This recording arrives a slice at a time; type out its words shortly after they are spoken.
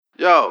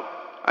Yo,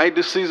 ain't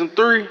this season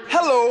 3?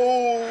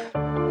 Hello.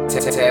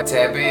 Tap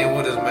in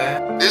with us,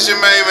 man. This your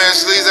main man,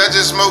 Sleaze. I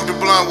just smoked the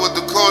blunt with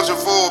the Culture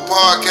Forward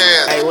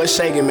podcast. Hey, what's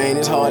shaking, man?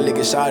 It's hard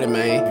liquor shawty,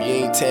 man. If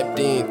you ain't tapped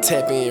in,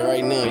 tap in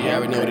right now. You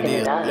already know what it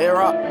is. Let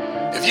rock.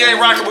 If you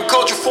ain't rocking with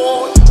Culture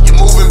Forward, you're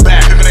moving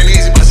back. It ain't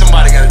easy, but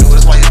somebody gotta do it.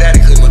 That's why your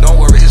daddy couldn't. But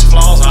don't worry, his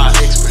flaws are our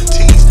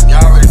expertise.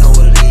 Y'all already know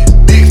what it is.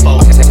 Big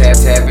focus.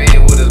 Tap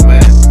in with us,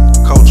 man.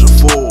 Culture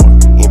Forward,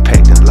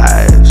 impacting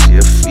lives,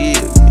 you feel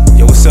me?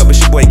 Yo, what's up? It's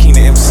your boy King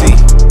the MC.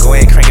 Go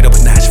ahead and crank it up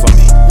a notch for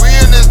me. We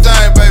in this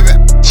thing, baby.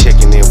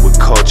 Checking in with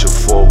Culture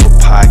Forward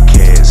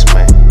podcast,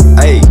 man.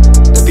 Hey,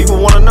 the people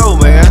wanna know,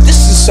 man.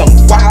 This is some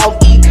wild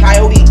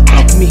coyote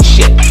alchemy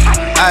shit.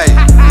 Hey,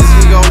 this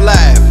we go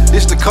live.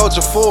 This the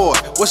Culture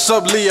Forward. What's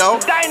up, Leo?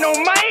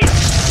 Dynamite.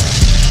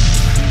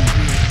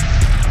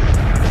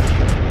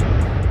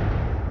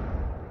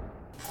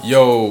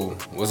 Yo,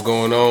 what's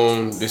going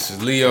on? This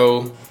is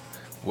Leo.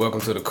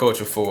 Welcome to the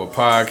Culture Forward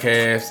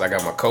podcast. I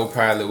got my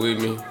co-pilot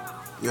with me.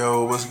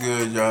 Yo, what's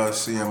good, y'all?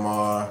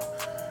 CMR.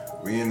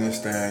 We in this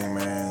thing,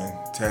 man.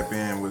 Tap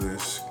in with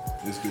us.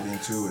 Let's get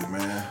into it,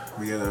 man.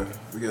 We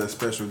got a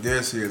special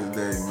guest here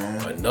today,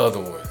 man.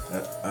 Another one.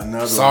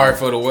 Another. Sorry one.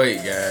 for the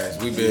wait, guys.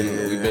 We've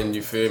been.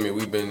 You feel me?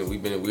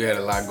 We had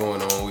a lot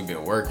going on. We've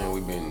been working.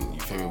 You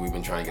feel me? We've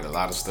been trying to get a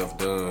lot of stuff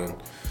done.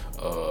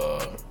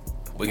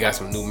 We got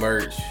some new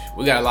merch.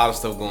 We got a lot of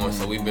stuff going.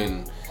 So we've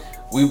been.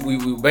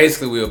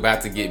 We're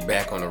about to get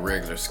back on a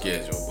regular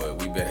schedule, but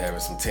we've been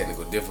having some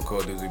technical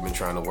difficulties we've been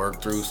trying to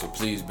work through, so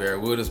please bear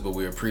with us, but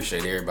we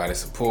appreciate everybody's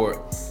support.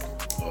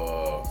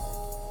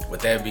 With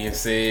that being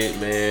said,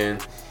 man,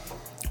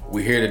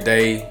 we're here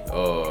today.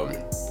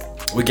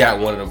 We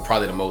got one of them,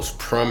 probably the most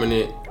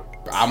prominent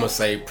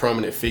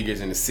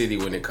figures in the city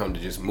when it comes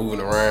to just moving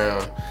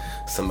around.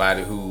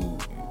 Somebody who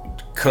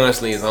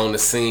constantly is on the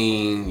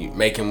scene,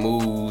 making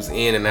moves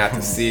in and out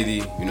the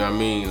city, you know what I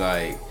mean?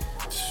 Like,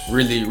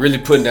 really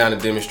putting down a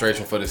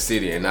demonstration for the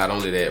city, and not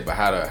only that, but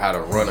how to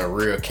run a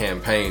real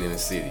campaign in the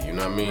city. You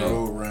know what I mean?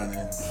 Road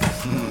running.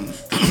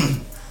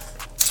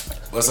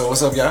 What's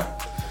up, y'all?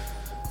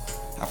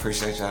 I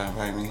appreciate y'all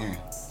inviting me here.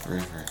 For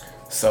real.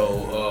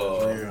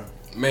 So,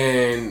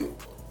 man,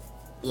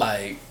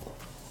 like,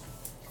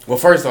 well,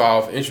 first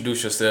off,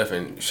 introduce yourself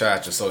and shout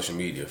out your social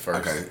media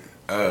first. Okay.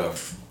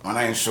 My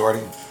name's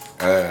Shorty.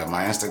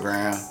 My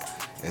Instagram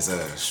is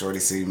Shorty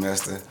C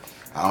Mister.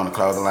 I own a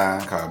clothing line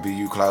called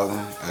BU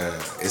Clothing.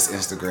 Its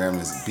Instagram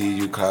is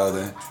BU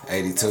Clothing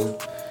 82.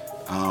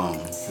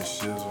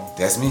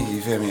 That's me,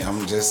 you feel me?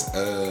 I'm just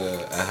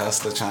a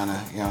hustler trying to,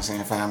 you know what I'm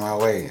saying, find my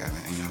way. You know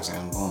what I'm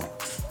saying? I'm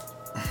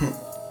going.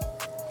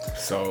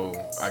 So,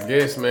 I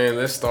guess, man,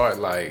 let's start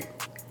like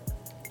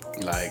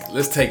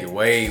let's take it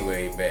way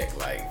back.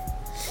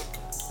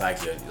 Like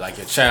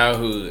your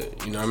childhood,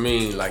 you know what I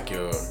mean? Like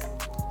your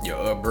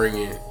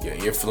upbringing, your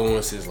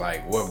influences,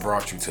 like what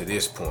brought you to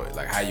this point,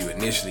 like how you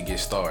initially get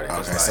started.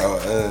 Okay, so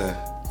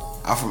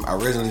I'm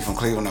originally from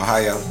Cleveland,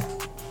 Ohio.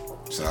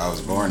 So I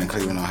was born in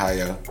Cleveland,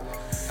 Ohio.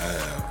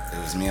 It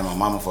was me and my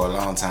mama for a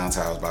long time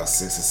until I was about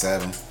 6 or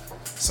 7.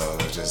 So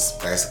it was just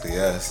basically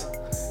us.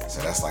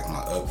 So that's like my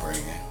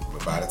upbringing.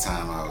 But by the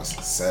time I was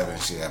 7,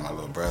 she had my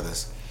little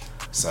brothers.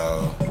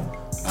 So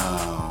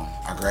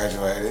I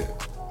graduated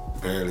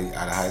barely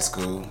out of high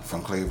school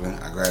from Cleveland.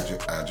 I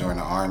joined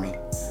the Army.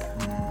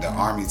 The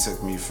Army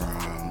took me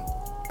from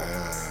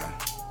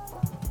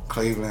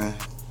Cleveland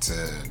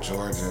to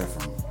Georgia,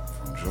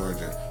 from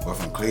Georgia, well,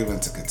 from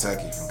Cleveland to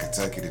Kentucky, from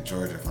Kentucky to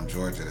Georgia, from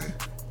Georgia to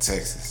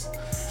Texas.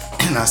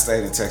 And I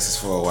stayed in Texas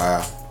for a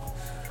while,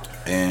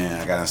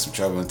 and I got in some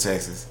trouble in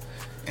Texas,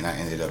 and I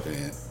ended up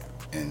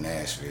in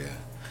Nashville.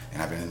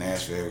 And I've been in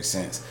Nashville ever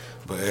since.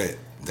 But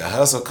the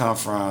hustle come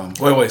from...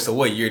 Wait, so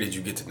what year did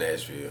you get to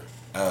Nashville?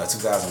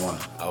 2001.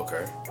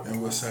 Okay.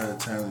 And what side of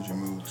town did you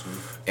move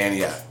to?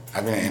 Antioch.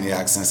 I've been in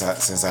Antioch since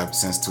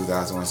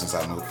 2001, since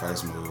I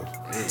first moved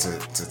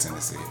to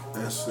Tennessee.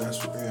 That's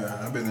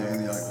yeah. I've been in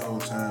Antioch the whole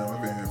time.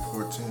 I've been here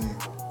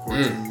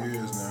 14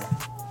 years now.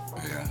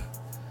 Yeah.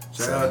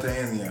 Shout out to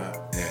Antioch.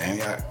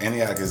 Yeah,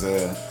 Antioch is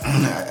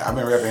I've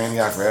been repping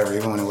Antioch forever,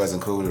 even when it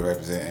wasn't cool to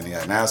represent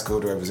Antioch. Now it's cool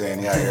to represent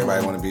Antioch.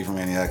 Everybody want to be from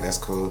Antioch. That's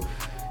cool.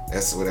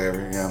 That's whatever,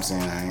 you know what I'm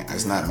saying?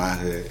 It's not my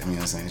hood. I mean,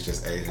 what I'm saying, it's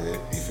just a hood,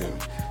 you feel me?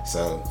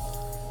 So,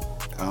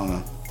 I don't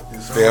know.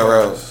 Bell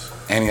Road,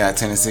 Antioch,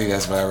 Tennessee,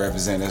 that's what I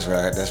represent. That's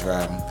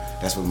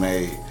what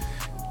made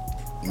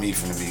me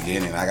from the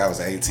beginning. Like, I was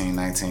 18,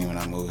 19 when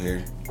I moved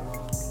here,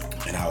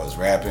 and I was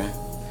rapping.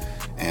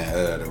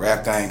 And the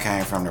rap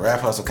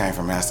hustle came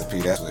from Master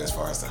P. That's as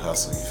far as the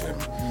hustle, you feel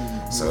me?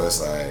 Mm-hmm. So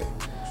it's like,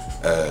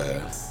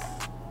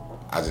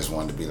 I just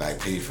wanted to be like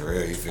P for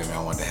real, you feel me?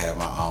 I wanted to have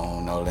my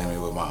own No Limit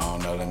with my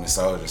own No Limit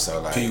soldier. So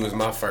like, P was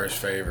my first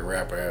favorite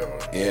rapper ever.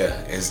 Yeah,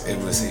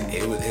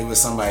 it was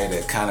somebody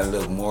that kind of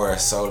looked more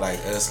so like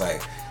us.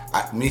 Like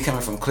me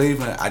coming from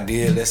Cleveland, I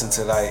did listen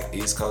to like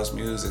East Coast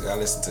music. I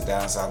listened to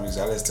down south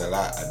music. I listened to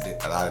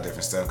a lot of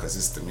different stuff because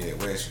it's the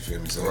Midwest. You feel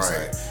me? So it's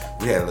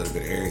like we had a little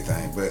bit of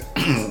everything. But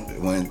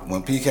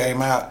when P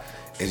came out,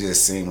 it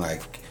just seemed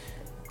like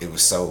it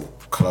was so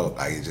close.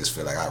 Like it just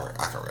feel like I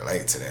could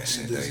relate to that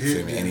shit. Though, you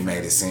feel me? And he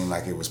made it seem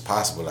like it was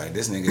possible. Like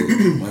this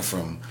nigga went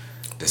from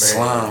the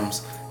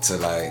slums to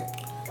like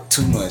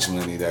too much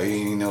money though.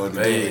 He didn't know what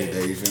to do with it.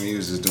 Though, you feel me? He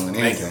was just doing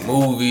anything. Making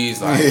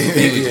movies, like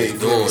he was just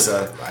doing.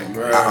 So like,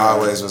 I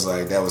always was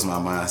like, that was my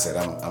mindset.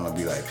 I'm gonna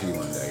be like P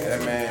one day.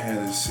 That man had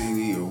a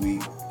CD a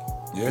week.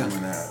 Yeah.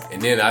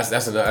 And then that's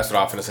what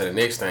I'm finna say. The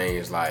next thing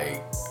is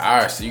like,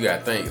 alright, so you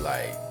gotta think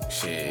like,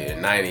 shit,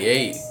 in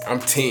 '98, I'm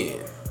 10.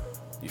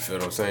 You feel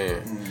what I'm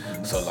saying?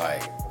 Mm-hmm. So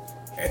like,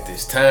 at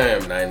this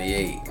time,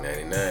 98,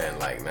 99,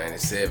 like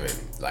 97,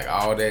 like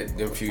all that,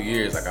 them few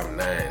years, like I'm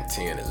 9,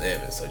 10,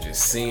 11. So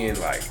just seeing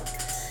like,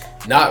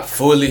 not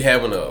fully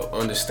having a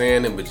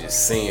understanding, but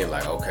just seeing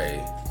like,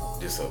 okay,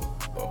 this a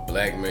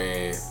black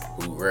man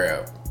who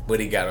rap,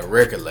 but he got a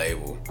record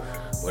label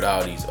with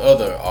all these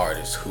other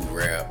artists who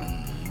rap,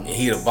 and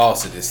he the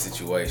boss of this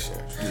situation.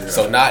 Yeah.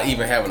 So not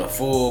even having a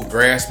full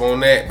grasp on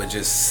that, but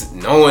just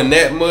knowing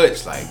that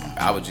much, like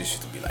I would just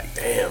used to be like,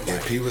 damn. Yeah,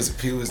 like, P was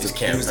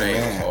the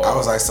man. I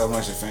was like so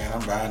much a fan.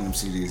 I'm buying them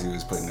CDs he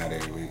was putting out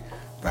every week.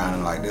 Buying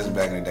them like this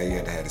back in the day, you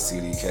had to have the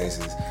CD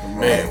cases.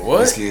 Man, what?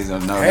 These kids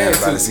don't know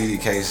nothing about the CD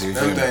cases.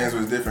 Them things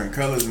was different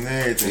colors and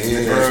everything.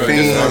 Yeah, different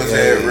themes,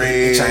 had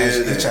red.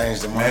 It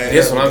changed the money.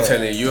 That's what I'm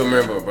telling you. You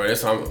remember, bro?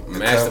 That's what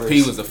Master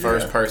P was the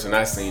first person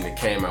I seen that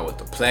came out with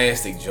the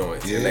plastic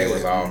joints. Yeah, and they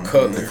was all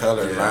colored. The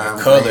color,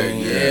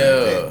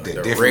 the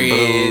different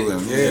red, blue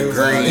and the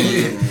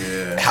green.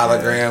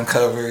 Hologram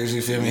covers,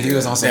 you feel me? He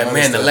was on some that other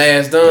man, stuff. The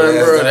Last Done,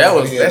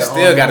 bro. That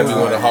still got to be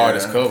one of the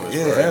hardest covers.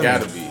 Yeah, bro. It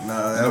gotta be.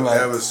 Nah,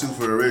 that was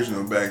super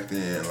original back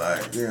then.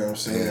 Like, you know what I'm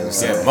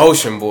saying? Yeah,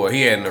 Motion Boy.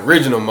 He had an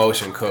original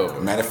Motion cover.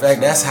 Matter of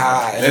fact, that's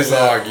how I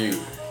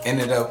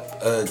ended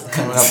up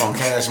coming up on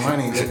Cash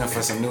Money, looking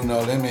for some new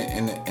No Limit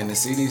in the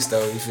CD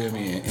store. You feel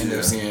me? And ended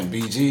up seeing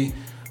BG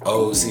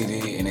old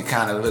CD, and it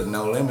kind of looked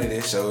No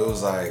Limited. So it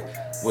was like,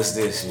 what's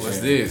this? What's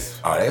this?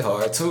 Oh, they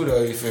hard too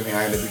though. You feel me?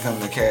 I ended up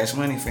becoming a Cash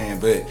Money fan,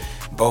 but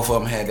both of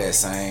them had that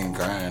same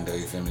grind though.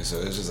 You feel me? So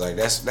it's just like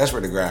that's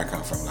where the grind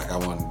come from. Like I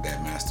wanted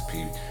that Master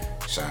P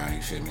shine,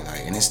 you feel me?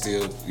 Like, and it's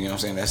still, you know what I'm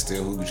saying? That's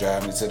still who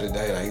drive me to the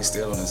day. Like, he's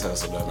still on his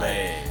hustle though.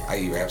 Like, I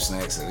eat rap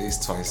snacks at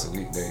least twice a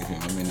week though. You feel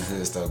me? I'm in the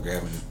hood store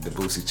grabbing the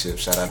Boosie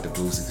chips. Shout out to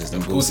Boosie, because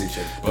them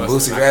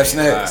Boosie rap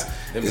snacks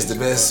is the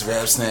best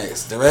rap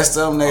snacks. The rest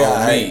of them, they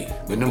alright.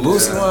 But them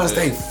Boosie ones,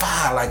 they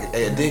fire, like,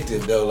 they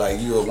addictive though. Like,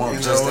 you would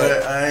want just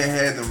that. I ain't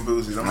had them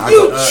Boosies.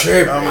 You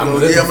tripping. I'm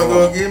gonna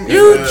go get me.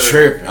 You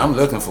tripping. I'm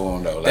looking for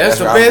them though. Like, that's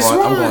the best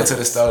one. I'm going to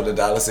the store, the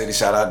Dollar City.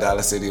 Shout out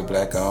Dollar City, a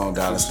black owned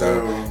dollar store.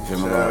 You feel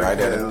me? Right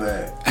there.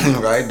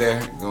 Right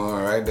there,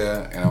 going right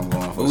there, and I'm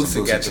going for Boosie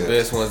some Boosie got chips. The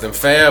best ones, them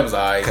Fabs,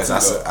 alright. Because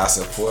I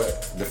support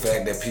the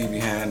fact that P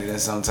behind it in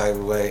some type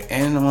of way,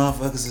 and the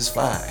motherfuckers is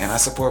fire. And I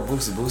support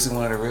Boosie. Boosie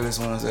one of the realest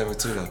ones ever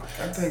too though.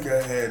 I think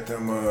I had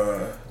them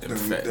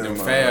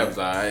Fabs,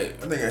 alright.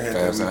 I think I had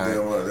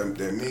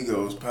them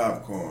Migos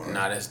popcorn.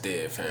 Nah, that's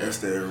dead, fam. That's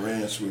that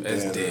ranch with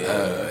that's that.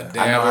 Dead.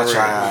 I know I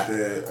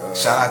tried.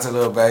 Shout out to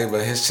Lil Baby,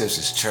 but his chips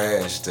is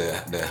trash.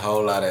 The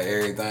whole lot of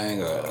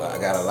everything, I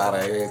got a lot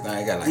of everything.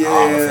 I got like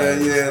all the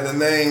flavors. Yeah, the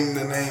name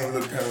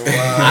look kind of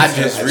wild. I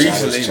just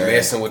recently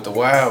messing with the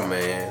Wild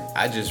Man.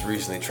 I just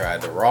recently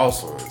tried the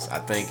Ross ones. I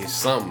think it's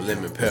something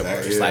lemon pepper.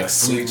 It's like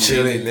sweet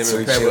chili,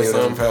 lemon pepper, or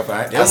something.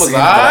 It was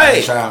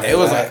alright. It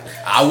was like,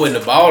 I wouldn't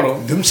have bought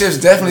them. Them chips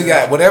definitely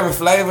got whatever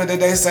flavor that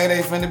they say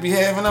they finna be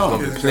having on.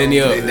 Gonna be plenty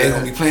of it. They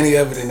gonna be plenty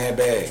of it in that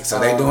bag. So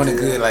they doing it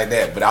good like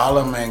that. But all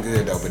of them ain't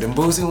good though. But them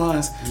Boosie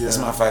ones, that's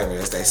my favorite.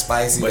 It's they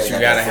spicy. But you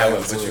gotta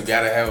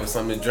have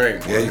something to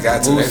drink. Yeah, you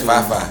got to. They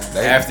 5-5.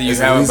 After you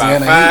have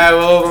about 5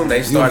 of them,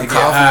 they start to get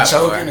hot.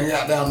 Choking and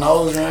got down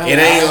nose around. It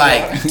ain't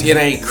like it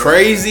ain't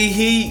crazy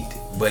heat,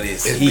 but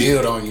it's heat.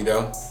 Build on you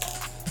though.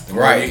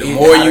 Right. The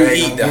more you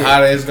eat, the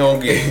hotter it's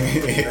gonna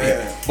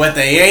get. But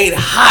they ain't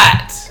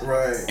hot.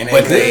 Right. And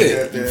but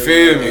good. You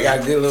feel me? They got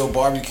a good little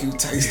barbecue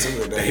taste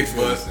to it. They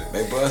bustin'.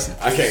 They bustin'.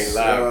 I can't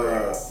lie,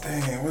 bro.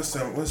 Dang, what's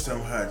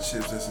them hot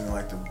chips that's in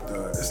like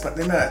the it's like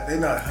they're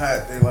not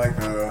hot. They like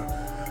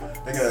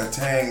they got a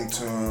tang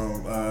to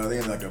them. They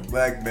in like a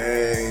black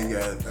bag.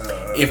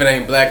 If it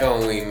ain't black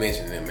on, we ain't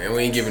mentioning it, man.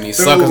 We ain't giving these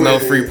suckers no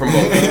free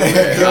promotion.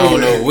 I don't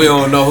know. We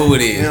don't know who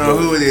it is. You know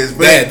who it is.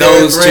 But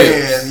those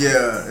brand, chips.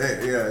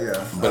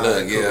 Yeah. But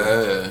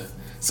look,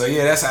 so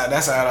yeah, that's how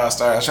it all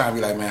started. I was trying to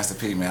be like Master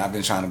P, man. I've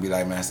been trying to be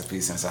like Master P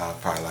since I was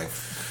probably like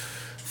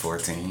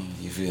 14.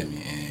 You feel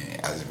me?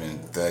 And I just been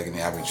thugging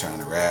it. I've been trying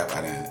to rap.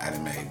 I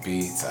done made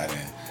beats. I done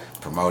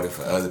promoted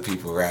for other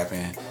people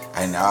rapping.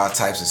 I done all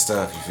types of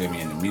stuff. You feel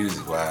me? In the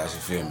music wise, you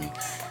feel me?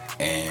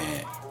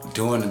 And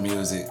doing the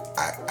music,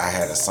 I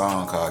had a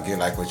song called "Get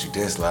Like What You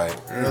Dislike."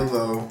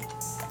 Hello.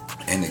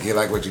 And the "Get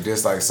Like What You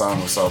Dislike"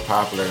 song was so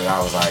popular that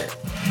I was like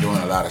doing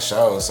a lot of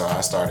shows, so I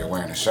started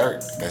wearing a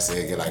shirt that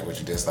said "Get Like What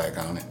You Dislike"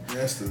 on it.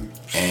 Yes, dude.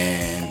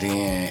 And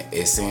then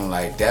it seemed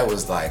like that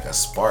was like a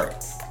spark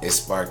it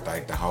sparked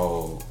like the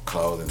whole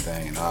clothing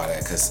thing and all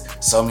that, cause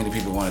so many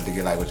people wanted to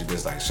Get Like What You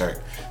Dislike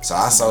shirt. So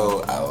I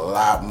sold a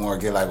lot more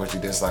Get Like What You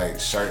Dislike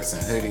shirts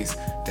and hoodies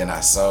than I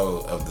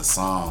sold of the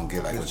song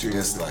Get Like What You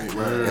Dislike.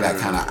 And I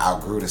kind of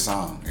outgrew the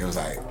song. It was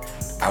like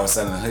I was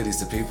selling the hoodies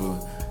to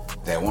people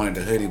that wanted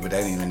the hoodie, but they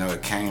didn't even know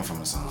it came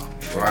from a song.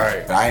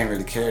 Right. But I didn't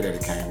really care that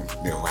it came,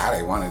 how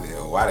they wanted it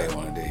or why they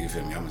wanted it. You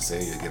feel me? I'm gonna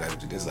say you Get Like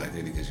What You Dislike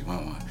hoodie because you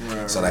want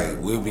one. So like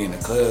we'll be in the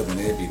club and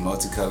there'd be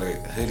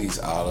multicolored hoodies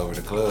all over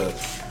the club.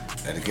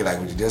 And to Get Like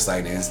What You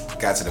Dislike, then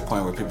got to the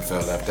point where people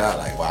felt left out.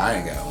 Like, well, I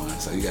ain't got one,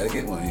 so you gotta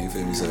get one. You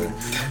feel me? So,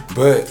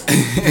 but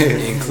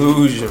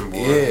inclusion, boy.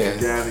 Yeah,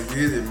 You gotta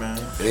get it, man.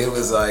 it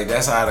was like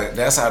that's how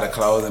the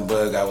clothing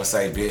bug, I would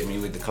say, bit me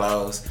with the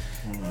clothes.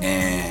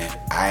 And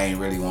I ain't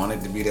really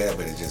wanted to be that,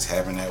 but it just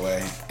happened that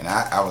way. And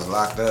I was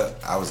locked up.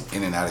 I was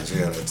in and out of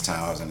jail at the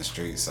time. I was in the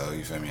streets, so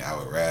you feel me? I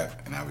would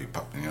rap and I'd be, you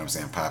know what I'm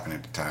saying, popping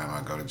at the time.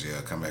 I'd go to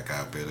jail, come back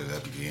out, build it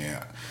up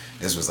again.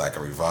 This was like a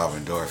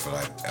revolving door for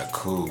like a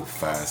cool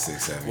 5,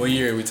 6, 7 What years.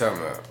 year are we talking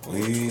about?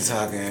 We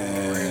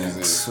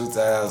talking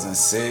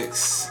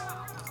 2006.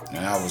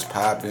 And I was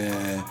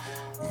popping.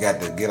 You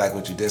got the Get Like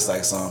What You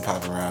Dislike song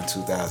popping around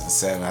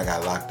 2007. I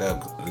got locked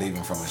up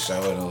leaving from a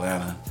show in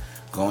Atlanta,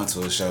 going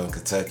to a show in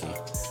Kentucky.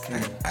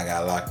 I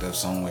got locked up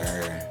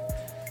somewhere.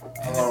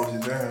 How long was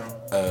you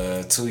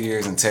down? 2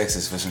 years in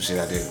Texas for some shit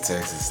I did in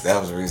Texas. That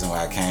was the reason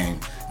why I came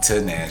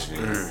to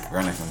Nashville,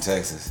 running from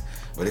Texas.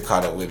 But it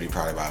caught up with me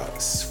probably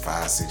about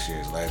 5, 6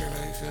 years later,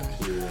 though, you feel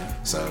me?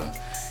 Yeah. So,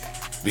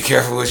 be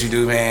careful what you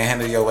do, man.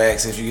 Handle your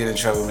wax. If you get in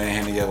trouble, man,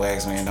 handle your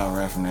wax, man. Don't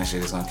run from that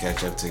shit. It's gonna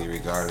catch up to you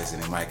regardless,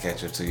 and it might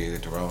catch up to you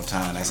at the wrong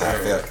time. That's how I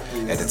felt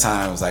at the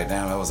time. It was like,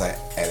 damn, I was like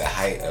at the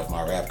height of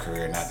my rap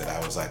career. Not that I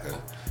was like a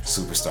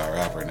superstar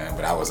rapper now,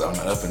 but I was on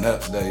the up and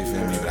ups, though, you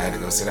feel me? But I had to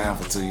go sit down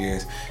for 2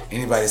 years.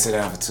 Anybody sit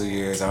down for 2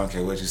 years, I don't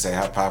care what you say,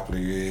 how popular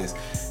you is,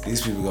 these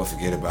people gonna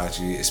forget about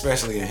you,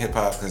 especially in hip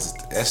hop, because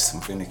that's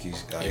some finicky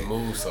shit. It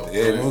moves so quick.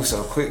 Yeah, it moves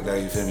so quick, though,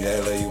 you feel me?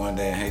 They'll love you one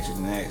day and hate you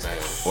the next. Man.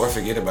 Or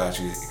forget about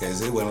you,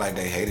 because it wasn't like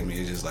they hated me,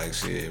 it's just like,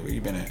 shit, where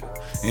you been at?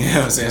 You know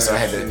what I'm saying? So I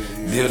had to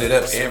build it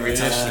up every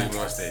time. Especially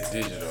once that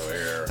digital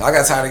era. So I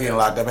got tired of getting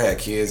locked up. I had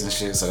kids and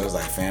shit, so it was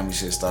like family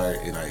shit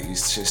started, you know,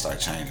 shit started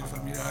changing for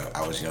me. You know,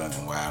 I was young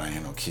and wild, I ain't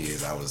had no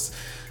kids. I was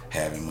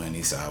having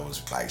money, so I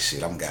was like,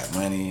 shit, I'm got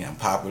money, I'm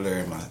popular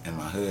in my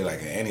hood,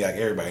 like in Antioch,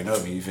 everybody know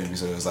me, you feel me?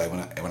 So it was like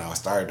when I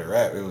started to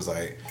rap, it was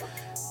like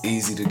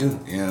easy to do,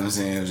 you know what I'm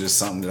saying? It was just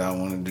something that I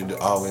wanted to do,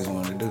 always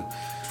wanted to do.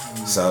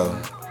 So,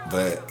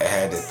 but I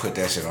had to put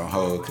that shit on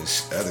hold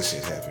because other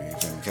shit happened, you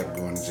feel me? Kept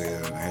going to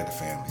jail and I had a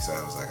family, so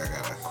I was like, I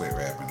gotta quit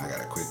rapping, I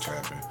gotta quit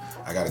trapping.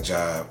 I got a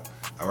job,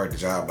 I worked the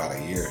job about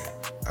a year.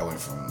 I went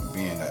from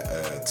being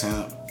a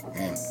temp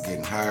and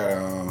getting hired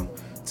on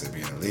to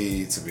being a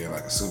lead, to being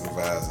like a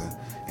supervisor,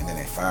 and then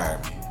they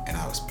fired me, and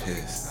I was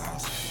pissed. I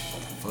was like,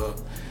 what the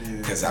fuck?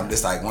 Because I'm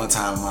just like one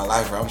time in my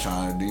life where I'm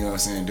trying to do, you know what I'm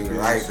saying, do the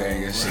right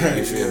thing and shit,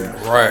 you feel me?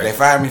 Right. They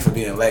fired me for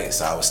being late,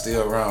 so I was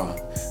still wrong,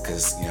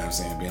 because, you know what I'm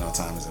saying, being on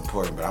time is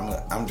important, but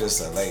I'm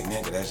just a late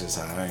nigga, that's just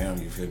how I am,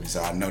 you feel me?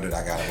 So I know that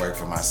I gotta work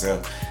for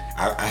myself.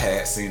 I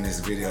had seen this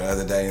video the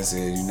other day and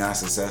said, you're not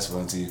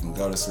successful until you can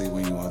go to sleep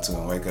when you want to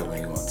and wake up when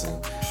you want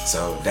to.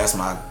 So that's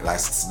my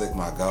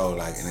goal,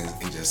 like, and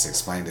it just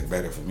explained it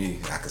better for me.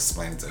 I could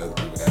explain it to other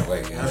people that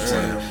way, you know what I'm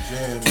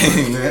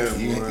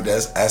saying?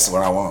 That's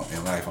what I want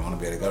in life. I want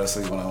to be able to go to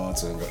sleep when I want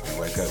to and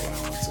wake up when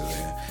I want to. And,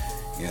 you know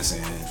what I'm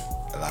saying?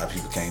 A lot of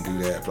people can't do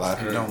that. A lot of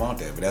people don't want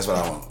that, but that's what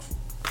I want.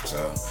 So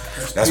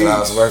that's what I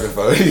was working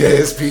for. Yeah,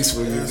 it's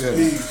peaceful. You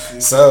do.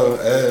 So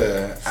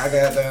I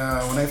got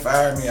down when they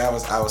fired me. I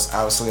was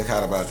slick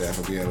hot about that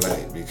for being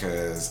late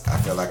because I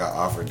felt like I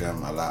offered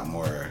them a lot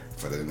more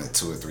for the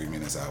 2 or 3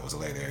 minutes I was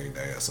late every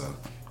day or so.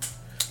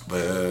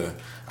 But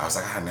I was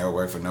like, I never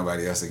work for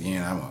nobody else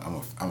again.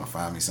 I'm gonna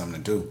find me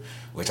something to do,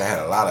 which I had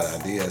a lot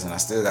of ideas, and I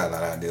still got a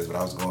lot of ideas. But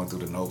I was going through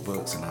the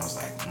notebooks, and I was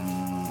like,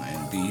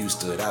 and BU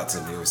stood out to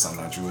me. It was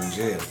something I drew in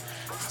jail.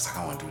 I was like,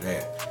 I want to do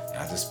that. And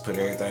I just put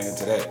everything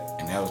into that,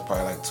 and that was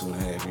probably like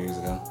 2.5 years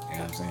ago. You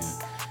know what I'm saying?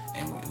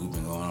 And we've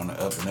been going on the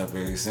up and up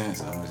ever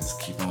since. I'm gonna just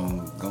keep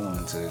on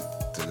going till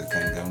it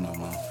can't go no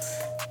more.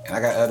 And I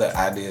got other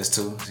ideas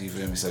too, you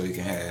feel me? So we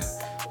can have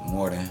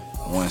more than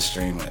one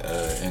stream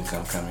of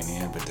income coming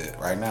in. But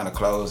right now the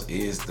clothes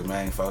is the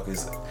main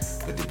focus.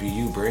 But the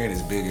BU brand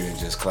is bigger than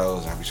just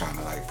clothes. I be trying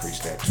to like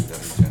preach that to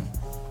them.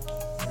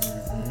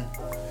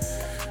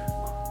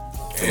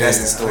 So that's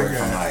the story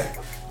from like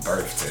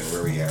birth to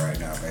where we at right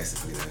now,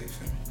 basically. You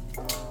feel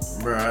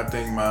me? Bro, I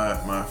think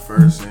my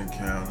first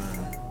encounter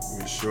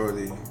with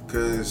Shorty,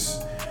 cause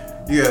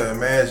you gotta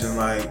imagine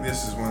like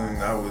this is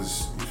when I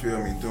was, you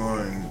feel me,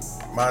 doing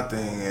my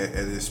thing at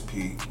its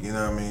peak, you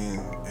know what I mean?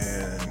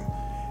 And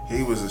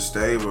he was a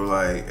stable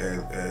like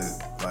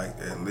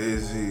at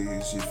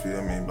Lizzie's, you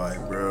feel me? Like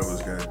bro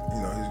was got,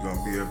 you know, he's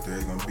gonna be up there,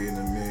 he's gonna be in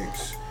the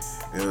mix.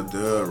 L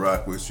Dub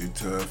rock with you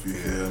tough, you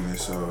feel me?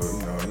 So,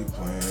 you know, he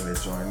playing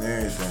that joint and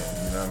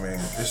everything, you know what I mean?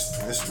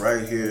 It's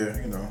right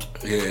here, you know.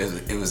 Yeah,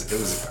 it was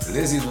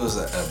Lizzie's was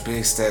a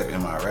big step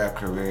in my rap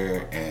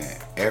career and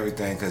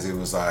everything, cause it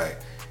was like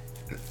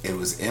it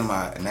was in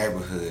my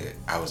neighborhood.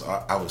 I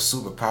was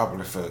super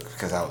popular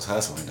because I was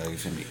hustling though, you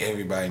feel me?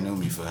 Everybody knew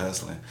me for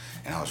hustling.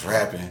 And I was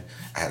rapping.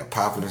 I had a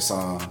popular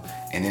song.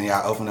 And then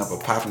y'all opened up a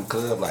popping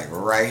club like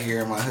right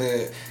here in my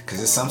hood.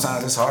 Cause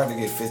sometimes it's hard to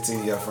get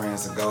 15 of your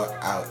friends to go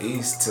out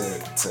east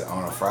to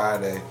on a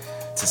Friday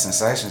to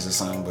Sensations or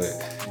something.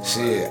 But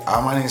shit,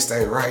 all my niggas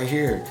stay right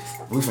here.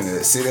 We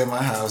finna sit at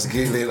my house,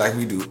 get lit like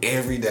we do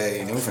every day,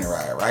 and then we finna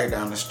ride right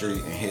down the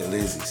street and hit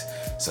Lizzie's.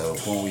 So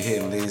when we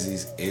hit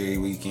Lizzie's every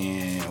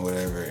weekend or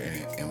whatever,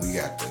 and we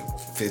got the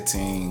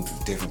 15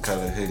 different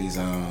color hoodies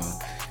on,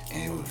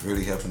 and it was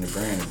really helping the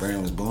brand. The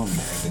brand was booming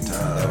at the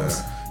time.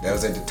 That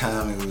was at the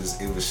time it was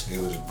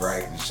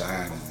bright and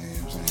shining, you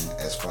know what I'm saying,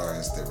 as far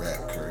as the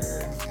rap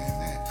career and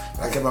that.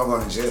 But I kept on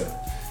going to jail.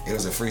 It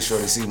was a free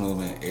Shorty C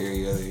movement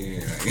every other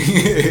year.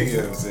 You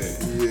know what I'm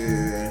saying?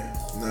 Yeah.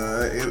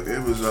 No,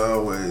 it was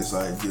always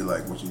like get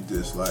like what you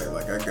dislike.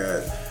 Like I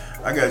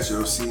got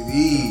your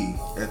CD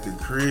at the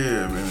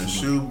crib in a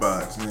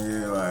shoebox,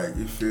 nigga. Like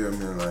you feel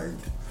me? Like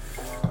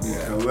you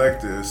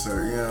collector, so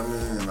you know what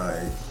I mean?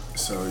 Like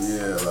so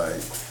yeah,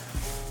 like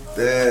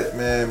that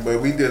man.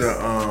 But we did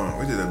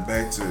a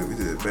back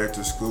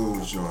to school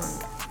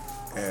joint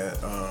at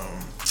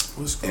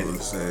what school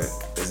is that?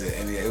 Is it?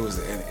 It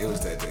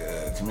was at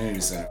the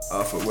community center.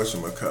 Off of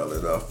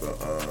whatchamacallit, off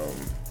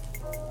of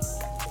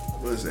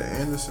what is that,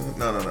 Anderson?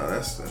 No,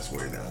 that's way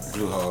down there.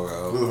 Blue Hole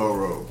Road, Blue Hole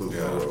Road, Blue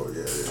Hole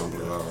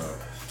Road.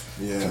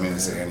 Yeah, Community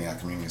Center, Antioch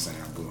Community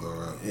Center on Blue Hole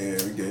Road.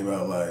 Yeah, we gave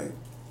out like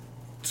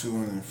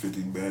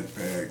 250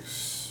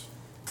 backpacks,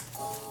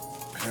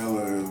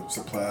 hella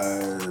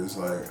supplies,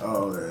 like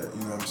all that. You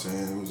know what I'm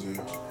saying? It was a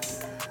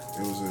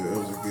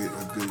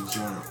good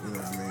jump. You know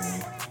what I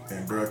mean?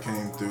 And bro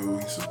came through,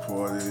 he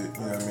supported. You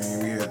know what I mean?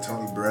 We had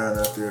Tony Brown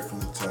out there from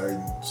the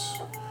Titans.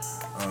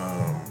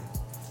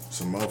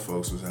 Some more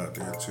folks was out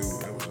there too.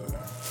 That was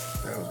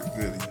a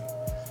goodie.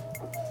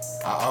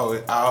 I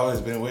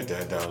always been with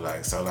that though.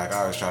 Like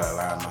I always try to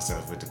align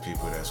myself with the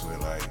people that's with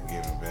like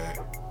giving back.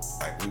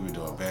 Like we were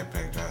doing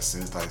backpack drives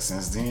since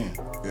then.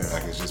 Yeah.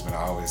 Like it's just been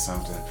always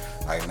something.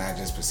 Like not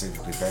just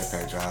specifically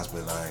backpack drives,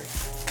 but like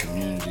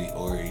community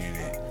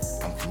oriented.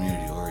 I'm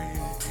community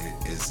oriented.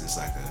 It's just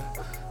like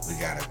we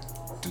gotta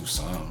do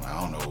something.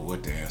 I don't know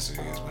what the answer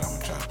is, but I'm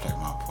gonna try to play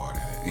my part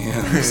in it. You know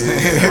what I'm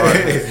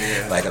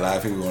saying? Like a lot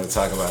of people want to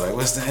talk about like,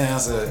 what's the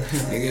answer?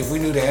 Nigga, if we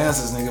knew the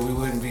answers, nigga, we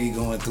wouldn't be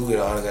going through it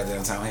all the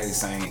goddamn time. We had these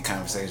same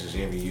conversations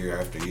every year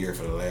after year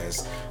for the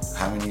last,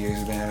 how many years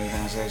you been having a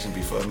conversation?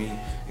 Before me,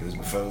 it was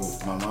before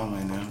my mama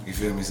and them. You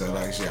feel me? So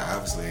like shit,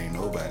 obviously ain't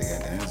nobody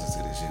got the answers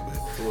to this shit, but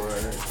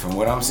from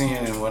what I'm seeing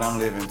and what I'm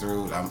living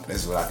through,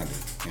 that's what I can do.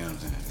 You know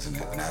what I'm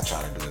saying? And I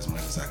try to do as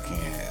much as I can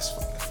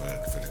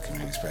for the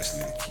community, especially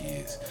the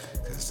kids,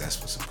 because that's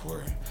what's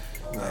important.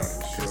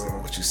 Because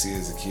what you see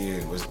as a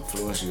kid, what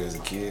influenced you as a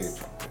kid,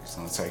 it's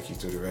gonna take you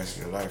through the rest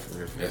of your life. For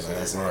real.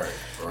 Like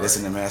right.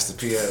 Listen to Master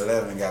P at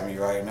 11 got me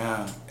right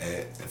now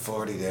at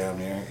 40 down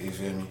there. You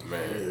feel me?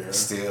 Man, yeah.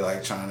 Still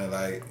like trying to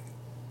like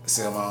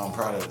sell my own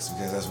products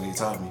because that's what he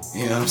taught me.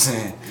 You know what I'm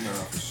saying? No,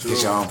 for sure.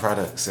 Get your own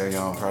product, sell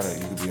your own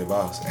product. You can be a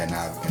boss, and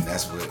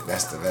that's the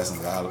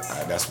lessons.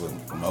 That's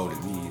what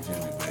molded me. You feel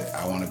me? But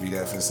I want to be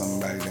there for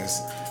somebody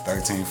that's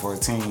 13,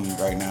 14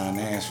 right now in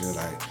Nashville.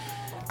 Like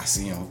I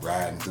see him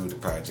riding through the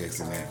projects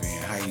in that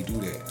van. How you do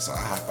that? So I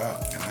hop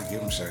out and I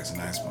give him shirts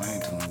and I explain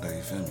to him that,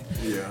 you feel me?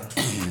 Yeah.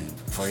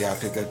 Before y'all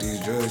pick up these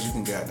drugs, you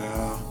can get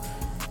down.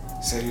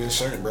 Sell you a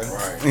shirt, bro.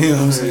 Right. You know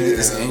what I'm saying?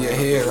 It's in your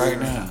head right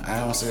now. I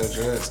don't sell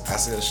drugs. I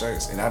sell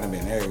shirts. And I done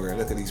been everywhere.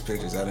 Look at these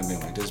pictures. I done been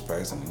with this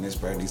person and this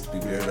person. These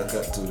people that I look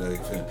up to, though, you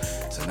feel me?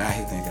 So now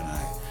he thinking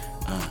like,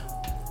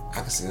 I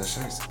can sell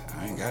shirts.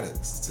 I ain't gotta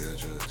sell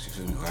drugs. You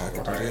feel me? Well, I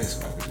can do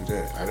this. I can do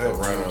that. I can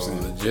run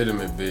on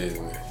legitimate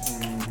business.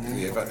 Mm-hmm.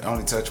 Yeah, if I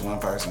only touch one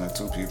person or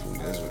two people,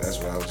 that's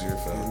what I was here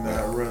for. And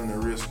not run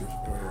the risk of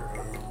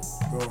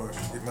going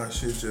get my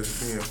shit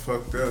just being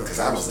fucked up. Cause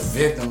I was a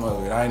victim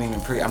of it. I ain't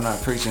even I'm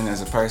not preaching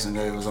as a person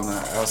that was on the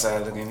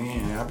outside looking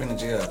in. I've been in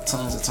jail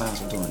tons of times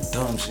for doing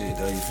dumb shit,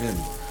 though, you feel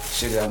me?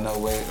 Shit that I know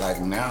way, like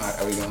now,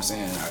 you know what I'm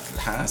saying?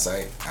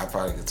 Hindsight, I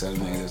probably could tell the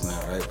nigga that's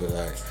not right, but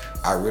like,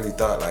 I really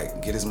thought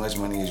like, get as much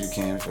money as you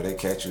can before they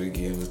catch you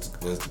again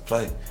was the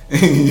play.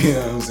 You know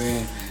what I'm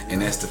saying?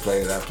 And that's the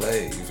play that I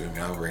played, you feel me?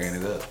 I ran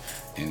it up,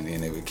 and then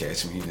they would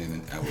catch me, and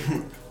then I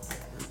would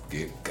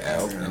get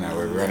out, and I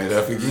would run it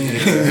up again.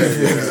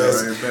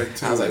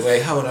 I was like,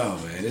 wait, hold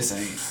on, man, this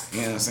ain't,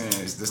 you know what I'm saying?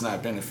 This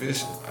not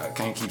beneficial. I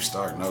can't keep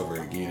starting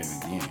over again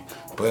and again.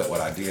 But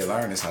what I did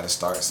learn is how to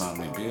start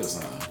something and build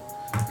something.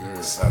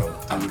 So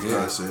I'm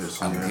good.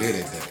 I'm good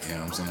at that. You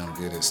know what I'm saying? I'm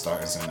good at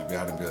starting something.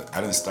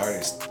 I done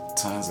started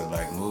tons of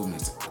like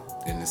movements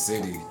in the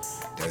city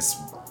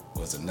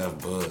was enough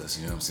buzz.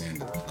 You know what I'm saying?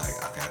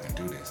 Like I can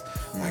do this.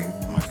 Like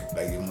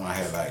even when I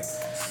had like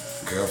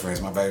girlfriends,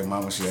 my baby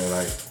mama,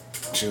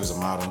 she was a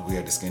model. We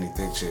had the skinny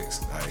thick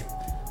chicks. Like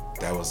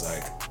that was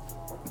like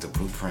the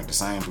blueprint, the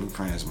same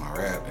blueprint as my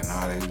rap, and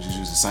all they would just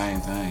use the same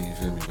thing. You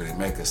feel me? But it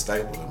make a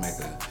staple. It make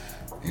a,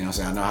 you know what I'm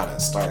saying? I know how to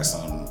start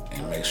something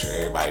and make sure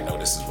everybody know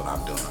this is what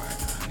I'm doing right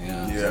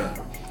now. You know what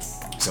I'm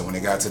saying? So when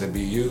it got to the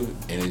BU,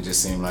 and it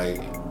just seemed like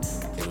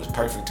it was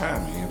perfect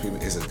timing. You know,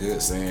 people, it's a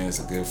good saying, it's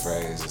a good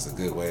phrase, it's a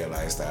good way of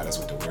lifestyle. That's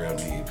what the world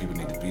needs. People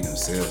need to be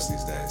themselves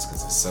these days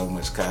because there's so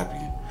much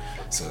copying.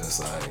 So it's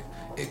like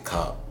it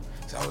caught.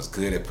 So I was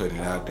good at putting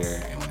it out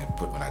there, and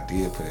when I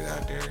did put it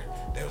out there,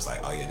 they was like,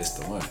 oh yeah, this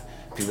the one.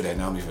 People that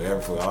know me forever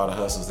for all the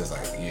hustles, that's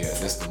like, yeah,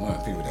 this the one.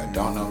 People that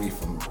don't know me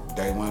from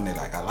day one, they're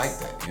like, I like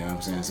that. You know what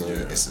I'm saying? So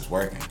it's just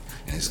working,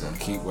 and it's gonna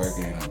keep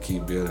working, and I'm gonna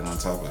keep building on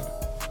top of it.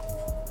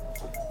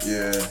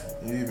 Yeah,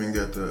 you even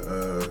got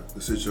the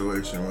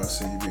situation where I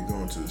see you be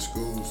going to the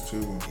schools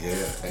too. Yeah,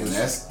 and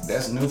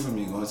that's new for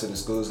me, going to the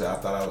schools. I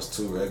thought I was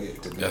too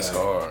rugged to be That's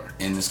hard.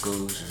 in the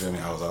schools. You feel me?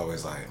 I was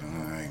always like,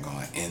 I ain't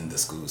going in the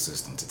school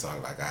system to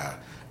talk. Like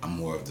I'm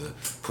more of the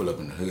pull up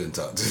in the hood and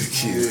talk to the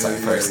kids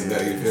type person. Though,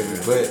 you feel me?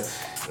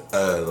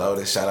 But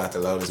Lotus, shout out to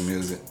Lotus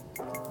Music.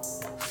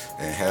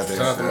 And Heather.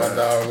 Shout out to my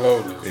dog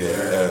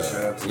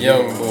Lotus. Yeah,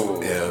 Young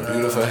Bull. Yeah,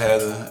 beautiful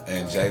Heather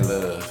and J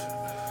Love.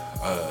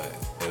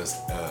 It was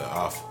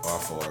all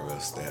four of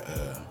us that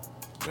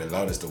but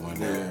Lotus the one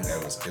that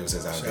it was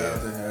his idea. Shout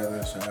out to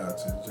Heather, shout out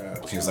to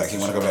Josh. He was like, he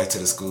want to go back to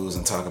the schools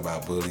and talk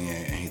about bullying,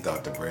 and he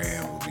thought the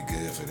brand would be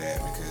good for that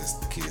because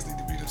the kids need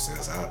to be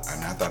themselves.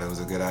 I thought it was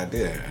a good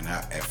idea. And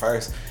at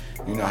first,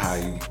 you know how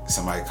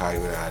somebody call you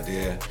with an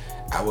idea,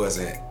 I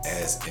wasn't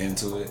as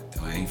into it.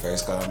 When he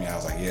first called me, I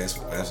was like, yes,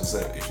 that's what's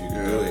up. If you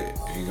can do it,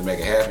 if you can make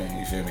it happen,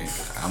 you feel me?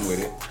 I'm with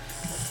it.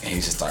 And he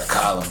just started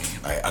calling me,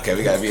 like, okay,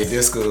 we gotta be at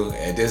this school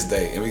at this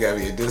day, and we gotta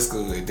be at this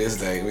school at this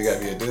day, and we gotta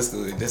be at this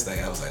school at this day.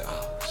 I was like,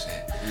 oh,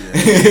 shit.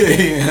 Yeah.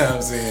 You know what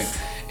I'm saying?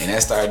 And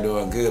that started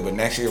doing good, but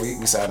next year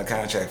we signed a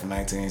contract for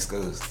 19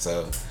 schools.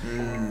 So it's you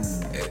know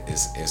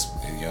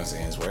what I'm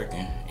saying, it's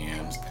working. You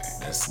know what I'm saying?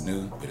 That's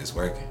new, but it's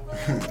working.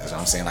 That's what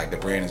I'm saying, like the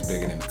brand is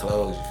bigger than the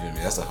clothes, you feel me?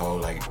 That's a whole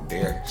like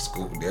their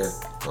school, their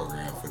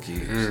program for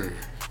kids.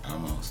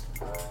 Almost.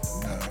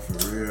 Nah, for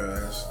real,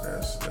 that's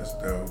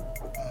dope.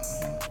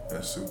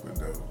 That's super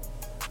dope.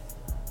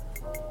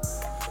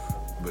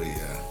 But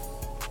yeah,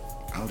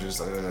 I'm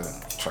just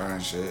trying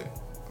shit.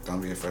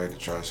 Don't be afraid to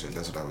try shit.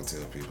 That's what I would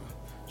tell people.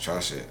 Try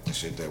shit. The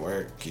shit that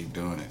work, keep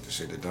doing it. The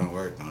shit that don't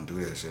work, don't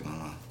do that shit no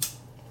more.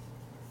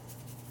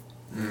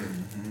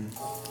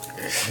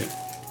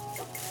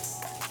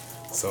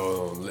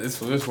 So this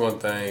one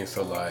thing.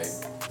 So like,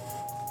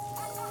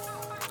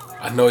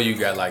 I know you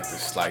got like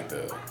this, like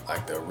the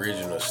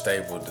original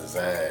staple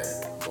design,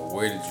 but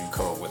where did you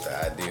come up with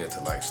the idea to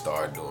like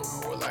start doing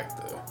more like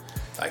the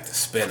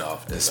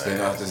spin-off design? The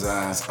spin-off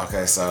designs.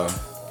 Okay, so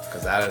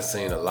cause I done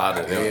seen a lot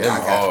of them. I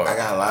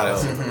got a lot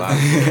of them.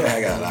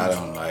 I got a lot of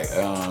them. Like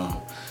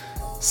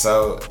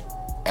so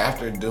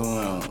after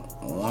doing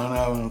one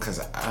of them, cause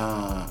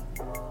I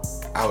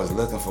was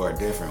looking for a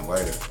different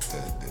way to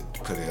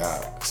put it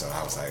out. So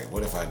I was like,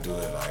 what if I do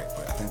it like?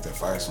 I think the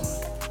first one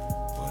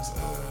was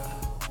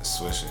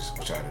Swishers.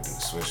 We tried to do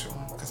the Swisher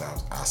one because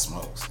I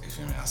smoked. You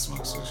feel me? I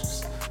smoke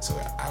Swishers. So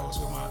I was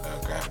with my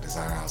graphic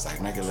designer. I was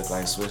like, make it look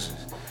like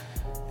Swishers.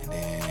 And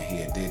then he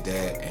had did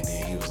that, and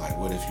then he was like,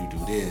 what if you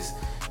do this?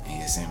 And he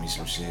had sent me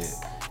some shit.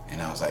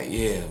 And I was like,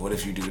 yeah, what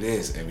if you do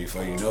this? And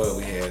before you know it,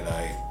 we had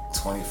like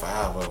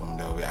 25 of them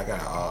though. I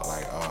got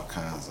all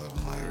kinds of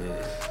them. Like,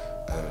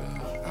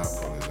 I'll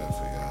pull it up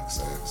for y'all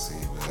so I can see.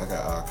 But I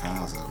got all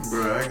kinds of them.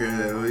 Bro, I got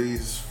at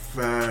least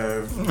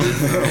 5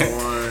 different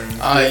ones.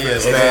 Oh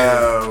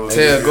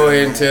yeah, go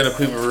ahead and tell the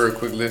people real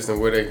quick listening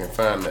where they can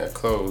find that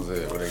clothes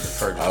at, where they can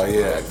purchase. Oh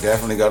yeah,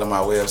 definitely go to my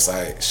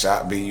website,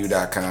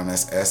 shopbu.com.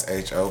 That's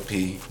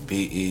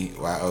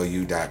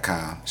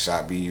shopbeu.com.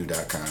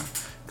 Shopbu.com.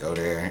 Go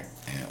there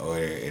and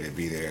order. It'll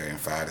be there in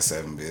 5 to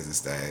 7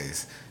 business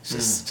days.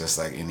 Just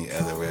like any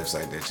other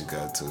website that you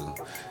go to,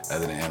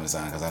 other than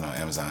Amazon, because I know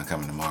Amazon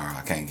coming tomorrow.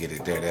 I can't get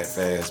it there that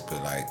fast,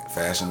 but like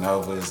Fashion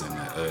Novas and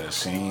the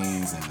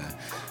Sheins and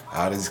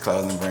all these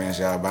clothing brands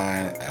y'all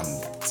buying,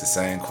 it's the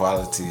same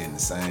quality and the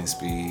same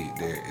speed.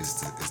 There,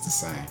 it's the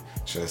same.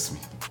 Trust me.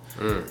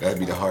 That'd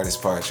be the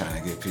hardest part, trying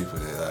to get people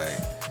to like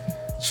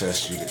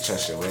trust you, to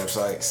trust your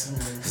websites.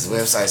 Because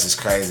websites is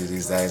crazy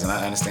these days, and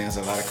I understand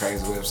there's a lot of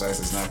crazy websites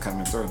that's not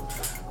coming through.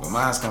 But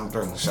mine's coming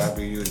through.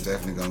 ShopBU is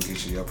definitely gonna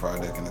get you your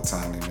product in a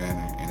timely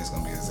manner, and it's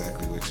gonna be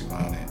exactly what you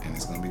want it, and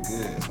it's gonna be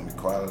good. It's gonna be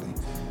quality.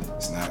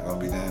 It's not gonna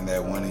be done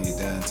that one and you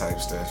done type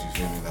stuff. You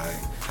feel me? Like,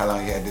 how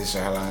long you had this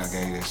shirt? How long I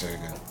gave you that shirt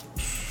ago?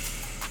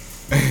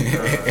 You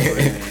know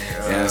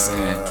what I'm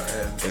saying?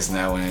 It's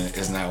not when it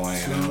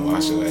don't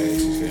wash away.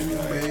 You feel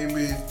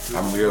me? Like,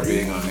 I'm real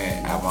big on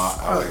that.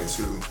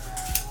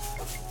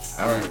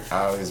 I've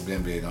always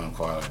been big on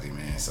quality,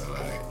 man. So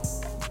like,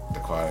 the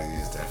quality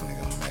is definitely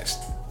gonna match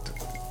the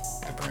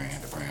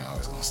brand. The brand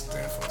always gonna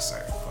stand for a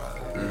certain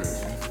quality.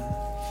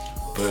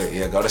 But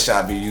yeah, go to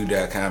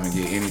shopbu.com and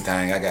get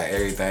anything. I got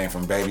everything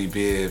from baby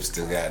bibs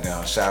to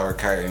goddamn shower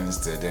curtains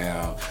to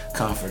down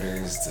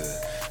comforters to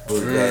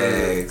boot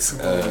bags,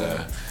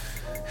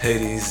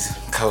 hoodies,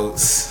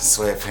 coats,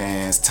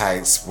 sweatpants,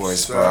 tights,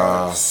 sports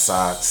bras,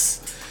 socks.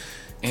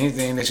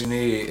 Anything that you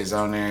need is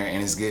on there,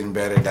 and it's getting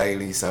better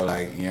daily. So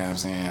like, you know what I'm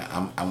saying?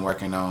 I'm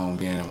working on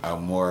being a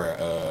more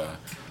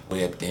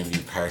web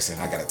envy person.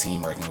 I got a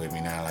team working with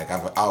me now. Like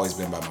I've always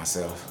been by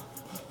myself,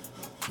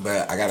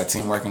 but I got a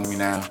team working with me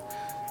now.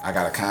 I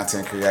got a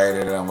content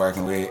creator that I'm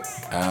working with.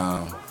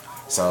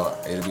 So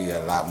it'll be a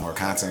lot more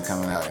content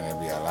coming out, and it'll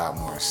be a lot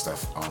more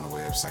stuff on the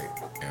website,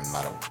 and a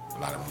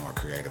lot of more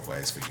creative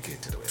ways for you to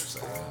get to the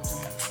website. You know what I'm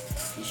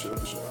saying?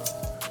 For sure.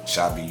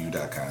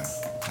 Shopbu.com.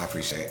 I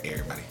appreciate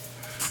everybody.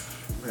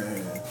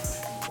 Man.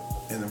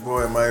 And the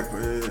boy might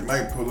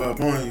pull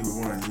up on you with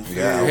one. You feel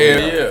Yeah. me?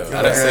 Hell yeah.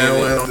 I done seen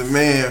one it. on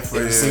demand for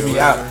If you. you see me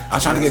out, I'm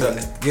trying to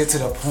get to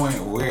the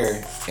point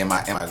where in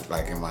my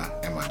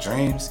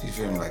dreams, you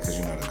feel me? Like, cause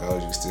you know the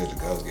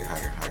goals get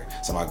higher and higher.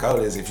 So my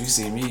goal is, if you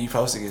see me, you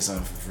supposed to get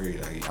something for free.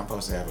 Like I'm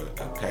supposed to have a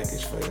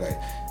package for you. Like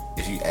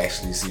if you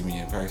actually see me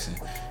in person,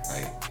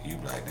 like you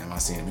be like, damn, I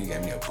seen him. He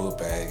got me a book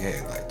bag. It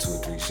had like 2 or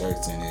 3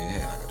 shirts in it. It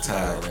had like a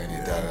towel in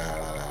it.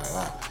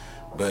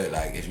 But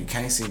like, if you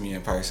can't see me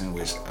in person,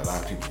 which a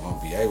lot of people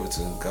won't be able to,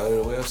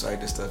 go to the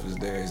website. This stuff is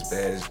there. It's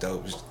bad. It's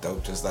dope. It's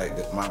dope. Just like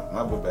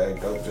my book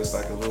bag, dope. Just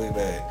like a Louis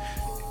bag.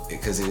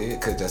 Cause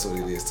that's what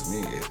it is to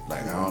me.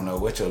 Like I don't know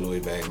what your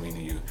Louis bag mean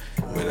to you,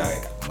 but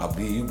like my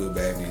BU book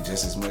bag mean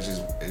just as much as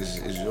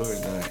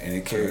yours done, and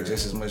it carries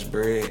just as much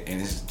bread,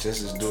 and it's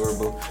just as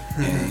durable.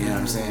 And you know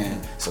what I'm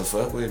saying? So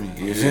fuck with me.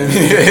 You feel me?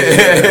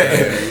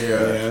 You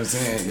know what I'm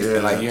saying? Yeah.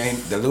 Like you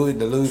ain't the Louis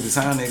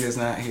Vuitton nigga's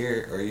not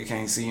here, or you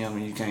can't see him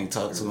and you can't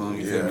talk to him.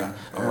 You feel me?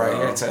 I'm right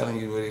here telling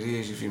you what it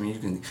is. You feel me? You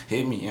can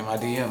hit me in my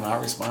DM. I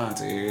respond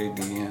to every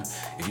DM.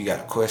 If you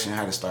got a question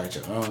how to start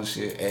your own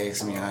shit,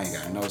 ask me. I ain't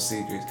got no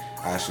secrets.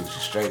 I shoot you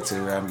straight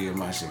to where I'm getting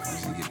my shit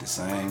from. You get the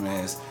same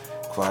ass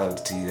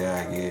quality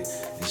that I get.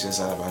 It's just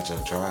all about your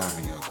drive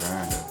and your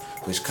grind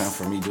up, which come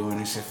from me doing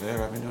this shit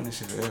forever. I've been doing this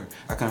shit forever.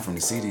 I come from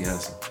the CD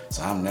hustle,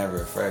 so I'm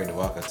never afraid to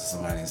walk up to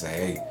somebody and say,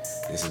 hey,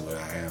 this is what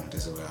I am,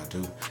 this is what I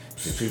do.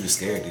 Because people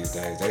scared these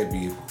days. They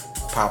be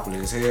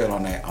popular as hell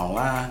on that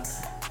online.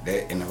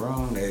 That in the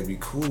room, they'd be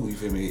cool, you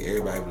feel me?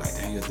 Everybody be like,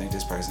 damn, you think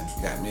this person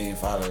got 1 million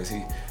followers,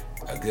 he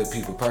a good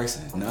people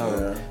person.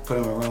 No, put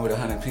him in a room with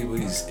 100 people,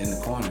 he's in the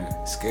corner,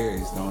 scary.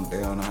 They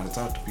don't know how to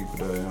talk to people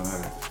though, they don't know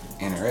how to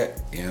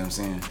interact, you know what I'm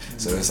saying?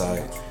 So it's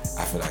like,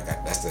 I feel like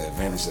that's the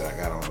advantage that I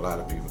got on a lot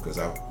of people, because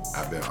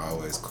I've been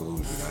always cool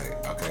to be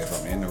like, okay, if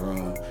I'm in the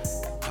room,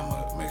 I'm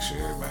gonna make sure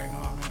everybody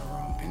know I'm in the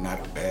room. And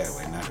not the bad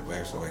way, not the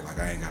worst way, like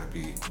I ain't gotta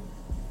be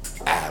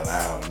out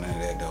loud or none of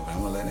that though, but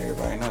I'm gonna let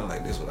everybody know,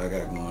 like, this is what I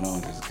got going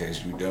on, just in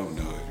case you don't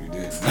know if you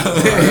didn't know.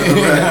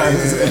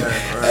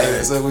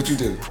 Hey, so what you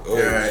do? Or,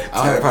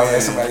 I don't probably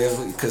ask somebody else,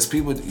 because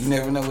people, you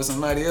never know what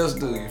somebody else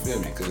do, you feel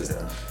me? Because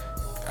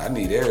I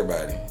need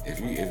everybody. If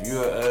you're you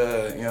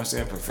know what I'm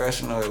saying,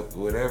 professional,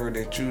 whatever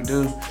that you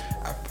do,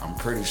 I'm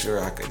pretty sure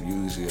I could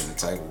use you in a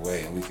type of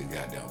way, and we could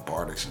goddamn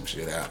barter some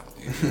shit out.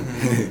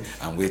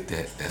 I'm with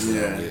that. That's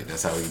what I'm with.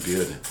 That's how we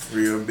build it.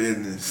 Real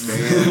business.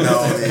 Staying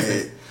on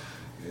it.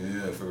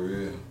 Yeah, for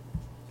real.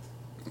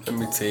 Let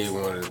me tell you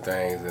one of the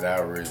things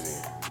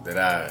that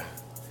I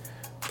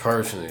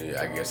personally,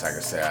 I guess I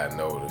could say I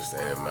noticed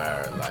and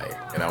admired, like,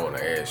 and I want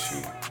to ask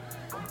you,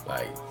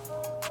 like,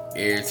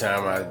 every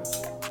time I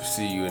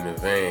see you in the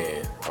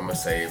van, I'm gonna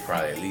say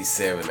probably at least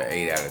 7 to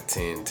 8 out of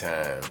 10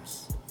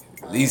 times,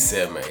 at least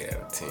 7 or 8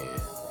 out of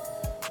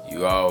 10,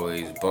 you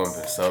always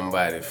bumping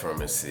somebody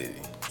from a city.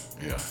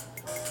 Yeah.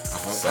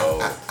 So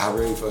I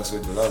really fucks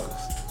with the locals.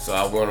 So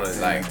I wanna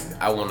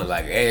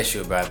ask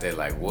you about that,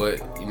 like what,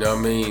 you know what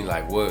I mean,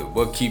 like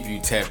what keep you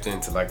tapped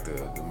into like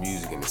the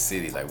music in the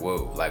city, like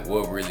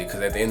what really,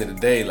 because at the end of the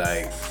day,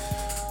 like,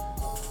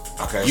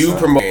 okay, you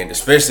promote, and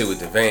especially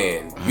with the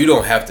van, you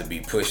don't have to be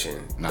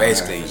pushing.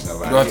 Basically, you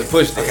don't have to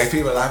push that.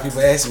 Okay, a lot of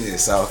people ask me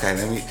this, so okay,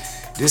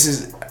 this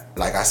is,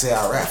 like I said,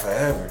 I rap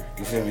forever.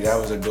 You feel me? That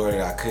was a door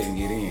that I couldn't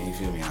get in. You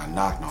feel me? I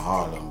knocked on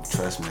all of them.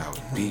 Trust me, I was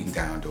beating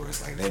down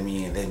doors like, let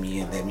me in, let me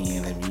in, let me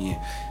in, let me in.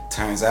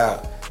 Turns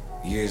out,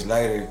 years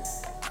later,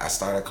 I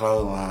started a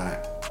clothing line.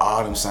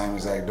 All them same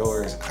exact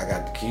doors, I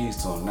got the keys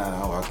to them. Now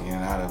I walk in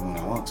and out of them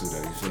when I want to,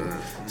 though. You feel me?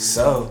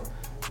 So,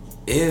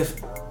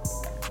 if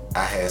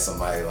I had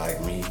somebody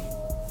like me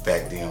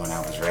back then when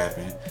I was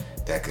rapping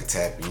that could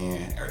tap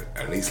in, or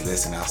at least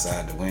listen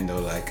outside the window,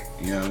 like,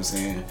 you know what I'm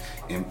saying,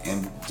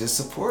 and just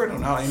support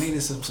them. All they need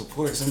is some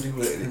support. Some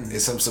people,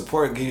 some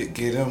support, get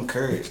them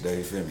courage, though,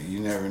 you feel me? You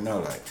never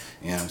know, like,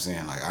 you know what I'm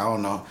saying? Like, I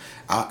don't know,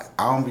 I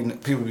don't be,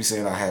 people be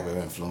saying I have an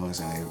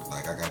influence and they,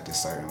 like, I got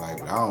this certain life,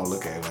 but I don't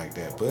look at it like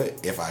that. But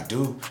if I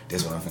do,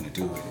 that's what I'm finna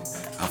do with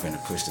it. I'm finna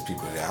push the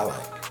people that I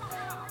like.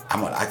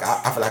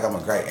 I feel like I'm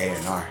a great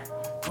A&R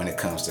when it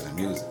comes to the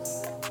music.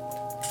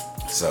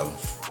 So,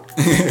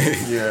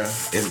 yeah,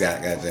 it's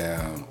got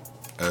goddamn,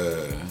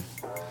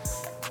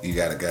 you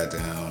gotta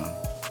goddamn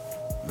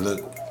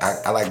look.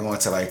 I like going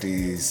to like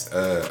these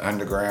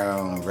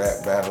underground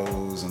rap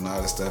battles and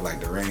all this stuff, like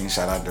The Ring.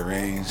 Shout out The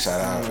Ring.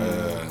 Shout out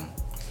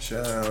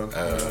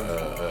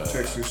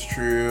Texas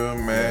Trill,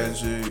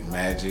 Magic,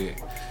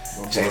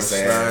 Jay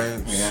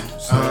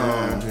Snipes,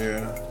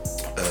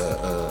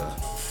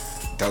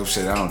 Dope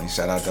Shit Only.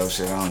 Shout out Dope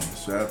Shit Only.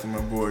 Shout out to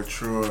my boy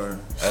Troy.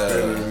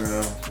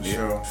 For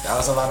sure. That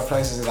was a lot of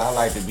places that I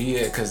like to be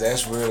at, because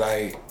that's where,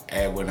 like,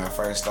 And when I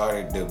first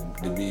started the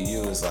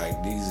BU, it's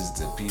like these is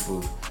the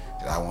people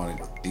that I wanted.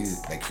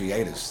 These they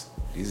creatives.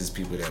 These is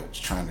people that was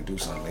trying to do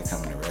something. They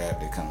coming to rap.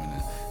 They coming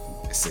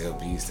to sell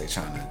beats. They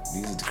trying to.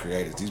 These are the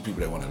creators. These people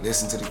that want to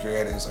listen to the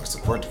creators or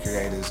support the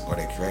creators or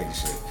they creating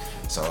shit.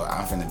 So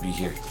I'm finna be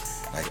here.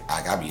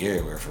 Like I be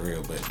everywhere for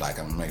real, but like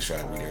I'm gonna make sure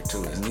I be there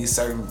too. And these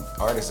certain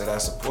artists that I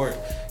support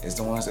is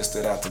the ones that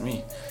stood out to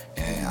me,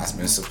 and I've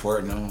been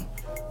supporting them.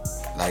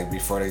 Like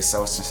before they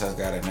so since I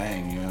got a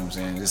name, you know what I'm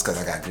saying? Just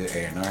cause I got good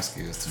A&R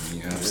skills to me,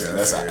 you know what I'm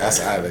saying? That's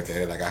how I look at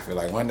it. Like I feel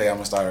like one day I'm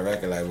gonna start a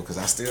record label because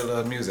I still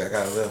love music. I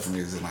got a love for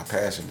music. It's my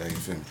passion, though, you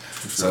feel me?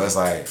 So it's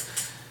like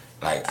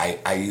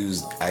I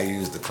use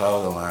the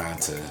clothing line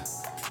to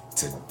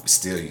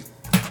still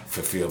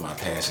fulfill my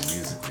passion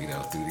musically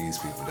though through these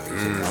people though. You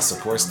feel me? I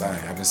support Stein.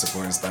 I've been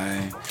supporting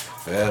Stein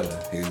forever.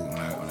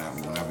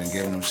 When I've been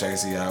giving him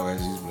shakes, he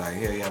always used to be like,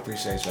 yeah, I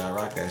appreciate y'all,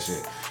 rock that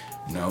shit.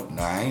 No,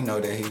 I ain't know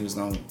that he was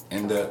gonna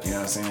end up, you know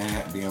what I'm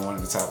saying, being one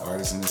of the top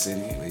artists in the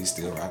city. But he's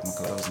still rocking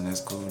clothes, and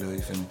that's cool, though. You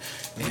feel me?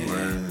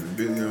 And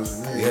videos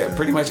and everything. Yeah,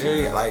 pretty much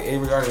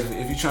regardless.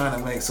 If you're trying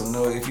to make some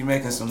noise, if you're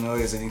making some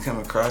noise and you come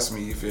across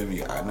me, you feel me?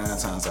 9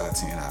 times out of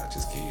 10, I'll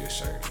just give you a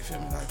shirt. You feel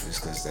me? Like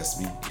just cause that's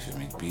me. You feel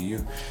me? Be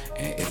you.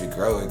 And if it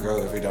grow, it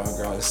grow. If it don't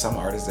grow, there's some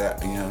artists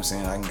that, you know what I'm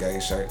saying, I can get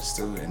shirts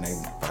too, and they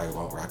probably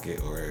won't rock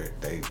it, or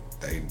they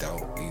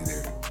don't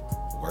either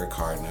work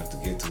hard enough to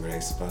get to where they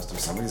supposed to.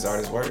 Some of these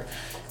artists work,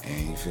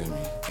 and you feel me,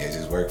 it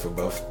just work for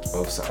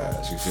both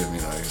sides. You feel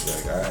me? Like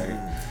it's like, all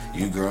right,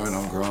 you growing,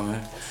 I'm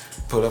growing.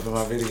 Pull up in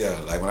my video.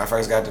 Like when I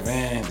first got the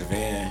van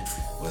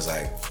was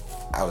like,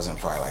 I was in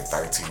probably like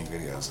 13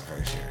 videos the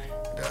first year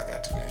that I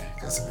got the van,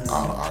 because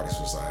all the artists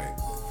was like,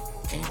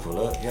 can you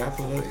pull up? Yeah, I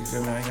pull up. You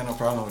feel me? I ain't got no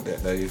problem with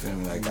that though. You feel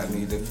me? Like I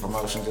need the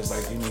promotion just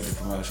like you need the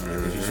promotion.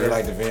 Like, if you feel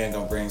like the van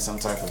gonna bring some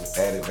type of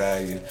added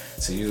value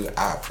to you,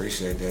 I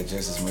appreciate that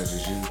just as much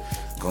as you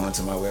going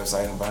to my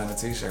website and buying a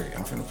t-shirt.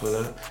 I'm finna pull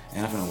up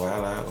and I'm finna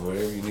wild out or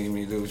whatever you need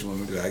me to do, what you want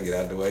me to do. I get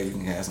out the way, you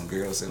can have some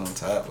girls sit on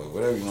top or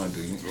whatever you want to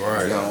do. You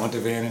don't want the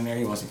van in there,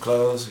 you want some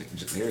clothes,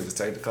 just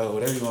take the clothes,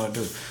 whatever you want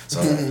to do.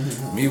 So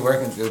me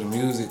working through the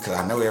music, because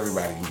I know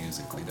everybody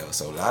musically though,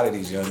 so a lot of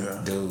these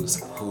young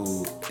dudes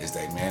who is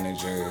they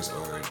managers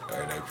or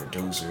they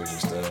producers and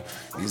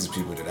stuff, these are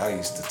people that I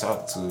used to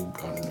talk to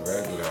on the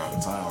regular all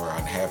the time, or I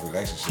have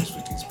relationships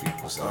with these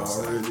people. So,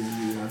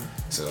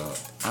 so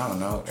I don't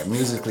know.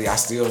 Musically, I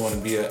still want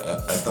to be a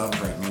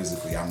thumbprint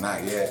musically. I'm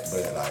not yet,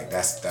 but like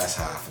that's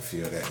how I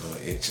fulfill that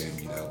little itch in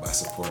me, by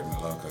supporting the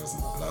locals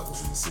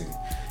in the city.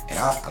 And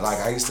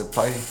I used to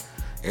play.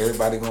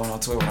 Everybody going on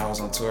tour. When I was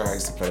on tour, I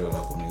used to play the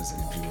local music,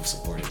 and people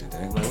supported it.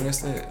 They were like, "What's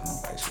that?" And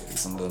I'm like, "Shit, these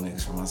some little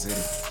niggas from my city."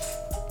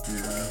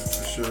 Yeah,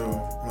 for sure.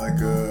 Like,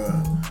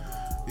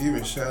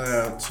 even shout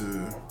out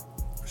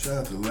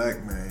to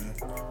Lack Man.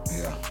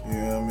 Yeah. You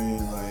know what I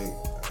mean? Like,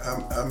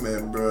 I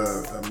met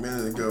bruh a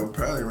minute ago,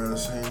 probably around the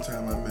same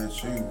time I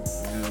met you. You know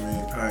what I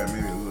mean? Probably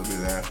maybe a little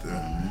bit after.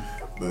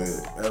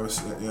 But ever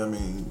since, you know what I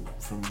mean?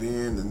 From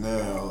then to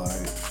now,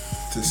 like,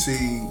 to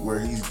see where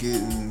he's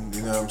getting,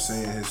 you know what I'm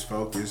saying, his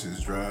focus,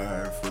 his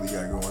drive, what he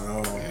got going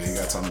on. Yeah, he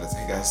got something that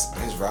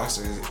his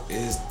roster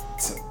is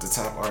the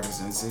top artists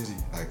in the city.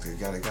 Like they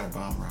got a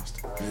bomb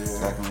roster. Yeah.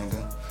 Black Man do.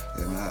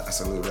 Yeah, man, I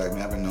salute Black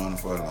Man. I've been knowing him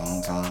for a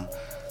long time.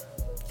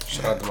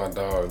 Shout out to my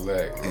dog,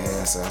 Black.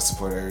 Yeah, so I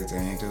support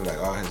everything he do. Like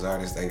all his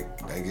artists, they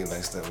get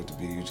laced up with the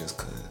BU just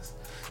cause.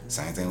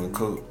 Same thing with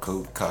Coop.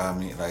 Coop called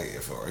me, like,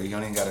 or you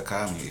don't even gotta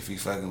call me. If he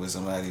fucking with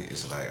somebody,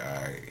 it's like,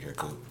 all right, here,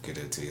 Coop, get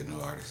it to your new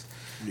artist.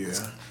 Yeah.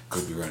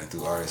 Coop be running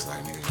through artists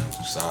like niggas running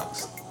through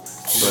socks.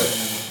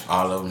 But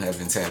all of them have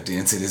been tapped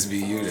into this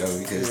BU though,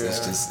 because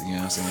that's just, you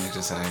know what I'm saying, it's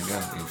just how it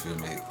goes. You feel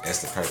me?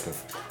 That's the perk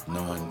of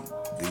knowing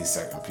these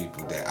certain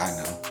people that I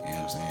know. You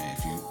know what I'm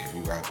saying? If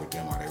you rock with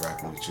them or they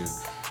rocking with you,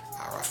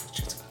 I rock with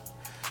you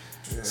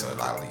too. Yeah. So a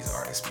lot of these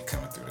artists be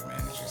coming through the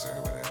managers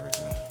or whatever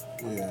too.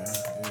 Yeah.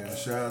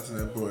 Shout out to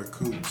that boy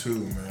Coop too,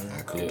 man.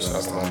 Yeah, shout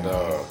out to my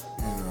dog.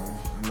 You know,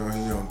 I know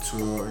he on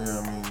tour, you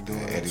know what I mean,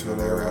 doing Eddie tour.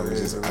 Valero, I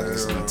just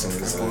listened to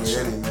his That boy show.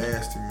 Eddie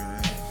nasty,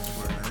 man.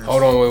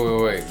 Hold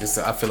on, wait.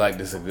 I feel like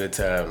this is a good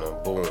time to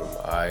boom.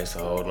 Alright, so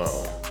hold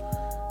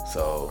on.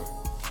 So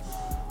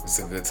it's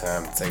a good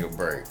time to take a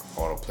break. I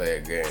wanna play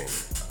a game.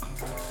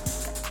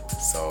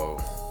 So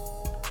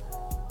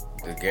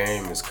the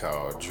game is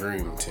called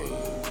Dream Team.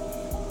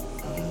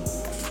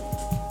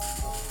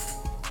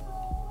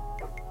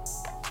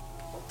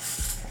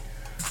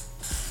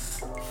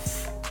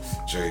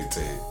 Dream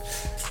Team.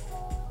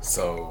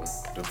 So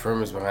the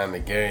premise behind the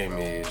game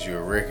is you're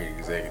a record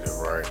executive,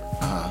 right?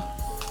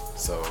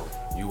 So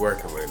you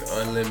working with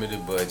an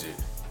unlimited budget.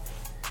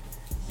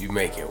 You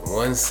making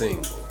one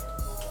single.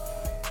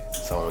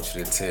 So I want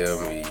you to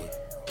tell me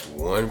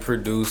one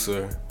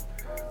producer,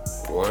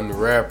 one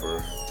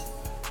rapper,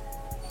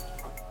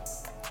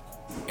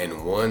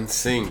 and one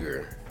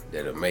singer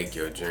that'll make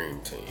your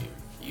dream team.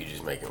 You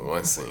just making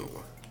one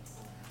single.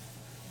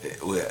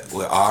 With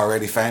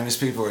already famous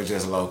people or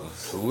just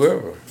locals?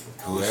 Whoever.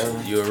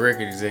 Whoever. You're a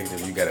record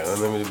executive. You got an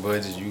unlimited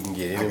budget. You can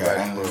get I anybody. got you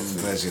want unlimited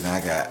to. budget.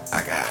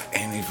 I got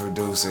any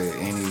producer,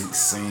 any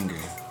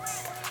singer,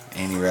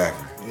 any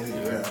rapper.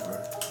 Any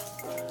rapper.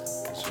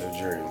 It's your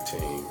dream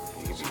team.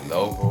 You can be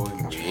local. You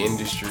can be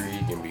industry.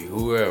 You can be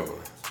whoever.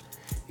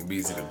 You can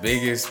be to the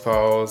biggest,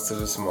 pause to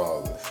the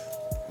smallest.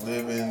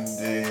 Living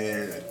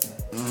dead.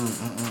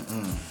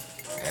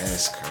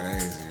 That's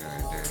crazy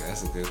right there.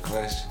 That's a good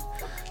question.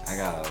 I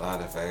got a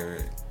lot of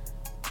favorite.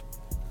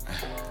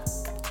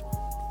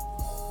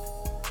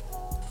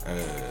 I'm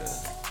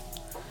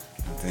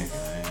thinking,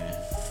 man.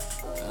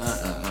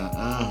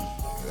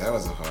 That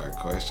was a hard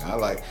question. I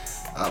like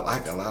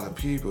a lot of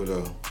people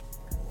though.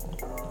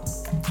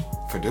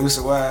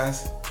 Producer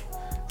wise,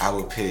 I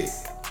would pick.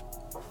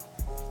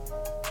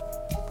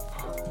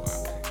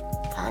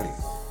 Probably.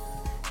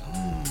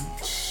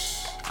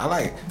 I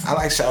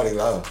like Shawty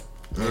Low.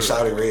 I mean,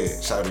 Shawty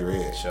Red. Shawty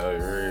Red.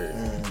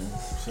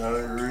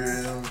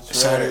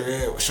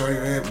 Shawty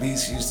Red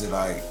beats used to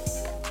like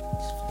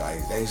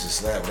they used to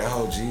slap that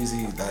whole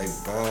Jeezy like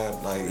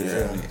vibe, like you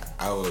feel me?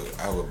 I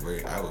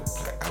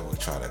would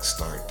try to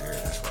start there.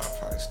 That's where I'd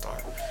probably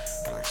start.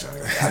 Like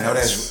Shawty Red.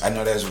 I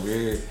know that's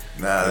weird.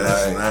 Nah,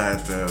 that's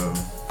not though.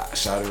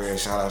 Shawty Red,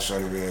 shout out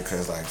Shawty Red,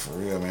 cause like for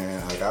real,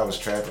 man, like I was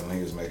trapping when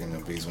he was making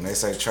them beats. When they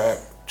say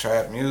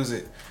trap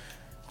music,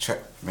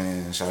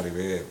 man, Shawty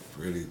Red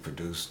really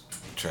produced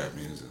trap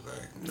music.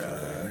 Like,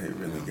 nah, he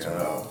really got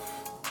off.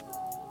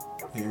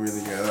 He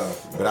really got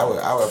off. But I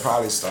would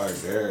probably start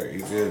there.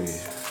 You feel me?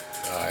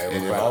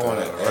 And if I want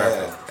to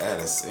add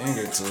a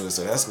singer to it,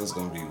 so that's what's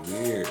gonna be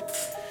weird.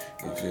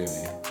 You feel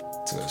me?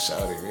 To a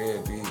Shawty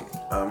Red beat.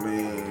 I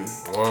mean,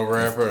 one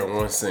rapper and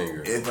one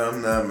singer. If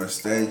I'm not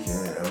mistaken,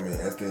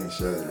 I think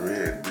Shawty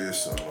Red did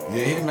some.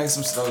 Yeah, he make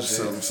some slow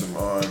shit. Some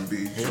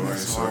R&B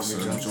joints or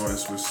some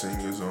joints with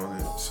singers on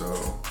it. So,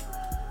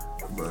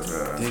 but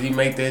did he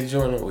make that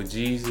joint with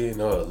Jeezy and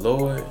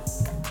Lloyd?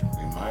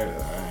 He might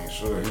have. I ain't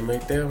sure. Did he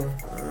make that one?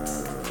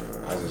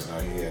 I just know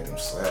he had them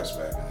slaps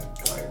back in the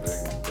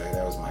day.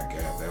 That was my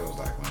gap. That was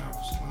like when I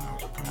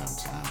was prime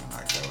time.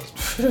 Like that was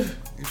my,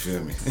 you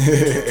feel me?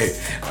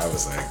 I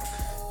was like,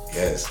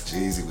 yes,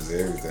 Jeezy was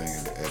everything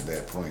at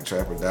that point.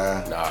 Trap or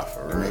Die. Nah,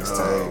 for real.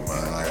 Mixtape.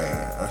 Oh my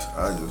God. I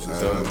just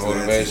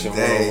Motivation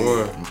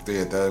 101.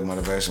 Yeah, Thug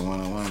Motivation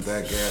 101.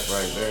 That gap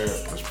right there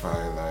was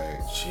probably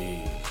like,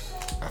 jeez.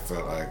 I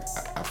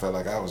felt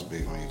like I was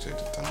Big Meech at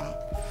the time.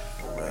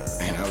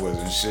 And I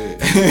wasn't shit.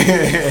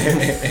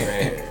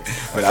 Man,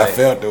 but I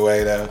felt the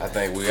way though. I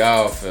think we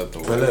all felt the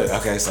way. But look,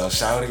 okay, so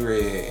Shawty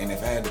Red, and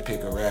if I had to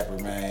pick a rapper,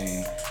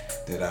 man,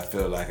 that I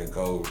feel like could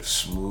go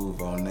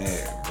smooth on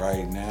that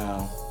right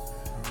now,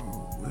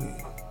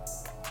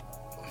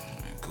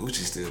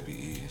 Gucci still be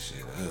eating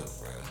shit up,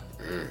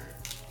 bro.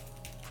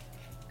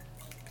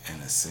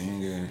 And a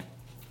singer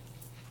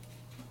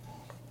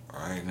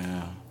right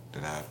now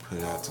that I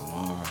put out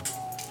tomorrow,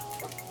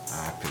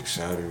 I pick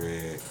Shawty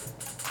Red,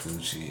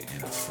 Gucci,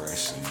 and a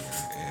fresh singer. It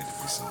had to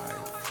be somebody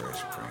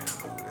fresh, brand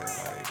new that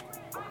like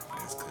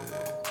is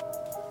good.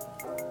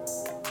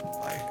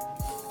 Like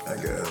I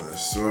got an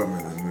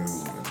assortment of new.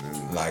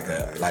 Like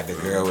the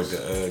girl with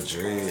the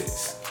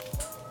dreads.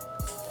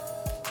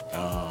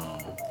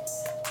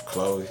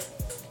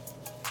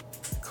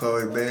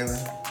 Chloe Bailey.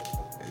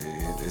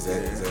 Is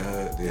that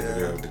her? Yeah, the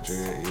girl with the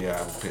dread. Yeah, I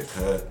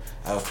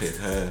would pick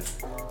her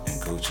and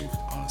Gucci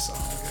on a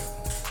song together.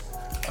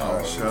 I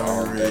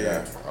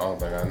don't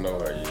think I know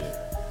her yet.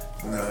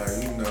 Nah,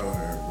 you know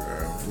her,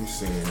 bro. You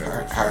seen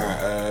her.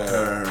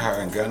 Her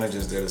and Gunna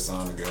just did a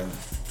song together.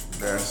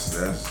 That's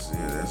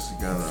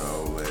Gunna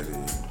old lady.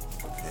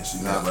 And she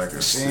got like a.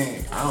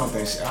 I don't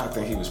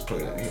think he was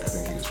playing. I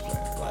think he was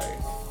playing like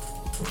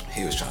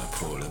he was trying to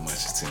pull as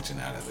much attention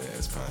out of it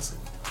as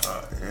possible.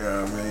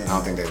 Yeah, I mean. I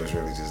don't think they was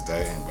really just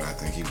dating, but I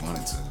think he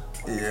wanted to.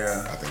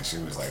 Yeah. I think she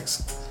was like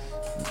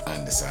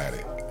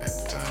undecided at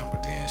the time,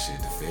 but then shit,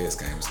 the feds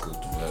came and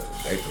scooped them up.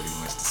 They pretty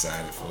much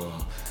decided for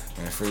him.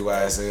 And Free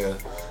YSL,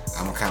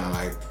 I'm kind of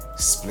like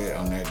split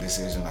on that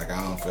decision. Like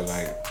I don't feel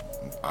like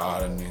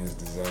all them niggas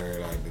deserve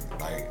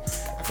like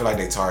I feel like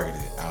they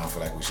targeted. I don't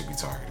feel like we should be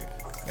targeted.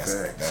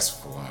 That's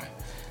for one.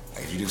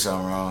 Like if you do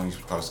something wrong, you're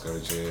supposed to go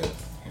to jail.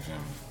 You feel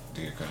me?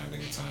 Do your crime, do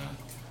your time.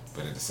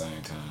 But at the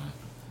same time,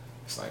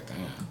 it's like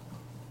damn,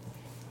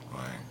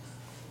 like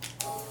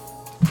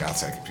y'all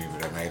taking people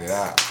that made it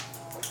out.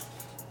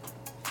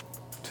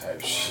 Type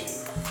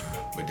shit.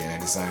 But then at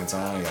the same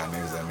time, y'all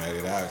niggas that made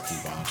it out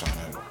keep on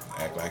trying to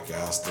act like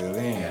y'all still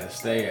in. Gotta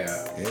stay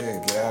out. Yeah,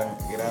 get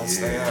out and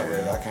stay out,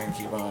 but I can't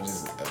keep on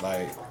just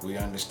like, we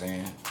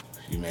understand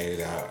you made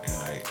it out and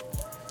like,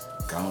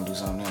 go and do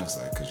something else,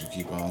 like, cause you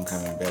keep on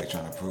coming back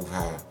trying to prove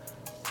how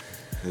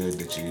hood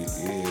that you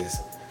is,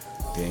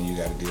 then you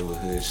gotta deal with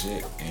hood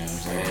shit, you know what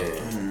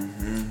I'm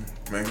saying?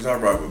 Man, cause I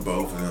rock with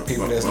both of them.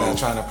 People that's not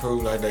trying to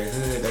prove like they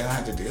hood, they don't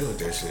have to deal with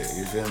that shit,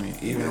 you feel me?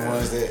 Even the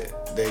ones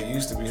that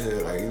used to be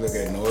hood, like you look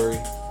at Nori,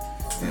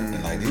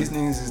 and like these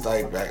niggas is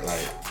like back,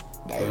 like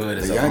Like, Hood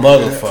is the a young,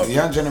 motherfucker. The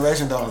young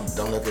generation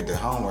don't look at the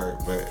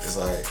homework, but it's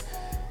like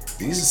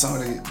these are some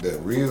of the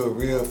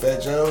real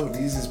Fat Joe.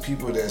 These is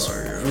people that's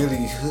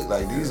really hood.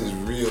 Like these is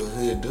real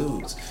hood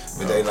dudes,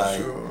 but they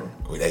like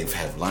they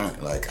have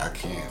learned like I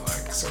can't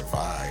like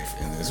survive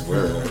in this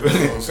world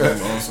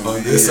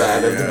on this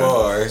side of the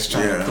bars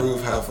trying to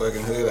prove how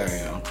fucking hood I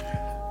am.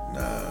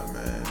 Nah,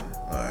 man,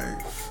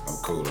 like I'm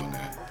cool on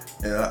that.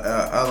 And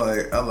I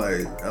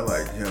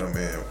like him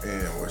and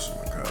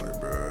whatchamacallit,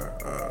 bro.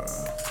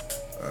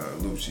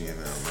 Lucci and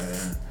them,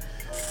 man.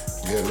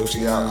 Yeah,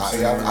 Lucci,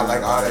 I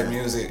like all that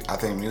music. I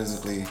think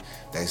musically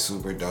they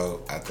super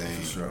dope. I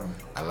think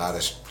a lot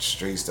of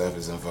street stuff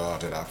is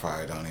involved that I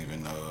probably don't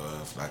even know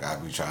of. Like I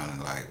be trying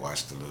to like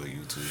watch the little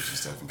YouTubes and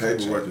stuff. And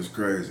Paperwork is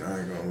crazy. I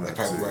ain't gonna lie. The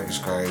paperwork is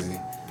crazy.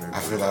 I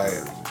feel like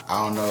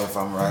I don't know if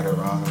I'm right or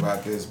wrong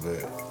about this,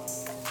 but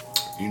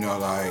you know,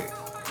 like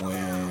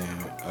when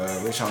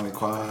Rich Homie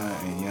Quan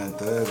and Young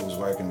Thug was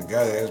working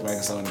together, they was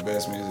making some of the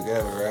best music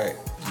ever, right?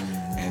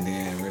 And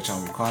then Rich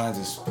Homie Quan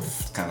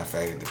just kind of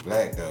faded to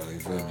black though, you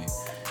feel me?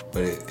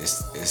 But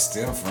it's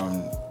still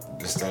from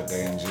the stuff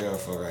they in jail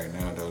for right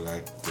now though,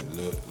 like the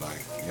look, like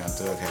Young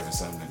Thug having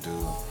something to do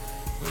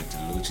with the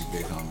Lucci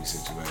Big Homie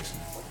situation.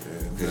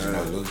 Because you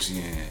know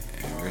Lucci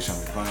and Rich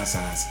Homie Quan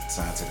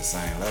signed to the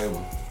same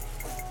label,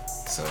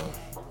 so.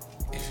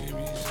 You feel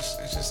me?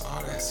 It's just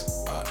all that.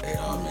 It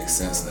all makes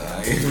sense now.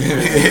 You feel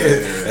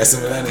me? That's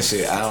some Atlanta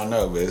shit. I don't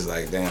know, but it's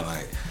like, damn,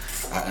 like,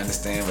 I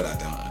understand, but I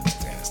don't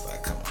understand. It's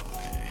like, come on,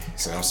 man.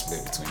 So I'm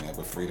split between that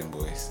with Freedom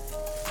Boys.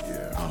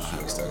 Yeah. I don't know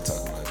how we started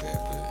talking about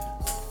that, but.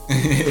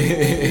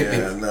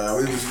 Yeah, nah,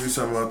 we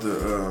talking about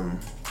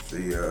the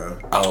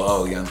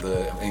Young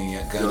Thug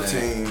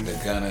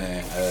and Gunna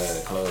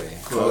and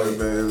Chloe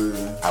Bailey.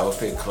 I would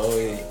pick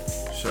Chloe,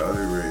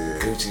 Shawty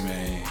Red, Gucci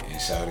Mane, and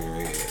Shawty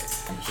Red.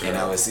 And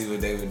I would see what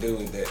they would do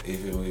with that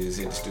if it was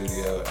hit the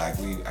studio. Like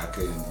I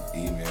couldn't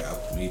email.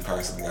 Me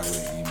personally, I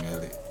wouldn't email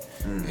it.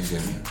 You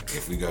feel me?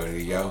 If we go to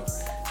the Yo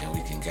and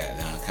we can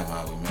come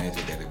out with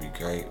magic, that'd be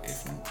great.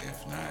 If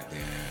not,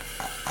 then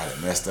I'd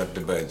have messed up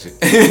the budget.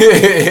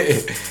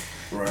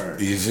 Right.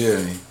 You feel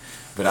me?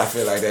 But I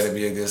feel like that'd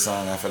be a good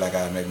song. I feel like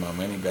I'd make my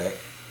money back.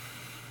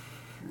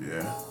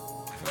 Yeah.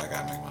 I feel like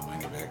I'd make my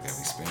money back that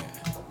we spent.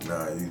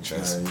 Nah, you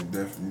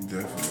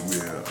definitely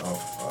will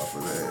off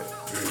of that.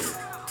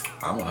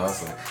 I'm a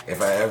hustler. If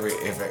I ever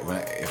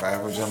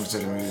jump into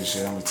the music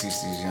shit, I'm gonna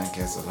teach these young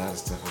cats a lot of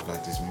stuff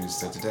about this music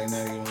stuff that they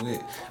not even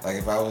with. Like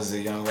if I was a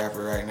young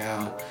rapper right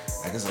now,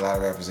 like there's a lot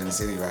of rappers in the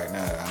city right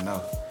now that I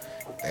know.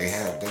 They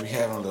be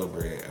having a little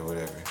bread or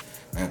whatever.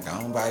 Man,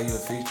 I'm gonna buy you a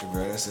feature,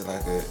 bro. That's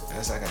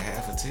like a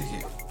half a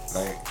ticket.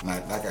 Like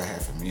not like a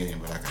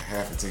 $500,000, but like a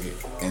half a ticket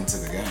into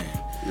the game.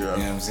 Yeah. You know what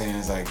I'm saying?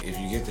 It's like if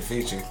you get the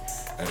feature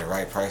at the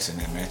right price and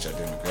that match your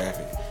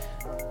demographic,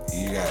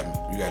 you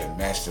gotta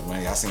match the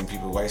money. I seen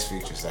people waste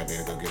features. Like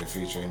they'll go get a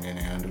feature and then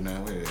they don't do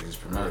nothing with it. They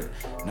just promote it.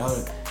 No,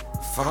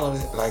 follow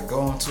it. Like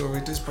go on tour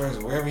with this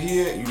person. Wherever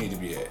he at, you need to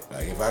be at.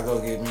 Like if I go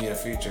get me a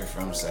feature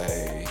from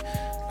say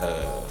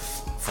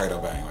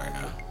Fredo Bang right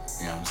now.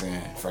 You know what I'm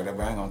saying? Fredo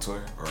Bang on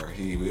tour, or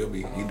he will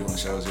be. He doing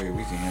shows every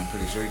weekend. I'm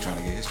pretty sure he's trying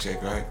to get his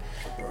check right.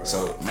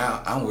 So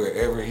now I'm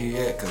wherever he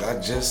at, cause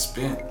I just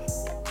spent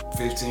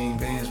 15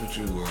 bands with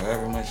you, or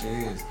however much it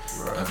is.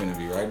 Right. I'm finna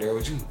be right there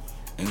with you.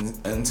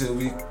 Until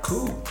we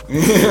cool.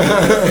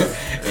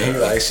 And he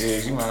like,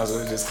 shit, you might as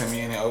well just come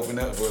in and open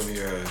up for me.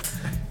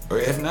 Or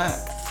if not,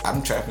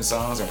 I'm trapping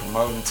songs and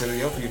promoting to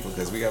your people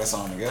because we got a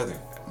song together,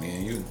 me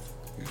and you.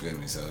 You feel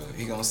me? So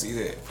he gonna see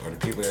that. Or the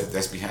people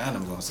that's behind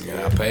him gonna see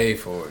that. I paid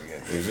for it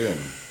again. You feel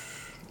me?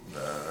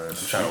 I'm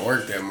trying to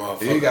work that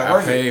motherfucker. You gotta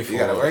work it. You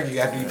gotta work it. You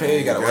gotta be paid.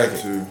 You gotta work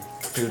it.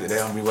 People that they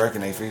don't be working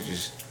their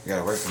features. You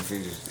gotta work them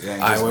features.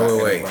 Alright,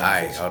 wait.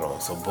 Alright, hold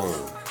on. So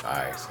boom.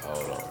 Alright, so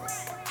hold on.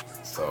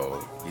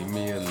 So give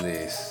me a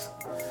list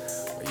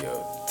of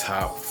your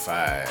top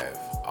 5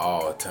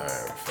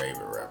 all-time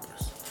favorite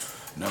rappers.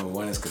 Number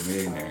 1 is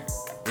Chamillionaire.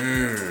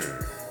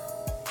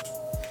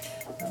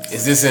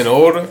 Is this in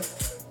order?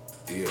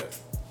 Yeah.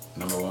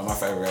 Number 1, my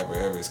favorite rapper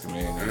ever is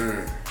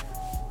Chamillionaire.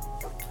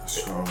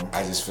 Strong.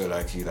 I just feel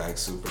like he like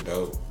super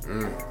dope.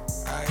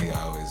 He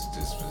always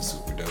just been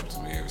super dope to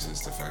me ever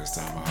since the first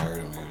time I heard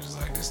him. It was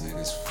like, this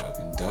nigga's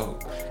fucking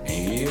dope. And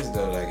he is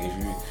though. Like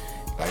if you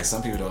like,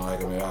 some people don't like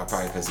him at all,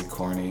 probably because he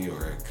corny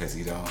or because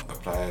he don't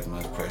apply as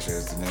much pressure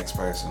as the next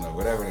person or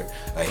whatever.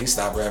 Like he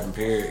stopped rapping,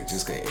 period,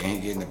 just cause he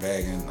ain't getting the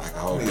bag in like a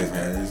whole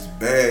different. His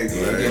bag, yeah,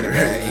 he getting the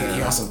bag.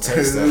 He on some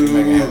tech stuff. He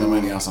making hella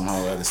money on some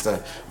whole other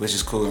stuff, which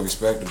is cool and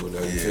respectable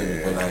though. You feel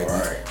me? But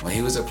like when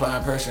he was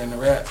applying pressure in the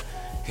rap,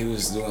 he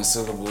was doing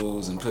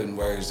syllables and putting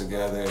words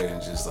together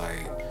and just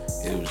like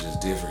it was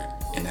just different.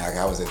 And like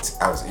I was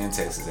in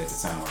Texas at the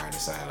time where I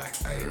decided like,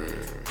 hey,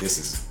 this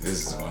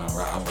is when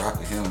I'm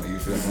rocking him. You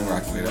feel me? I'm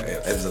rocking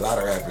with. There's a lot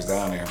of rappers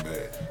down there,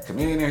 but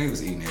Chamillionaire, he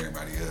was eating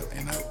everybody up,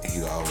 and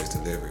he always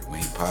delivered.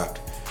 When he popped,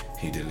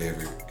 he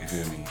delivered. You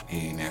feel me?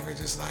 He never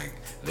just like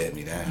let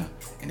me down,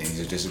 and then he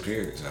just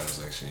disappeared. So I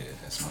was like,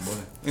 shit, that's my boy.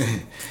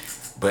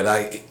 But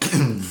like,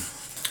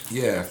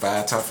 yeah,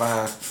 top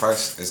 5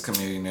 first is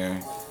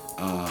Chamillionaire.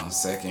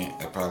 Second,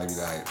 it'd probably be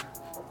like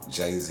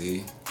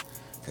Jay-Z,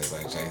 cause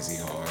like Jay-Z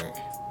hard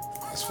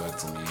as fuck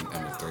to me.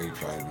 Number 3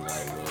 probably be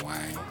like Lil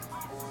Wayne.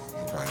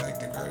 He probably like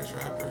the greatest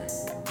rapper.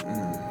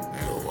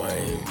 Lil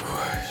Wayne.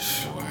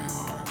 Lil Wayne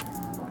hard.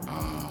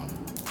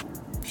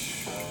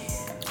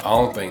 I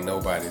don't think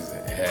nobody's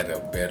had a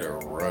better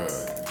run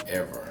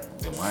ever.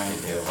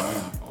 Wayne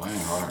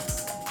hard.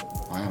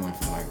 Wayne went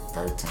from like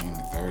 13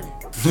 to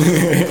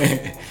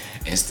 30.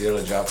 And still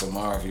a drop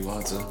tomorrow if you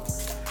want to.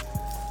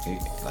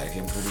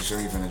 I'm pretty sure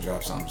he's gonna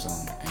drop something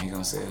soon. And he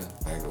gonna sell.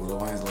 Like Lil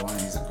Wayne,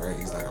 he's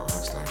like a rock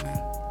star now.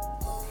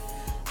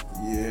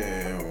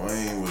 Yeah,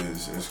 Wayne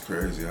it's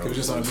crazy. He was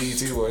just on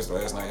BET Awards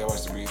last night. Y'all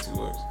watched the BET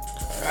Awards?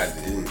 I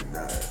did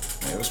not.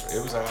 Man, it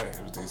was alright.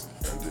 It was decent.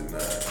 I did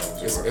not.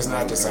 It's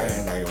not the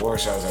same. Like award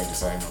shows ain't the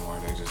same no more.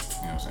 They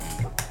just, you know what I'm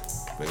saying.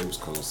 But it was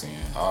cool seeing.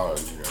 Oh,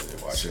 you know, they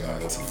watch Seeing the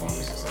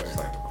performances. I just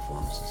like the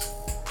performances.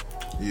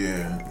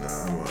 Yeah,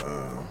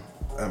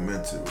 I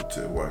meant to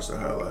watch the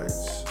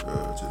highlights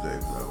today,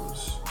 but I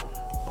was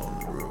on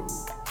the road.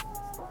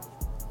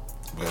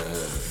 But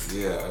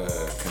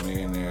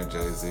Chameleon there,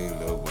 Jay-Z,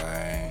 Lil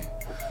Wayne.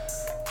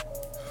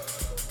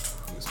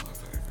 Who's my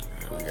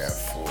favorite? We got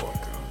 4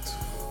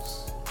 go-tos.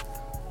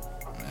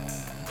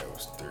 Man, That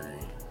was 3.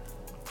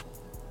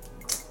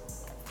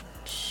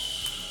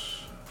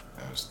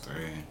 that was 3.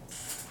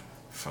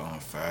 4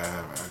 and 5.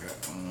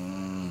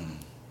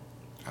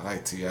 I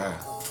like T.I.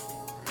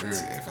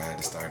 If I had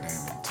to start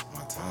naming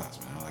my tops,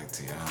 man, I like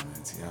T.I.,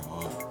 man. T.I.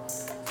 hard.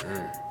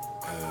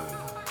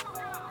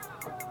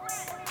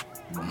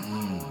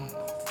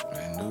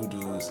 Man, new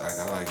dudes, like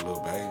I like Lil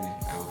Baby.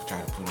 I would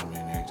try to put him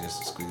in there just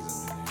to squeeze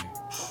him in there.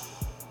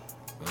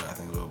 But I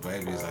think Lil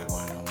Baby is like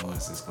one of them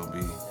ones that's gonna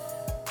be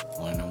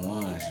one of them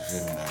ones, you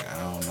feel me? Like I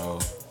don't know.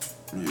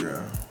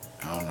 Yeah.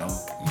 I don't know,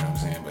 you know what I'm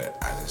saying? But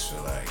I just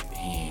feel like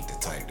he ain't the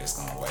type that's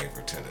gonna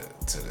waver to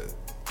the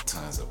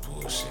tons of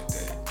bullshit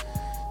that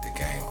the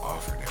game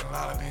offered that a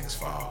lot of niggas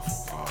fall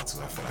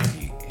to. I feel like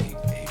he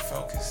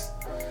focused.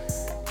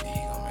 And he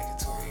gonna make it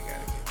to where he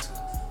gotta get to.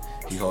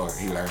 He hard,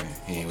 he learning.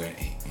 He ain't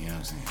ready, you know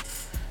what I'm saying?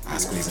 I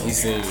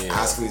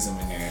squeeze him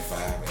in there at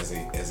 5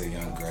 as a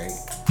young great.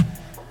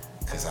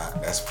 Cause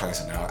that's a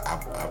person that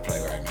I play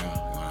right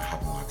now. When I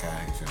hop in my car,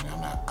 you feel me?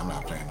 I'm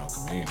not playing no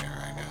Chameleon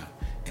right now.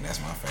 And that's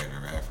my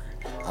favorite rapper.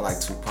 I like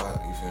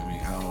Tupac, you feel me?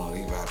 I don't want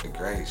to leave out the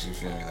greats, you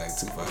feel me? Like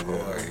Tupac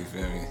hard, you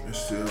feel me? There's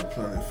still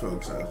plenty of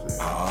folks out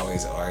there. I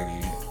always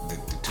argue the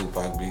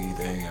Tupac Biggie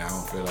thing, and I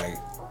don't feel like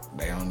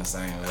they on the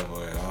same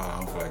level at all. I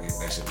don't feel like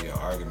that should be an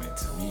argument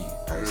to me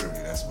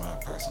personally. That's my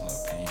personal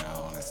opinion. I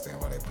don't understand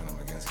why they put them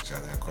against each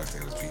other. Of course,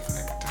 they was beefing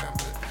at the time,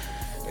 but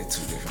they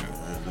two different.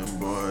 Them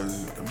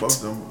boys,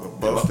 both the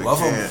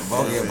camps.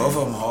 Both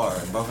of them hard.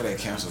 Both of their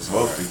camps was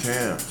hard. Both the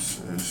camps.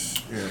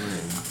 You know what I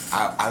mean?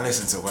 I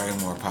listened to way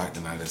more Pac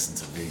than I listened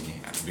to Biggie.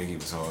 Biggie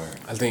was hard.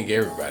 I think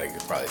everybody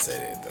could probably say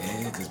that, though.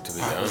 Yeah, because to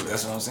be honest,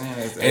 that's what I'm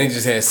saying. And he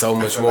just had so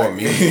much more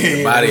music,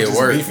 the body of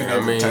work. You know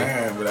what I mean?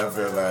 Time, but I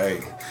feel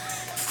like,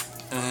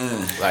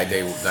 like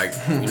they, like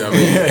you know what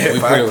I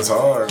mean? Pac was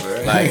hard,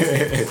 man. Like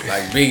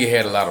Biggie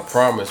had a lot of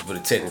promise,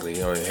 but technically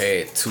he only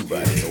had 2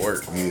 bodies of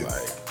work. Yeah.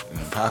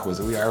 Pac was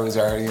we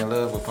already in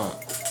love with Pac.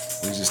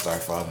 We just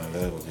started falling in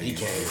love with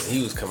Biggie.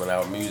 He was coming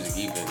out with music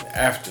even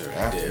after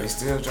he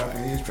still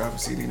dropping. He's dropping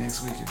CD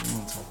next week if you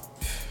want to.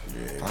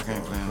 Yeah, I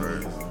can't play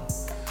him.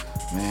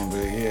 Man,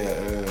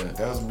 but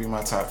that would be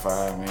my top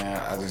 5,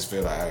 man. I just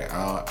feel like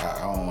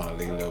I don't want to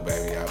leave Lil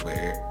Baby out, but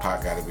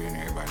Pac got to be in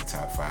everybody's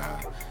top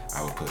 5.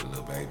 I would put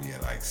Lil Baby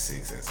at like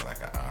 6 as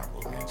like an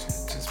honorable mention,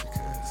 just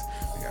because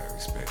we gotta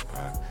respect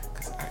Pac,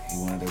 cause he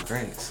one of the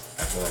greats.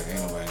 I feel like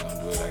ain't nobody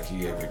gonna do it like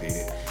he ever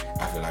did.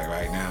 I feel like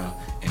right now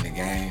in the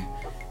game,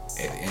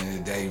 at the end of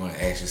the day, you wanna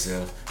ask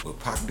yourself, will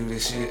Pac do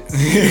this shit?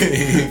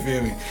 You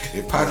feel me?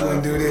 If Pac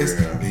wouldn't do this,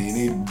 then you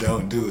need to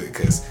don't do it,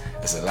 cause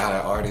there's a lot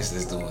of artists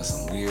that's doing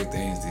some weird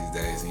things these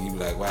days, and you be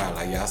like, wow,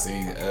 like y'all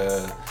seen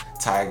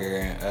Tiger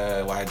and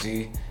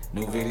YG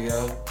new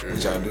video?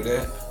 Did y'all do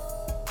that?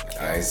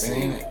 I ain't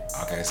seen it.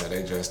 Okay, so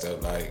they dressed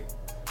up like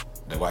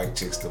the White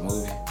Chicks, the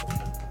movie.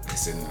 They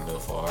sitting a little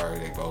far.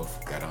 They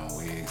both got on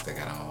wigs. They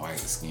got on white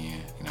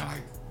skin. You know,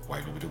 like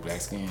white people do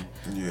black skin.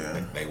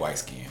 Yeah. They white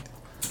skinned.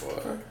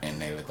 And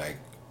they look like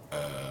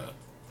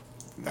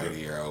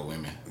 30-year-old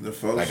women. The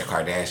folks, like the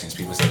Kardashians.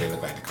 People say they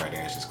look like the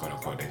Kardashians, quote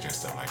unquote. They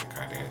dressed up like the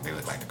Kardashians. They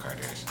look like the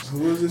Kardashians.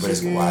 Who is this But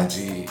it's again?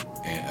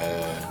 YG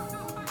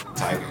and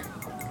Tiger.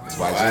 It's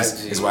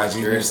YG. It's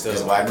YG.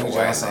 It's YG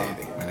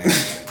Johnson.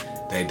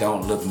 They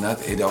don't look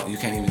nothing. You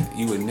can't even.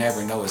 You would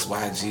never know it's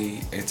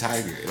YG and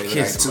Tiger. They look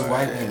like 2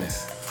 white women.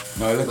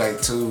 No, it looked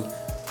like 2.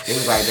 It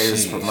was like they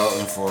was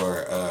promoting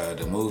for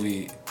the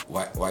movie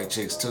White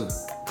Chicks too.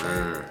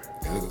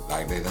 They look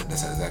like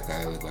that's exactly how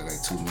they look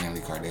like 2 manly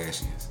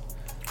Kardashians.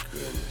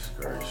 Goodness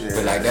gracious. Yeah.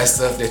 But like that's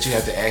stuff that you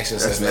have to ask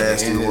yourself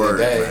That's at the end nasty of the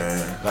day.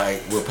 man.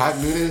 Like, will Pac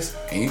do this?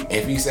 And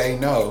if you say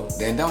no,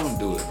 then don't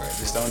do it, bro.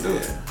 Just don't do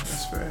it.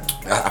 That's fair.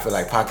 I feel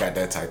like Pac got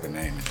that type of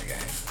name in the game.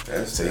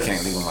 So you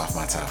can't leave him off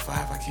my top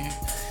 5. I can't.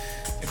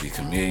 It'd be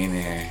Chameleon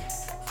there.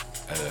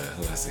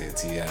 Who I said,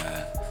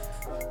 T.I.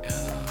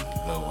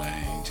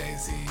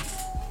 Jay-Z,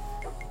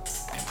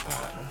 and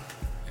Pop,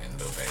 and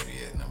Lil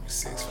Baby at number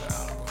 6 for the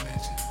honorable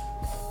mention.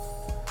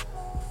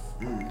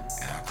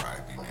 And I'll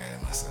probably be mad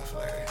at myself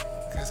later,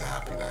 because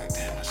I'll be like,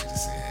 damn, I should have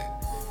said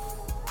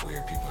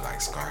weird people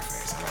like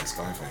Scarface. I like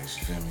Scarface,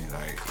 you feel me?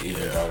 Like,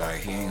 even though like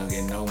he ain't gonna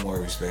get no more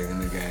respect in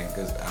the game,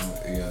 because I'm,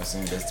 you know what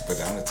I'm saying?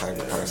 But I'm the type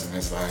of person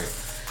that's like,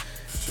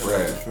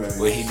 bruh,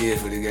 what he did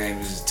for the game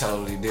is just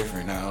totally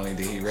different. Not only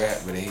did he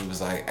rap, but he was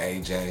like,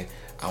 hey Jay,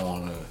 I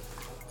wanna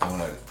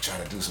try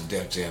to do some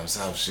Def Jam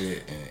South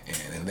shit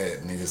and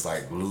let niggas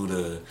like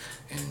Luda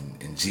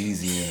and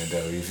Jeezy in it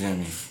though, you feel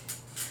me?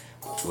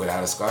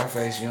 Without a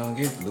Scarface, you don't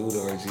get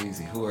Luda or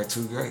Jeezy, who are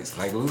two greats.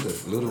 Like Luda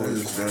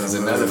is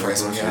another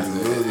person. That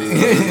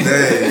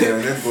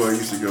boy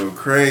used to go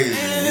crazy.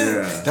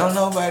 Yeah. Don't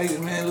nobody,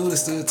 man. Luda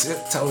stood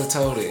toe to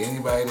toe to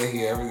anybody that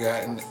he ever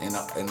got in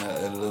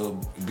a little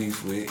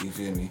beef with. You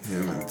feel me?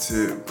 Him and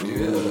Tip.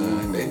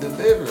 Yeah, they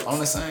delivered on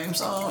the same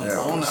song,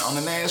 on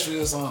the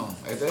Nashville song.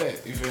 At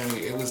that, you feel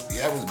me?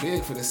 That was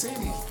big for the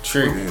city.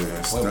 True.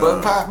 Yeah, when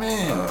Buck Pop,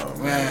 man,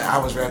 I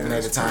was rapping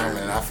at the time,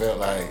 and I felt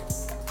like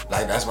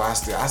that's why I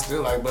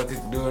still like Buck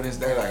doing this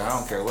day. Like I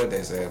don't care what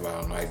they say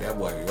about him. Like that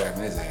boy be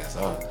rapping his ass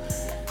off.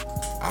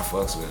 I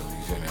fucks with him.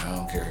 You feel me? I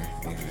don't care.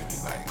 You feel me?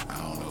 Like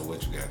I don't know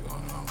what you got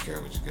going on. I don't care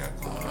what you got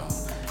going on.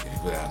 If you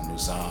put out a new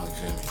song, you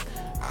feel me?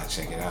 I'll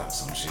check it out.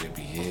 Some shit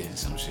be hitting,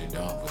 some shit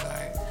don't. But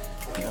like,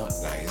 you know,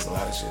 like it's a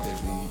lot of shit that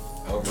be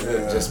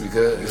over just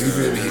because you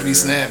feel me? He be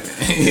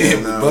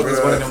snapping. Buck is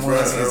one of them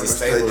ones. He's a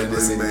staple in the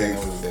city.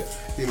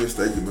 He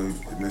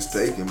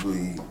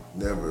mistakenly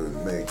never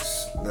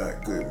makes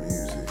not good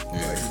music.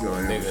 Yeah. Like he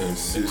don't have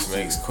Nigga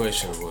makes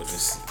questionable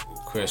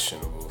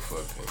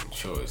fucking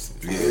choices.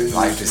 Yeah,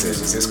 life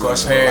decisions. It's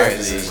questionable life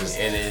decisions.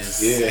 In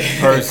his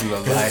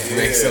personal life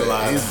makes a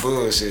lot of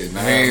bullshit,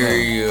 man.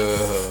 Very,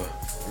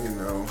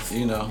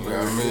 you know what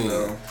I mean?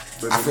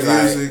 But I the feel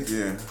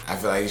music, I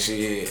feel like you should,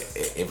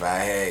 if I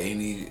had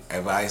any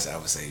advice, I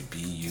would say be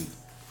you.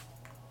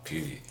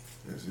 Period.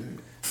 That's it.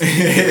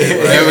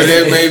 Whatever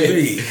that may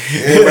be.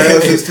 Everybody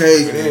else is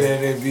taking.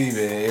 Whatever that be,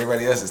 man.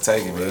 Everybody else is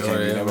taking, man. You can't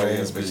be nobody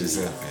else but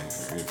yourself, man.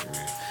 For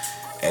real.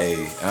 Hey,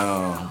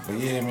 but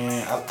yeah,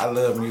 man, I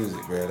love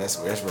music, bro. That's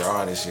where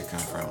all this shit come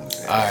from.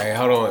 Alright,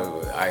 hold on.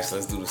 Alright, so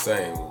let's do the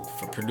same.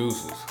 For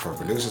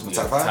producers. My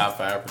top 5? Top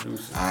 5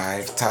 producers.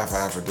 Alright, top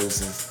 5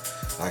 producers.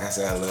 Like I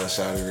said, I love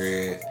Shawty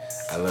Red.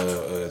 I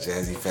love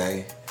Jazzy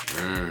Faye.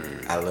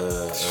 I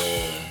love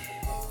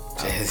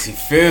Jazzy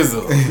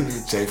Fizzle.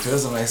 Jay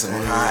Fizzle makes some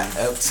hot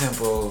up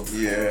tempo. Yeah.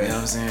 You know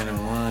what I'm saying?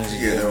 Them ones. You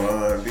get them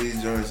R&B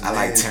joints. I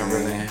like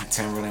Timberland.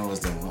 Timberland was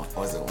the one.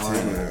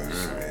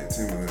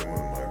 Timberland one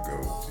of my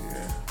goats.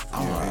 Yeah.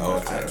 I'm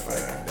old.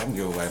 I'm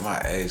giving away my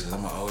age because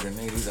I'm an older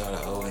nigga. These are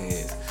the old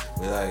heads.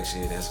 But like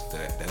shit, that's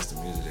the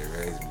music that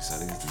raised me. So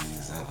these the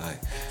music I like.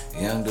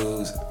 Young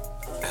dudes.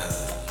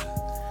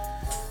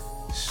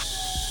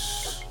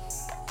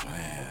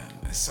 Man,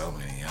 there's so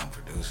many young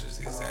producers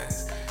these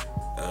days.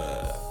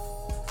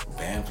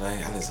 Band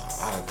play. I listen to a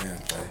lot of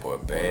band play. Boy,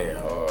 band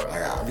hard.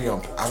 Like I be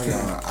on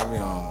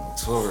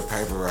tour with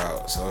Paper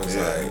Route, so it's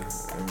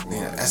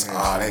that's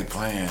all they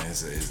playing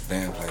is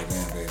band play.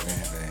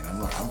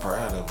 I'm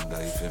proud of them though.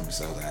 You feel me?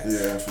 So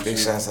like, big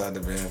shouts out to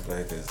band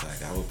play because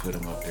like I would put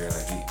them up there.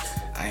 Like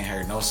I ain't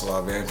heard no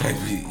slow band play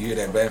beat. You hear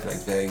that band play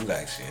thing, you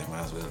like shit. I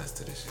might as well listen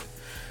to this shit.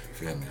 You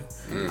feel me?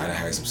 I done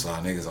heard some slow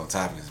niggas on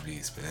top of his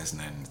beats, but that's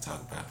nothing to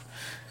talk about.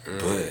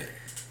 But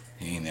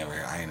I ain't never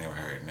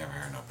heard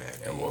no bad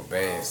beat. That boy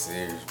band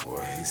serious, boy.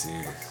 Yeah, he's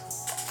serious.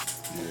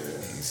 Yeah,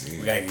 he's serious.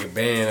 We gotta get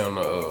band on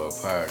the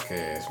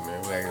podcast, man.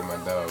 We gotta get my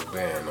dog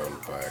band on the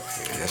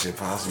podcast. That shit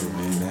possible,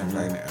 man. That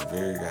like a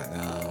very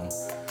goddamn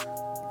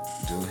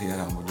dude here,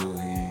 I'm a dude.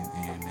 He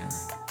ain't never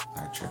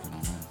like tripping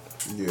on him.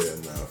 Yeah,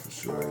 nah, for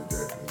sure,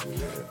 definitely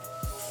do that.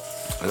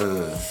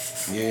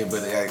 Yeah,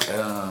 but like,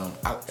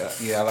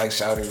 I like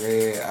Shawty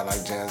Red. I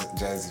like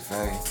Jazzy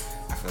Faye.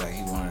 I feel like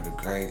he one of the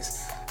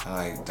greats. I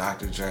like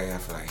Dr. Dre. I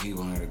feel like he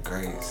one of the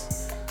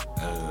greats.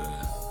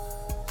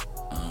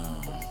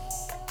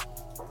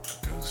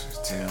 Producers,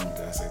 Tim.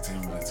 Did I say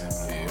Timberland?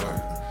 Timberland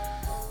Hard.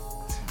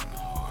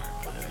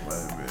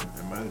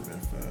 It might have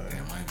been 5.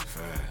 It might be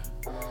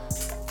 5.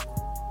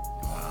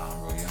 My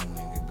honorable young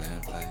nigga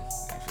band play.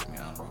 You feel me?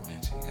 Honorable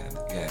mention. You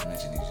gotta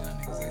mention these young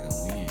niggas. They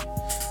gonna win.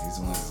 These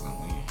ones is gonna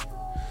win.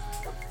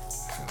 I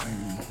feel like.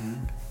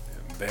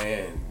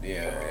 Band,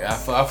 I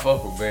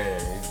fuck with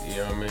band. You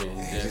know what I mean?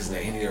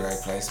 He need the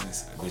right placements,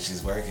 which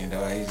is working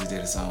though. He just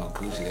did a song with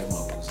Gucci. That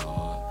motherfucker was so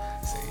hard.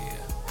 I said, yeah,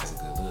 that's a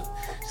good look.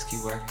 Just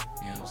keep working.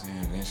 You know what I'm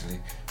saying? Eventually,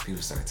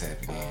 people start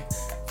tapping in.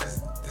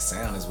 Cause the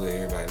sound is what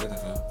everybody looking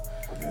for.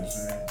 That's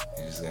right.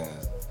 You just gotta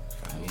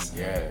find the sound.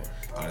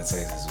 Yeah. All it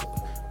takes is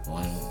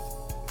one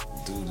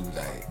dude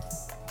like,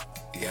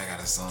 I got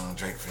a song.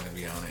 Drake finna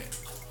be on it.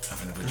 I'm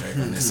finna put Drake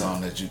on this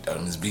song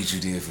on this beat you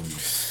did for me.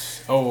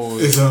 Oh,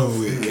 it's over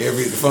with.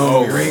 The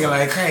phone be ringing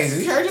like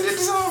crazy. You heard you did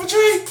the song for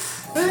Drake?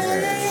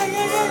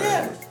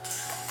 Yeah.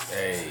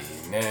 Hey,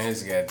 now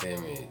it's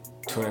goddamn it.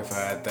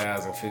 $25,000,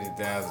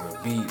 $50,000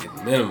 a beat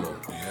at minimum.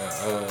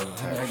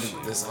 Yeah,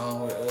 this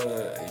song with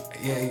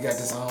he got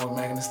this song with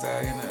Megan Thee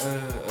Stallion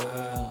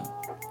and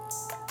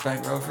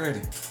Bankroll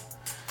Freddie.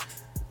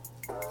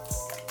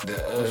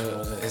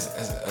 It's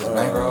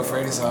Bankroll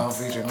Freddie song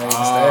featuring Megan Thee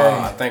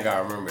Stallion. I think I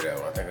remember that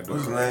one. I think I do.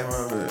 What's the name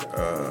of it?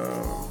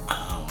 I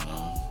don't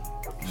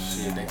know.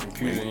 Shit, that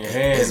computer in your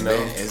hand, It's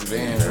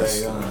been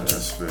played on.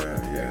 That's fair.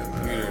 Yeah,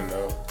 computer,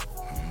 though.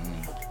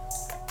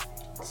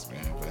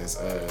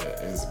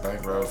 It's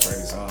Bankroll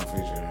Freddie song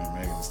featuring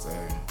Megan Thee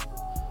Stallion.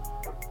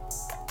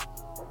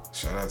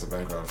 Shout out to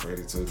Bankroll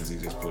Freddie too, because he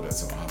just put up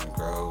to Muhammad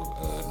Grove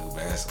new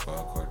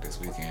basketball court this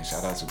weekend.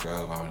 Shout out to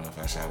Grove. I don't know if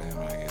I shouted him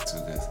out yet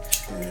too, because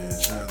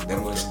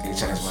he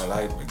changed my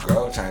life. But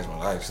Grove changed my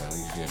life, so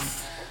you feel me?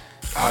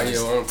 Oh yeah,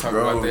 I want to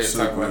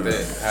talk about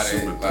that. How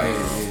they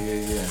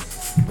yeah.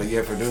 But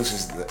yeah,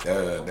 producers,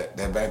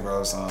 that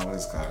Bankroll song, what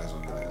it's called? That's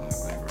what we like on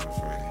Bankroll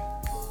Freddie.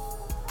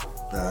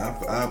 Nah,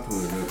 I'll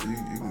pull it up. You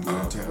can go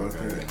and talk about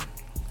that.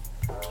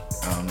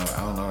 I don't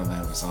know the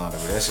name of the song, but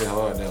that shit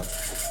hard though.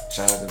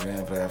 Shout out to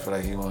Ben Play. I feel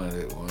like he one of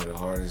the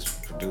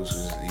hardest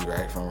producers. He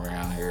right from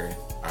around here,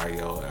 REO,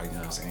 you know what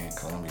I'm saying,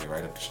 Columbia,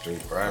 right up the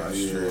street.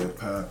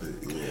 Pop it.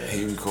 Yeah.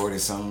 He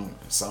recorded a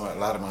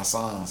lot of my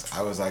songs.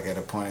 I was like at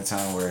a point in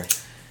time where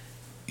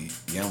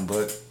Young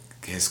Buck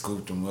had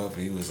scooped him up.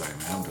 He was like,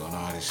 man, I'm doing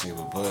all this shit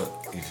with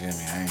Buck. You feel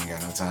me? I ain't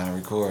got no time to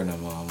record no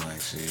more. I'm like,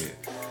 shit.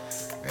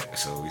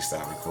 So we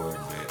stopped recording,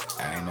 but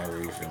I ain't never,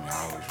 you feel me,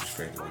 I always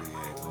respected what he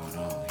had going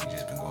on. He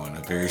just been going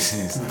up ever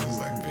since. And I was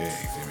like, man,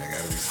 you feel me, I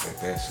gotta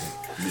respect that shit.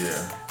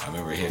 Yeah. I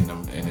remember hitting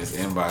him in his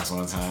inbox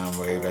one time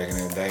way back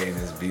in the day, and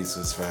his beats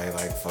was probably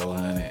like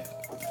 400.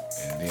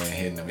 And then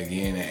hitting him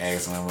again and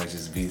asking how much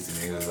his beats, and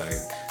he was like,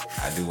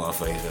 I do one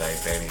for you for like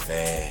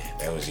 35.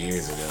 That was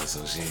years ago,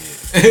 so shit.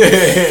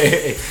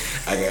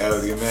 I can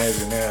only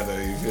imagine now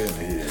though, you feel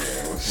me?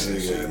 Yeah, what's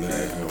that shit going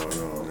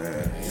on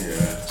there?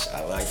 Yeah,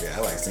 I like that. I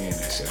like seeing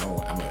that shit.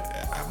 I'm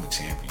a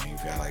champion. You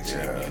feel? I like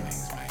champion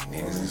niggas, man.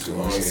 Niggas is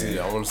doing shit.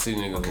 I want to see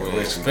niggas win,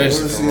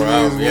 especially from where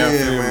I was.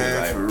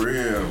 Man, for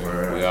real,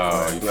 bro. We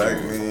all like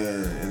black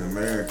men in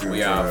America.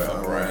 We all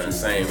fuck around the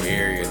same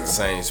area, the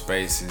same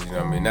spaces. You know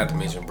what I mean? Not to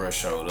mention, Bruh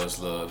showed us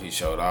love. He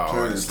showed our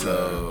artists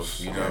love.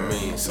 You know what I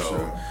mean?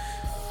 So.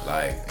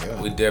 Like,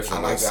 we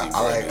definitely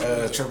I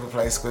like Triple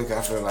Play Squeak.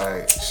 I feel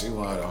like she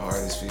one of the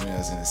hardest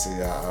females in the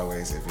city. I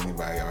always, if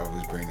anybody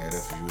always bring that up,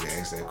 if you would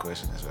ask that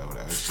question as well,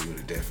 she would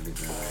have definitely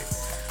been like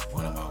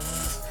one of my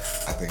ones.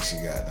 I think she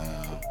got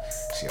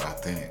she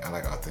authentic. I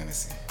like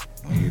authenticity.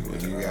 When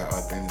you got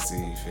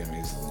authenticity, you feel me?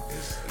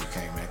 You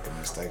can't make a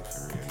mistake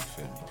for real. You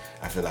feel me?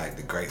 I feel like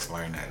the greats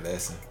learned that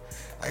lesson.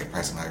 Like a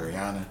person like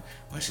Rihanna,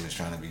 when she was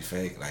trying to be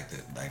fake, like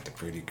the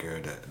pretty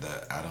girl,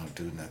 the I don't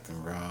do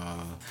nothing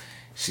wrong.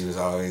 She was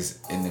always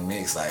in the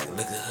mix, like,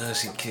 look at her,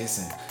 she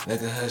kissing. Look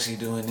at her, she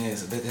doing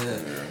this. Look at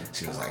her.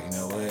 She was like, you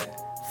know what?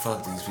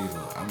 Fuck these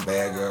people. I'm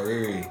Bad Girl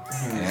Riri.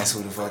 And that's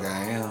who the fuck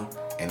I am.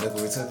 And look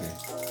where it took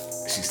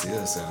her. She's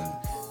still selling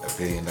 $1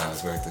 billion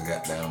worth of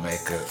goddamn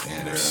makeup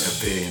and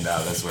 $1 billion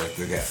worth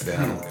of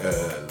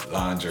goddamn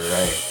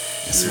lingerie.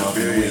 And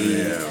smoking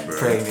weed,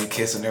 pregnant,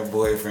 kissing her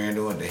boyfriend,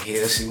 doing the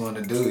hell she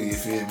wanna do, you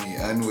feel me?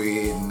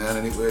 Unwed, none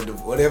of it,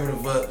 whatever the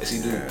fuck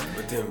she do.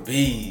 With them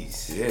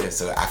bees. Yeah,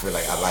 so I feel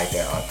like I like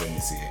that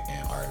authenticity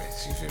in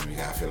artists, you feel me?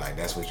 I feel like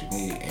that's what you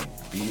need, and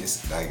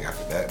like, I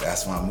feel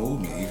that's my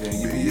movement, you feel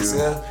me? You be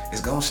yourself,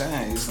 it's gonna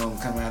shine, it's gonna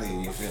come out of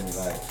you, you feel me?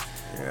 Like,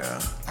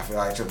 yeah. I feel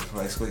like Triple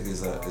Play Squeak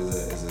is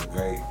a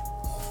great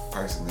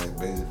person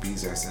that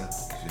beats herself,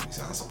 you feel me?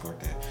 So I support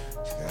that.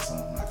 She got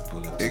something I can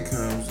pull up. It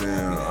comes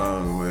down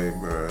all the way,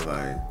 bro.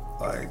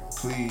 Like,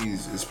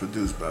 Please is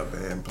produced by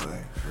Band Play.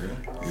 For real? You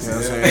know what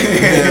I'm saying?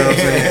 You know what I'm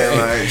saying?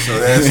 Like, so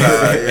that's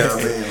how, you know what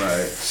I mean?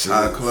 Like,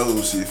 how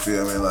close, you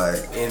feel me?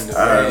 Like,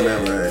 I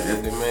remember it.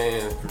 In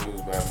Demand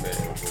produced by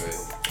Band Play.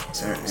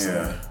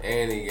 Yeah.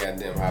 And he got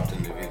them hopped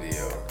in the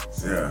video.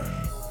 Yeah.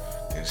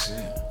 Good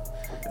shit.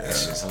 That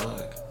shit's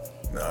hard.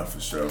 Nah, for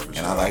sure.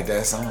 And I like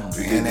that song.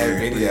 In that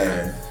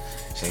video.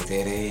 Shake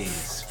that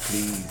ass,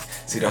 please.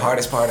 See, the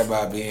hardest part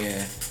about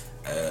being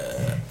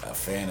a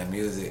fan of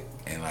music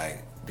and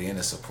like being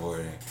a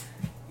supporter,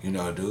 you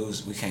know,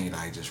 dudes, we can't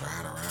like just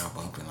ride around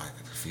bumping like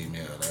a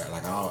female.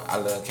 Like I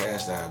love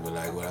Cash Doll, but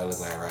like what I look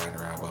like riding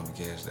around bumping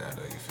Cash Doll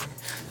though, you feel me?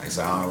 Like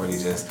so I don't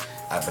really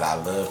but I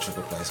love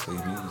Triple Play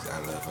Squeak music. I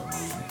love her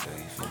movement though,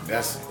 you feel me?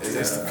 That's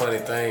the funny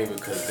thing,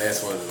 because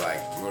that's one of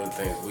the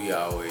things we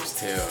always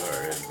tell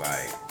her is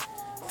like,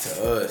 to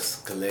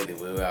us,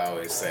 collectively, we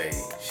always say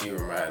she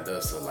reminds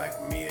us of like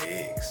Mia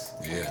X.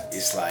 Yeah.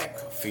 It's like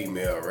a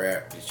female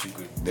rap that you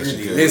could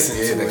really listen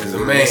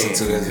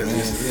to as a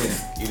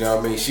man. You know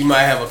what I mean? She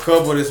might have a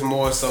couple that's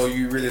more so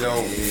you really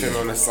don't feel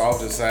on the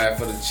softer side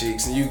for the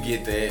chicks, and you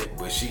get that,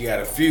 but she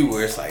got a few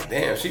where it's like,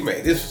 damn, she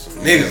made this for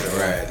some niggas to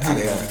ride too.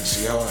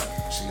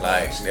 She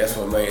that's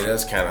what made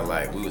us kind of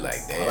like, we were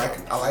like, damn.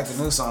 I like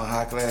the new song,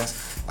 High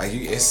Class. like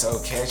it's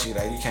so catchy,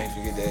 like you can't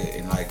forget that.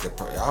 And like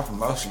y'all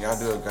promotion, y'all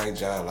do a great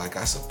job. Like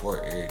I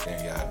support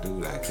everything y'all do,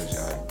 like cause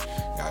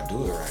y'all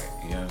do it right.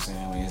 You know what I'm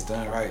saying? When it's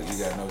done right, you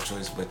got no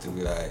choice but to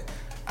be like,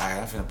 alright,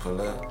 I'm finna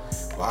pull up.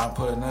 Why I'm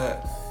pulling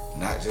up?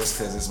 Not just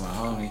cause it's my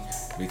homie,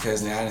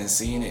 because now I done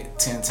seen it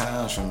 10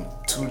 times from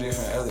 2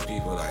 different other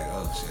people. Like,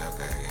 oh shit,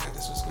 okay, yeah,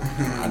 this was going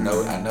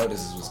on. I know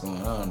this is what's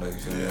going on though. You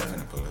feel me? I'm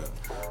finna pull up.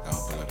 I'm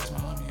gonna pull up as my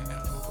homie, and then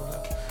I'm gonna pull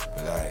up.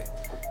 But like,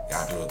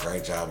 y'all do a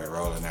great job at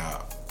rolling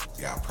out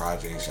y'all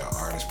projects, y'all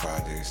artist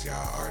projects,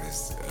 y'all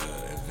artist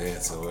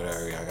events or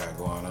whatever y'all got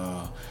going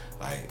on.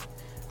 Like,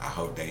 I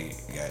hope they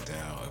got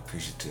down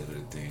appreciative of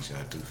the things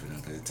y'all do for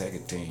them. Cause it take a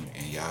team,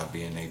 and y'all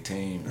being a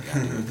team,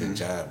 y'all do a good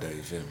job though.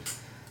 You feel me?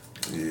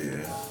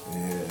 Yeah.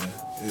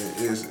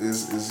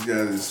 It's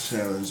got its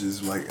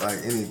challenges like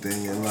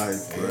anything in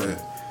life,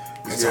 but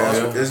it's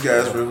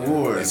got its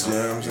rewards. You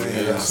know what I'm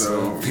saying? Yeah,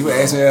 so people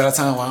ask me all the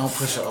time why I don't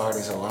push an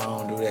artist or why I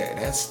don't do that.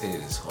 That shit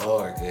is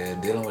hard,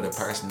 man. Dealing with a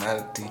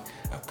personality,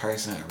 a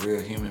person, a real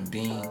human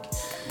being.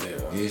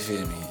 Yeah. You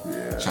feel me?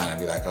 Yeah. Trying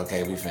to be like,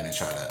 okay, we finna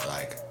try to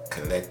like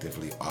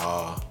collectively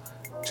all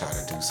try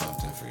to do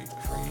something for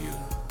you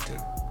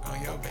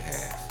on your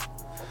behalf.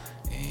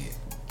 And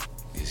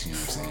it's, you know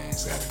what I'm saying?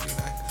 It's gotta be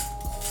like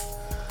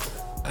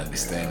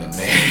understanding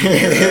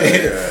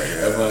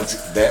that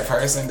amongst that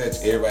person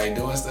that everybody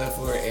doing stuff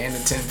for, and the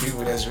 10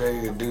 people that's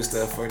ready to do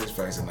stuff for this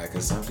person. Like,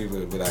 cause some people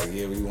would be like,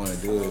 yeah, we want to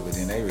do it, but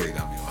then they really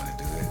don't be wanting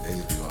to do it. They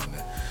just be wanting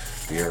to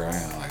be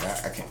around. Like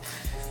I can't.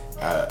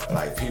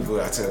 Like people,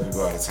 I tell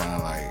people all the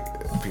time, like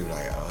people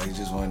like, oh, he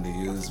just wanted to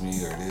use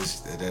me or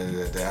this,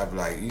 I be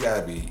like, you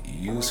gotta be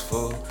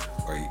useful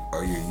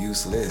or you're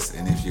useless.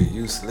 And if you're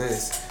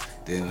useless,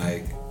 then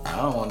like I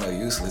don't want no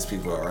useless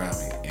people around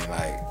me. And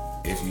like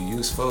if you're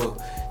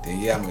useful, then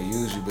yeah, I'm gonna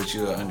use you, but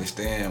you'll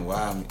understand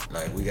why I'm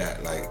like, we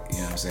got like, you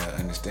know what I'm saying,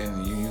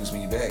 understanding you use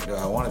me back though.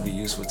 I wanna be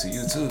useful to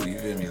you too, you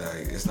feel me?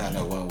 Like it's not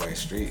no one-way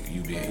street,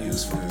 you being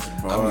useful.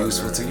 I'm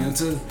useful to you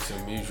too.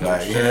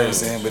 Like, you know what I'm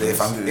saying? But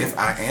if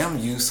I am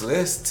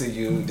useless to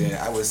you, then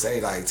I would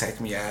say like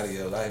take me out of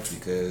your life,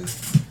 because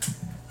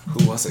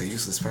who wants a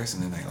useless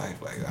person in their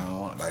life? Like I don't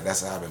want, like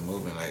that's how I've been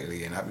moving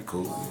lately, and I be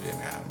cool. You feel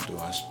me? I'm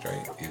doing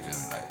straight. You feel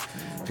me?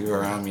 Like people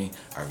around me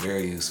are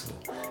very useful,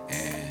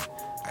 and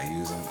I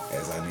use them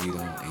as I need them.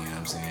 You know what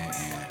I'm saying?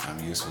 And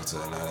I'm useful to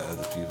a lot of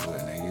other people,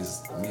 and they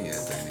use me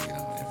as they need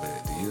them.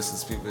 But the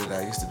useless people that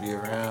I used to be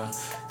around,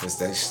 because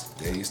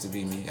they used to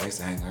be me. I used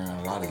to hang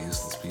around a lot of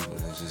useless people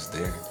that's just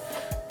there.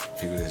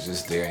 People that's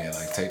just there, and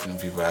like take them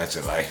people out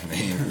your life,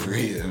 man, for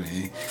real,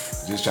 man.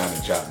 Just trying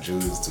to drop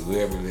jewels to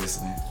whoever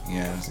listening, you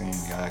know what I'm saying?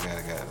 Y'all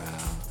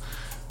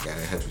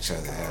gotta help each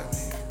other out,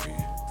 man, for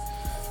real.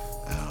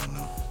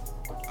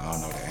 I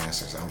don't know the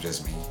answers, I'm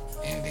just me.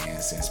 And then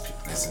since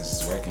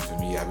it's working for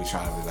me, I be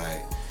trying to be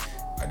like,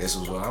 oh, this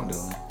was what I'm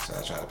doing, so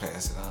I try to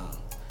pass it on.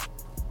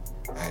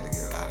 I had to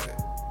get a lot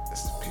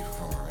of people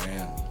from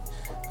around me.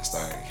 I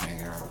started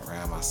hanging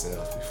around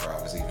myself before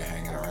I was even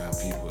hanging around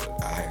people.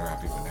 I hang around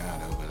people now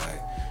though, but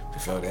like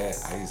before that,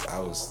 I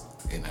was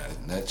in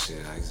a nutshell.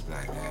 I used to be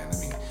like, man,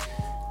 let me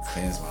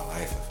cleanse my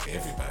life of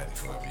everybody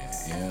for a minute.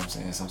 You know what I'm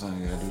saying?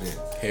 Sometimes you gotta do that.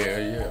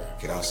 Hell yeah.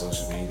 Get off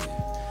social media.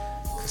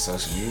 Cause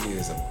social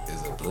media is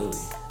a bully.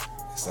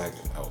 It's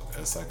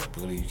like a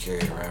bully you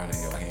carry around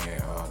in your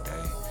hand all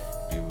day.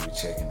 People be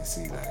checking to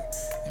see like,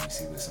 let me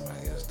see what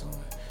somebody else doing.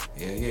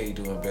 Yeah, you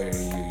doing better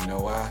than you. You know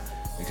why?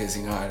 Because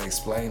he know how to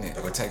explain it,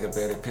 or take a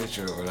better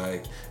picture, or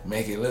like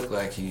make it look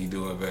like he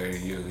doing better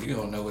than you. You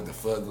don't know what the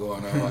fuck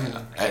going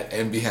on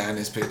and behind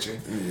this picture.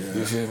 Yeah.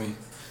 You feel me?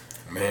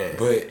 Man.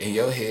 But in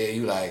your head,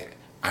 you like,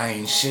 I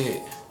ain't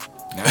shit.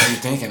 Now you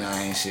thinking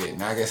I ain't shit.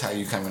 Now I guess how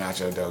you coming out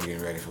your door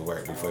getting ready for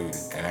work before you,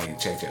 and now you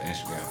check your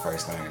Instagram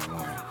first thing in the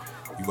morning.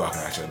 You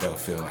walking out your door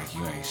feeling like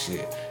you ain't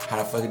shit. How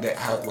the fuck is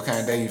that? What kind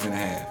of day you finna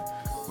have?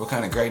 What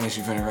kind of greatness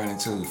you finna run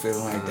into?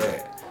 Feeling like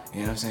that?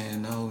 You know what I'm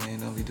saying? No,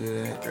 man, don't be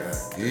doing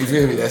that. You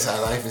feel me? That's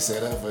how life is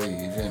set up for you.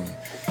 You feel me?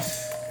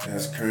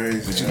 That's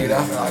crazy. But you get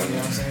off like, you know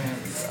what I'm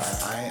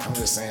saying? I'm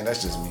just saying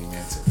that's just me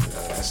mentally.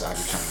 That's how I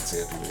be trying to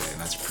tell people that,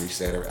 and I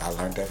appreciate it. I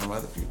learned that from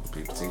other people.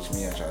 People teach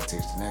me, I try to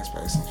teach the next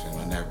person.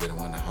 I've never been the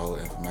one to hold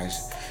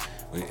information.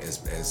 We, as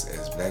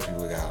black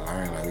people, we gotta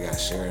learn. Like we gotta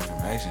share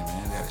information,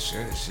 man. We gotta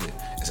share this shit.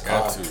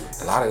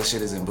 A lot of this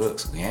shit is in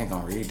books. We ain't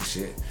gonna read the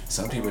shit.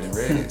 Some people done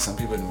read it. Some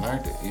people done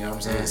learned it. You know what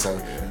I'm saying? So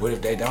what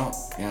if they don't?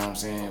 You know what I'm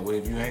saying? What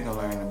if you ain't gonna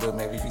learn the book?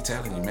 Maybe if he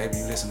telling you. Maybe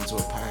you listening to a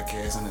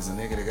podcast and there's a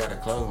nigga that got a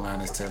clothing line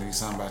that's telling you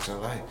something about your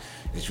life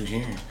that you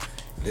hearing.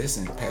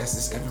 Listen, pass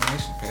this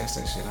information. Pass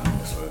that shit on.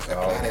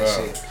 Apply that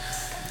shit.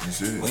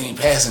 We ain't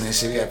passing this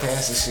shit. We gotta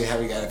pass this shit. How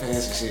we gotta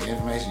pass this shit?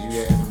 Information.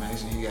 You got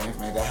information. You got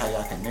information. That's how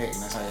y'all connect,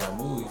 and that's how y'all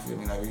move. You feel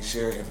me? Like we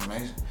share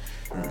information.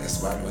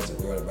 That's what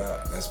the world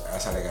about.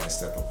 That's how they gotta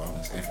step up on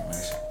this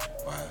information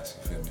wise.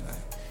 You feel me?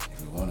 Like if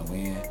we want to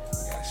win, we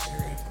gotta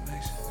share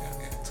information. We gotta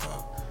be able to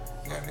talk.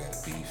 We gotta be able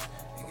to beef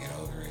and get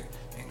over it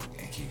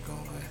and keep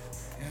going.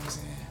 You know what I'm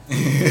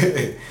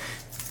saying?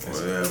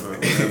 Whatever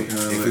kind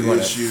of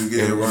issue,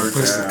 get it worked out.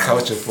 Push the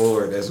culture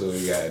forward. That's what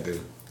we gotta do.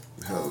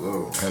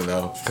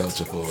 Hello,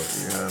 Culture Forward.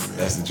 You know what I mean?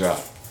 That's the drop.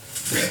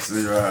 That's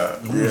the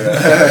drop. Yeah.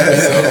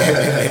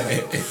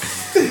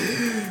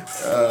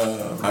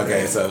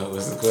 Okay, so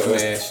what's the Let me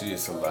question? ask you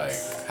this: so like,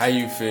 how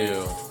you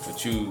feel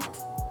with you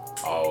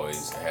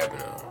always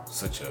having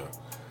such a,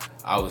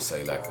 I would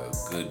say like a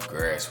good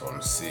grasp on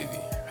the city?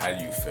 How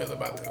do you feel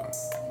about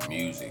the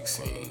music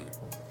scene?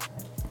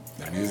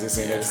 The music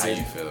scene of the How you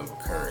city? feel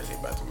currently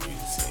about the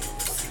music scene in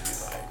the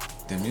city?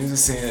 Like, The music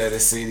scene of the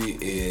city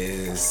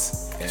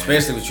is...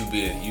 especially with you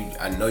being,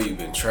 I know you've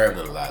been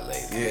traveling a lot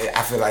lately. Yeah,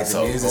 I feel like the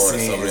So music going to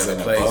scene so is many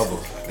in a places.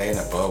 bubble. They in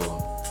a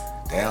bubble.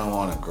 They don't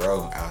want to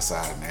grow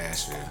outside of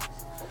Nashville.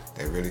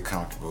 They're really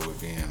comfortable with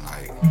being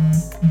like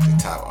the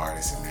top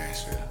artists in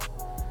Nashville.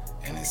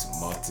 And it's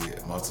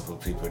multiple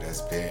people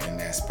that's been in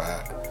that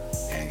spot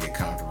and get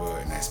comfortable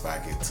and that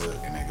spot get took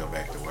and they go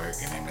back to work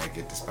and they may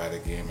get the spot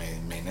again,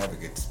 may never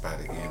get the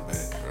spot again,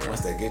 but once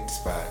they get the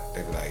spot,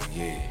 they be like,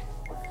 yeah,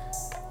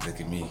 look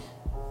at me.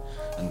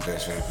 I'm the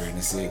best rapper in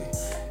the city.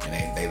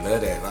 And they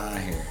love that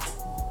line here.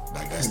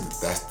 Like that's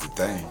the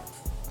thing.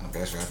 I'm the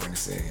best rapper in the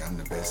city. I'm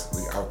the best.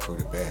 Our crew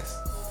the best.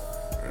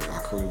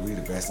 Our crew, we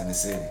the best in the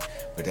city.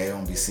 But they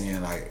don't be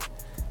seeing like,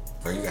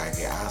 bro, you gotta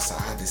get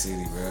outside the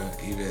city, bro.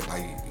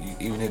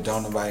 Even if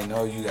don't nobody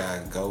know, you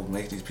gotta go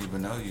make these people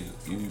know you.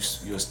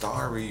 You're a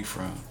star where you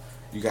from.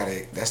 You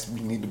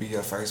need to be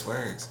your first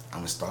words.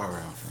 I'm a star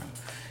where I'm from.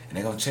 And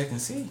they gonna check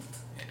and see.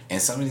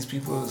 And some of these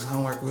people's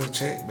homework will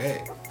check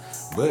back.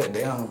 But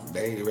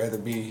they'd rather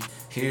be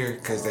here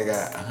because they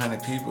got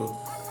 100 people,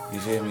 you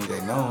feel me, they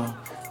know them,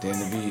 than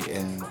to be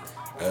in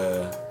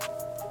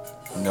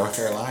North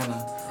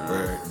Carolina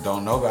where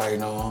don't nobody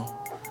know them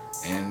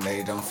and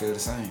they don't feel the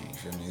same, you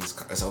feel me?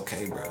 It's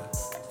okay, bro,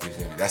 you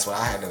feel me? That's what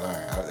I had to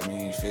learn. I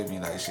mean, you feel me?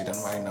 Like, shit, don't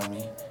nobody know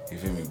me, you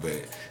feel me?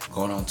 But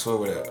going on tour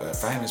with a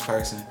famous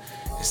person,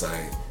 it's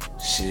like,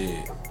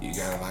 shit, you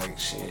gotta like,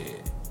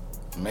 shit.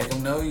 Make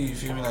them know you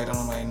feel me? Like,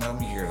 don't nobody know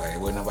me here. Like,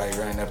 wasn't nobody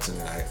running up to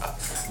me like,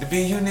 the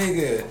BU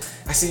nigga,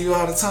 I see you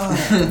all the time.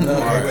 No,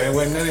 it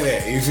wasn't none of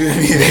that. You feel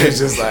me? They was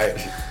just like,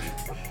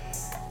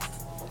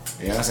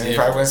 you know what I'm saying? You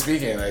probably wasn't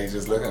speaking. Like, you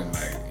just looking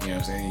like, you know what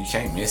I'm saying? You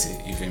can't miss it.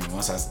 You feel me?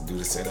 Once I do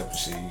the setup and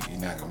shit, you're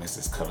not gonna miss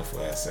this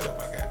colorful ass setup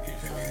I got. You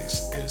feel me? It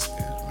was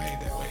made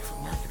that way for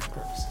marketing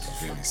purposes.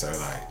 You feel me? So,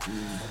 like,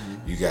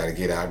 you gotta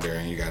get out there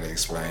and you gotta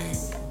explain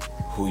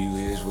who you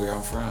is, where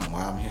I'm from,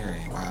 why I'm here,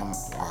 and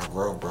why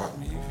growth brought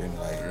me. You feel me?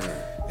 Like,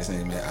 this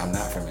nigga, man, I'm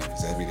not from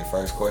Memphis. That'd be the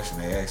first question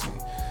they ask me.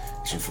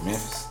 Is you from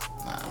Memphis?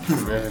 Nah, I'm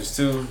from Memphis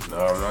too? No,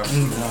 I'm not.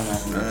 No, I'm not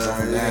from Memphis.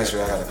 I'm from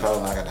Nashville. I got the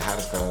clothing. I got the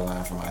hottest clothing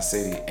line from my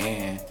city,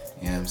 and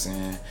you know what I'm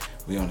saying?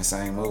 We on the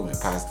same movement,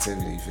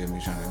 positivity. You feel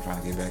me? I'm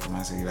trying to get back in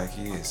my city like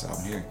he is, so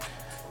I'm here.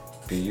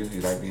 Be you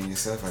like being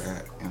yourself. I got, you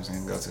know what I'm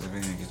saying? Go to the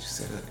venue and get you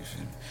set up. You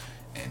feel me?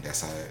 And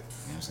that's how, you know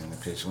what I'm saying, the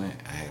pitch went.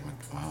 I had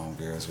my own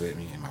girls with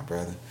me and my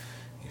brother.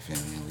 You feel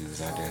me? And we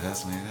was out there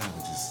hustling it out.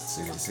 We just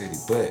city to city.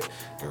 But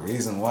the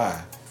reason why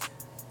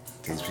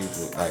these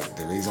people, like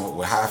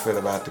how I feel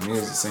about the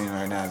music scene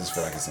right now, I just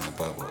feel like it's in a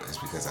bubble. It's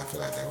because I feel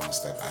like they won't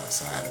step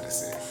outside of the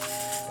city.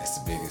 That's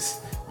the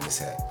biggest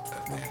mishap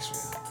of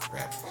Nashville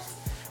rappers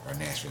or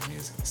Nashville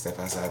music. Step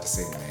outside the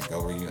city, man.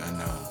 Go where you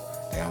unknown.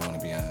 They don't want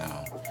to be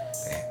unknown.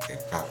 They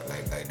probably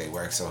like they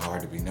work so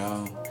hard to be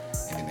known,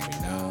 and then they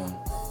be known,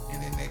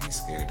 and then they be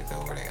scared to go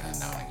where they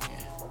unknown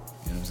again.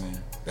 You know what I'm saying?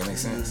 That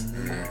makes sense.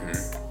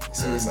 Mm-hmm.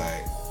 So it's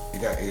like you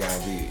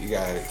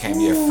can't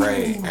be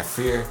afraid. And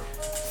fear,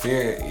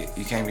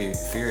 you can't be.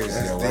 Fear is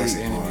your worst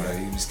enemy. Though.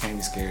 You just can't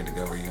be scared to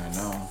go where you're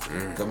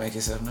unknown. Go make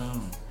yourself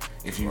known.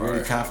 If you're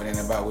really confident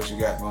about what you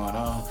got going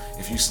on,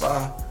 if you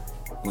slaw,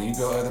 when you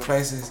go other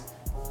places,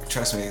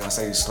 trust me, they're gonna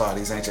say you slaw.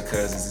 These ain't your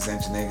cousins. These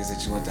ain't your niggas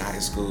that you went to high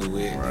school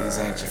with. Right. These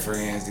ain't your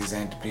friends. These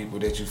ain't the people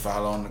that you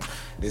follow on.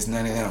 There's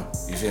none of them.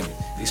 You feel me?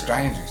 These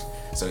strangers.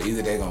 So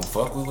either they gonna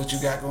fuck with what you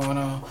got going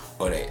on,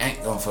 or they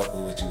ain't gonna fuck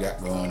with what you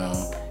got going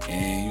on,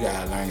 and you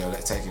gotta learn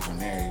take it from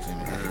there. You feel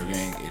me?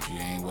 Like if you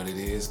ain't what it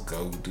is,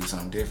 go do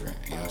something different.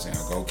 You know what I'm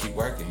saying? Or go keep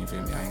working. You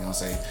feel me? I ain't gonna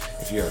say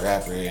if you're a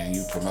rapper and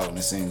you promoting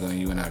a single and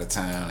you went out of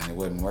town and it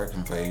wasn't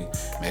working for you,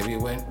 maybe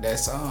that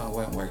song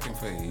wasn't working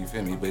for you. You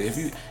feel me? But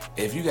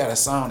if you got a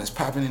song that's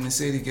popping in the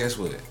city, guess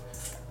what?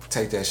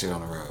 Take that shit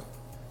on the road.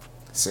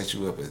 Set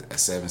you up a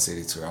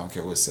 7-city tour. I don't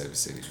care what 7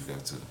 cities you go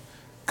to.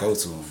 Go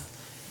to them.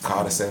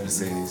 Call the 7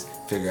 cities,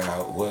 figure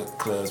out what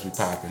clubs we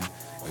popping,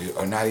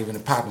 or not even the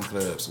popping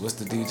clubs. What's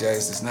the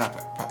DJs that's not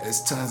popping?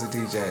 It's tons of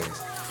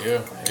DJs. Yeah.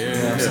 You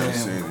know what I'm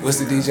saying? What's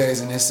the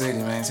DJs in this city,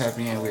 man? Tap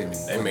in with me.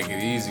 They make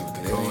it easy with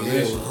the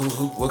coalition.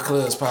 What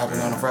clubs popping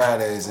on the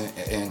Fridays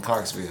in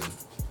Clarksville?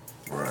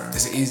 Right.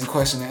 It's an easy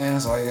question to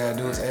answer. All you gotta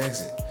do is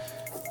ask it.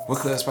 What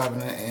clubs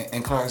popping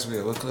in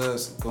Clarksville? What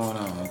clubs going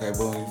on? Okay,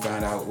 boom, you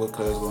find out what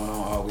clubs going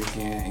on all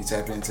weekend. You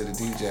tap into the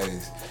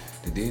DJs.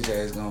 The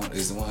DJs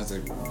is the ones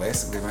that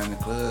basically run the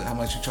club. How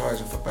much you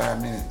charging for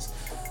 5 minutes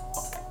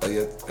of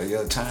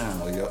your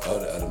time or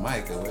the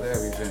mic or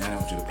whatever? You feel me? I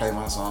want you to play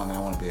my song and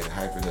I want to be able to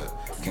hype it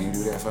up. Can you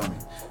do that for me?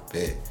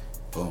 Bet.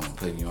 Boom,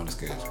 putting you on the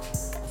schedule.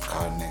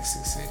 Call the next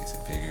 6 cities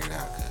and figure it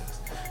out,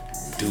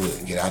 cuz do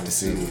it. Get out the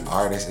city.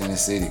 Artists in the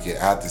city, get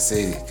out the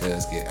city.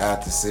 Cause get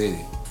out the city.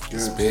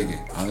 It's bigger.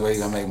 Only way you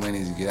gonna make money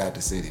is you get out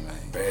the city, man.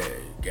 Man,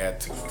 you got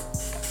to.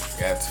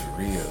 For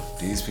real.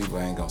 These people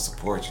ain't gonna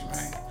support you,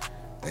 man.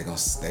 They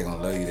gonna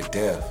love you to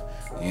death.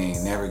 You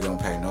ain't never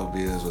gonna pay no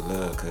bills with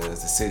love,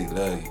 cause the city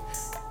love you.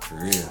 For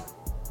real.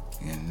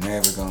 You ain't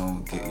never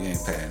gonna you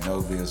ain't paying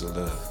no bills with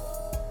love.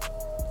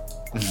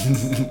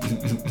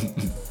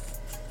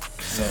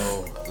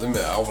 So I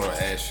want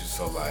to ask you.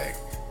 So like,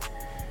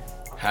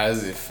 how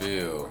does it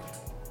feel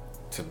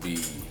to be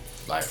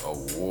like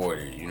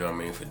awarded? You know what I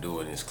mean, for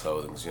doing this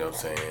clothing. You know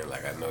what I'm saying?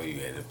 Like I know you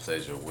had the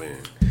pleasure of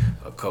winning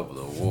a couple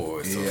of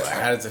awards. So like,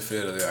 how does it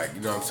feel to like, you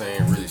know what I'm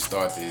saying, really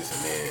start this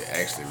and then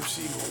actually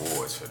receive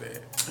awards for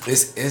that?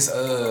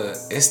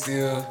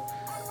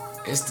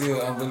 It's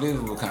still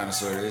unbelievable kind of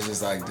sort of. It's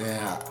just like,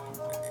 damn,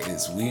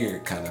 it's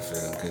weird kind of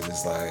feeling, because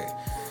it's like,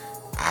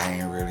 I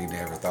ain't really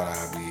never thought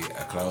I'd be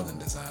a clothing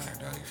designer,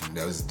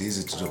 though.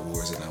 These are the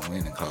awards that I'm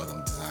winning,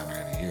 clothing designer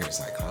of the year. It's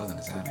like, clothing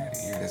designer of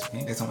the year, that's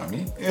me, that's on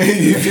me.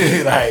 You feel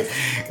me? Like,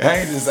 I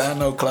ain't design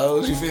no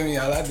clothes, you feel me?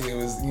 All I did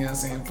was, you know what I'm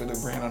saying, put the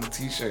brand on the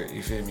t-shirt,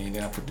 you feel me? And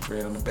then I put the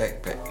brand on the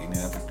backpack, and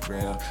then I put the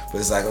brand on, but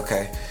it's like,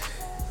 okay,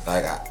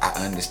 like,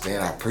 I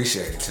understand, I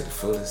appreciate it to the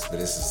fullest, but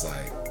it's just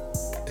like,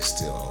 it's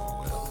still overwhelming.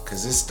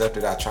 Cause this stuff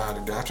that I tried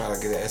to do, I tried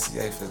to get an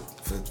SCA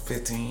for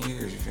 15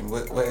 years. You feel me?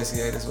 What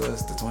SCA this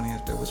was? The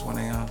 20th? That was when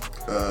they on?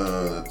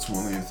 The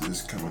 20th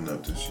is coming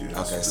up this year.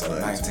 Okay, so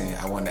the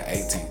 19th. I won the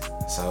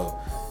 18th. So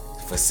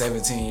for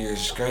 17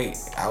 years straight,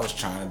 I was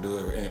trying to do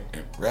it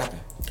in rapping.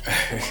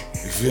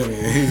 You feel me?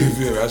 You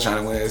feel me? I was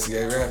trying to win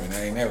SCA rapping.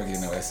 I ain't never get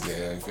no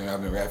SCA. You feel me?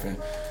 I've been rapping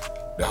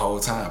the whole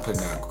time,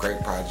 putting out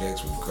great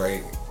projects with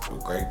great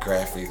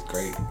graphics,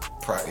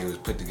 it was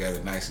put together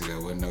nicely.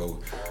 There wasn't no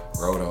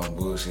road on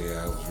bullshit.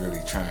 I was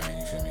really trying,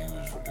 you feel me?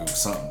 It was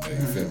something,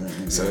 you feel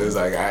me? So it was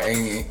like,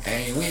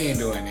 we ain't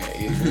doing that,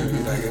 you feel me?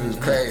 Like, it was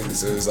crazy.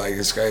 So it was like,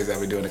 it's crazy.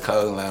 I've been doing the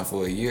clothing line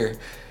for a year,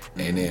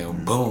 and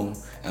then boom,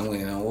 I'm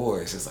winning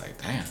awards. It's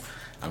like, damn,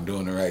 I'm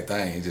doing the right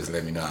thing. He just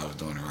let me know I was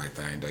doing the right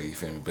thing, though, you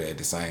feel me? But at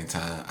the same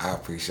time, I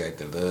appreciate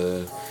the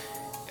love.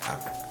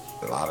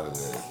 A lot of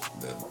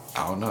the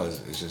I don't know,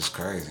 it's just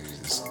crazy. It's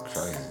just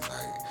crazy.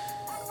 Like,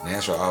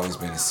 Nashville always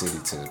been a city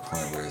to the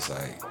point where it's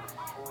like,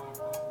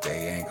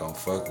 they ain't gonna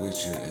fuck with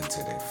you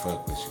until they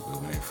fuck with you.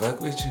 But when they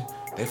fuck with you,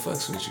 they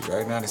fucks with you.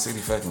 Right now, the city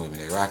fucking with me.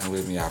 They rocking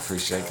with me. I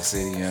appreciate the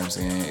city, you know what I'm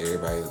saying?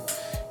 Everybody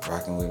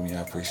rocking with me,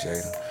 I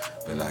appreciate them.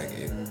 But like,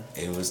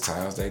 it was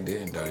times they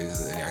didn't, though.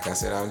 Like I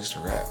said, I used to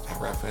rap. I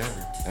rap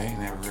forever. They ain't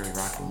never really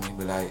rock with me.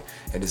 But like,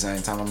 at the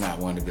same time, I'm not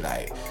one to be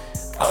like,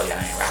 oh, y'all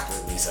ain't rock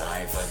with me, so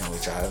I ain't fucking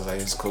with y'all. I was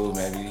like, it's cool,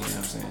 maybe, you know what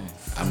I'm saying?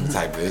 I'm the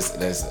type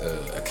that's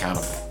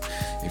accountable.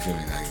 You feel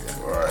me? Like,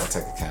 I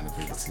take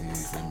accountability. You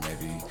feel me?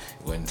 Maybe it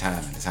wasn't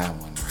time, and the time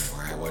wasn't right,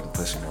 or I wasn't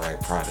pushing the right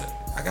product.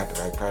 I got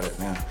the right product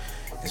now.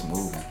 It's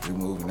moving. We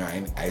moving now.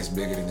 It's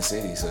bigger than the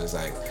city, so it's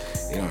like,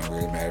 it don't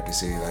really matter if the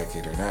city like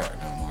it or not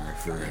no more.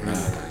 For real now,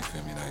 you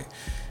feel me? Like,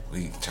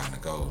 we trying to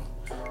go,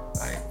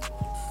 like,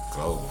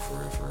 global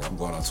for real. I'm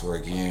going on tour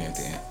again at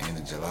the end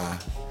of July.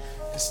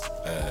 It's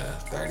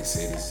 30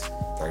 cities,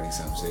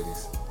 30-something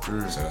cities.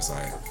 So it's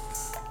like,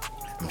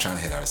 I'm trying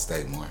to hit out of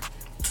state more.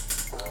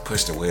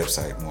 Push the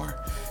website more,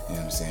 you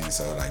know what I'm saying?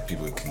 So like,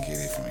 people can get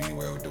it from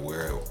anywhere with the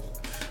world.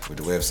 With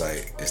the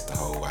website, it's the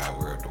whole wide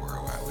world, the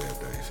World Wide Web,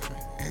 though, you feel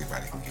me?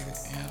 Anybody can get it,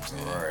 you know what I'm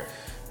saying? Right.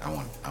 I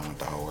want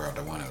the whole world.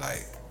 I want it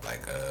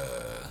like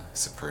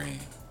Supreme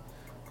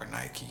or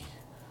Nike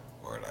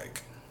or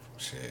like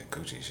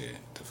Gucci shit,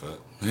 the fuck.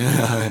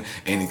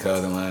 Any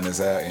clothing line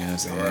that's out, you know what I'm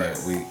saying?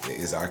 Right.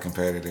 It's our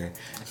competitor,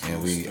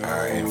 and we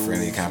are in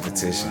friendly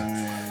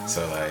competition.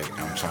 So like,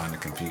 I'm trying to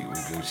compete with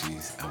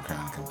Gucci's. I'm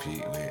trying to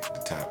compete with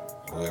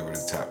whoever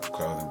the top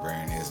clothing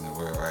brand is in the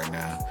world right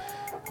now.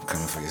 I'm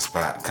coming for your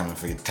spot, coming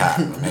for your top.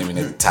 I'm aiming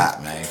at the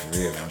top, man, for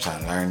real. I'm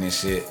trying to learn this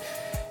shit.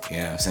 You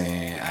know what I'm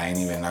saying? I ain't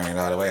even learned it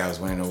all the way. I was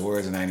winning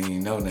awards and I didn't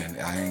even know nothing.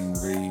 I ain't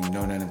really even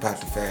know nothing about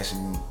the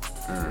fashion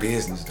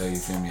business, though, you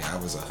feel me? I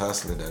was a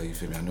hustler, though, you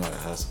feel me? I knew how to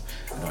hustle.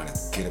 I knew how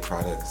to get a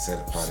product, sell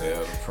a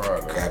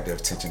product, grab the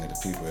attention of the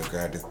people,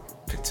 grab the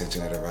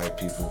attention of the right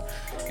people,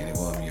 and it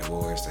won me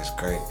awards. That's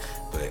great.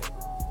 But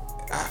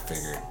I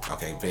figured,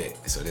 okay,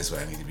 bet. So this is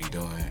what I need to be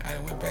doing. I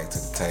went back to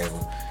the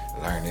table,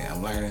 learned it.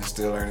 I'm learning,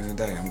 still learning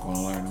today. I'm going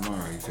to learn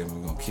tomorrow, you feel me?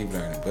 We're going to keep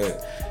learning,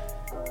 but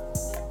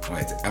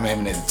I'm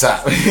aiming at the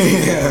top. You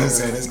know what I'm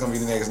saying? It's gonna be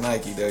the next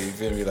Nike, though, you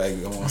feel me? Like,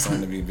 I want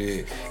something to be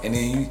big. And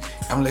then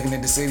I'm looking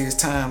at the city, it's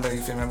time, though,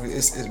 you feel me?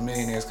 It's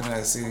millionaires coming out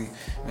of the city.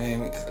 Man,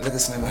 look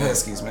at Slim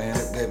Huskies, man.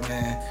 Look at that,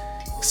 man.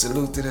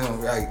 Salute to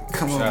them. Like,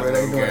 come on, bro.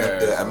 They doing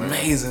the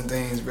amazing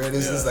things, bro.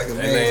 This is like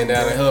amazing. They laying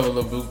down a hell of a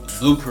little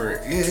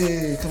blueprint.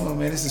 Yeah, come on,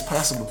 man. This is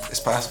possible.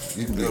 It's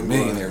possible. You can be a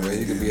millionaire, bro.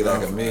 You can be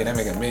like a million. They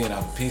make $1 million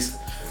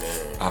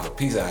off a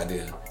pizza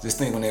idea. Just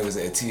think when they was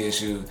at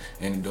TSU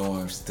in the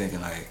dorms,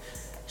 thinking like,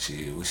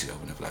 shit, we should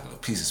open up like a little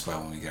pizza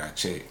spot when we get our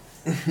check.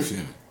 You feel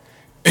me?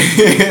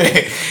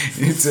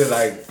 Until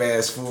like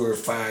fast forward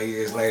 5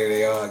 years later,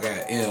 they all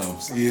got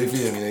M's. You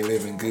feel me? They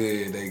living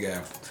good. They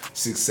got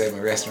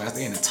 6-7 restaurants.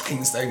 They in the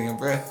Titan Stadium,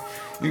 bruh.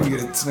 You can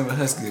get a Slimmer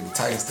Husky at the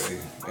Titan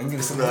Stadium. You can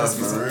get some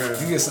Husky. You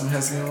can get some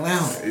Husky in the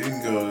lounge. You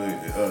can go to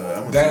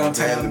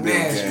downtown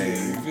Nashville.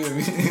 You feel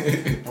me?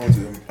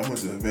 I went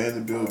to a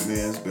Vanderbilt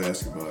men's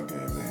basketball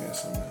game. They had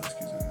some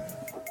Huskies in there.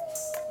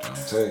 I'm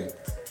tell you.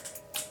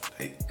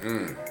 Hey,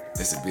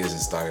 it's a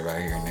business started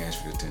right here in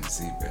Nashville,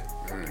 Tennessee, bro.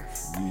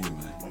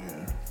 Yeah,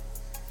 man.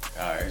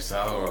 Alright,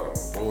 so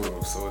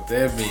boom. So with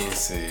that being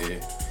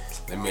said,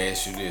 let me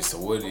ask you this. So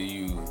what do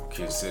you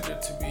consider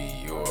to be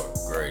your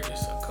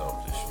greatest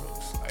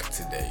accomplishments, like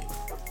today?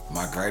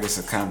 My greatest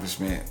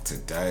accomplishment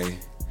today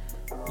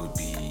would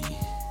be,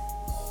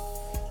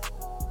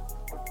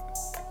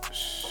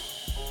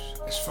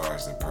 as far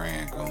as the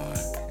brand going,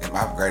 and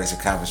my greatest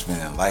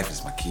accomplishment in life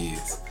is my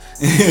kids.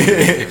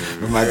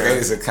 But my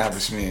greatest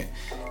accomplishment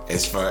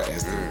as far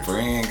as the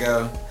brand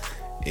go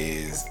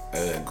is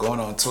going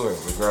on tour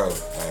with Grove.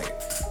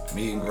 Like,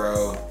 meeting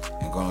Grove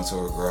and going on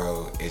tour with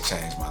Grove, it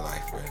changed my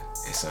life, bro.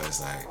 And so it's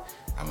like,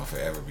 I'm gonna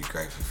forever be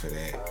grateful for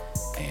that.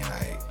 And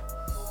like,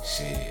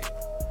 shit,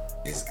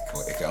 it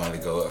can only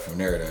go up from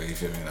there though, you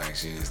feel me? Like,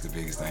 shit, it's the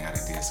biggest thing I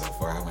did so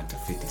far. I went to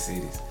 50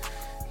 cities.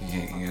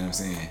 You know what I'm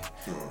saying?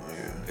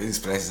 These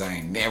places I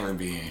ain't never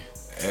been.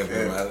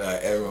 Ever in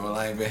my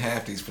life, been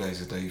half these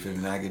places though, you feel me?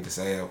 Now I get to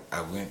say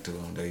I went to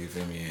them though, you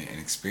feel me, and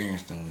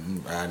experienced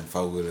them, riding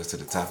 4-wheelers to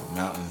the top of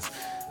mountains,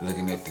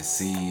 looking at the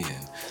sea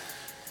and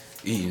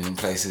eating in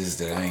places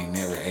that I ain't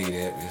never ate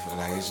at before.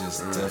 Like, it's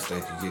just stuff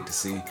that you get to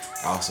see.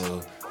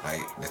 Also,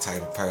 like, the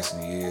type of person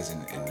he is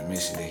and the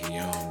mission that he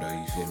on though,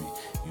 you feel me?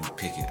 I'm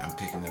picking up,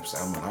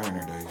 I'm a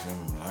learner though, you feel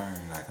me? I'm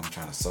learning, like, I'm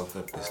trying to soak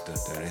up this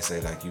stuff though. They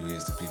say like you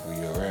is the people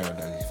you're around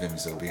though, you feel me?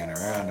 So being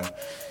around them,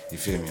 you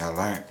feel me? I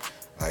learned.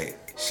 Like,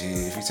 shit,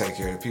 if you take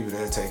care of the people,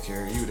 they'll take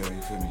care of you, though,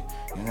 you feel me?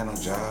 You ain't got no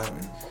job,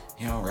 and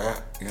you don't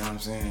rap, you know what I'm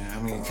saying? How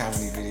many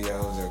comedy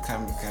videos or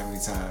comedy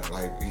time,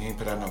 like, he ain't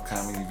put out no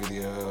comedy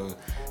video.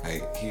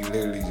 Like, he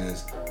literally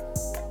just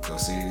go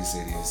city to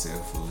city and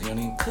sell food. He don't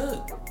even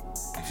cook,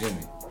 you feel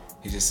me?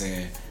 He just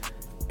saying,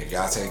 if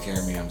y'all take care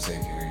of me, I'm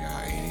taking care of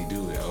y'all. And he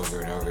do it over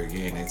and over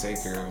again. They take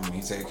care of him,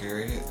 he take care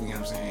of it, you know what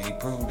I'm saying? He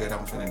proved that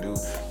I'm finna do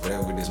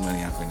whatever with this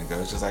money I'm finna go.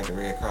 It's just like the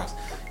Red Cross,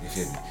 you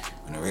feel me?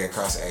 When the Red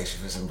Cross asks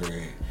you for some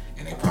bread,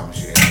 and they promise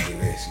you that they'll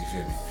do this, you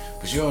feel me?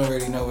 But you don't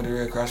really know what the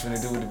Red Cross finna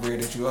do with the bread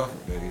that you offer,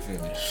 though, you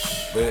feel me?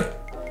 But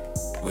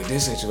with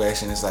this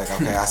situation, it's like,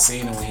 okay, I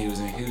seen him when he was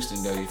in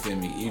Houston, though, you feel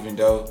me? Even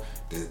though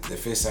the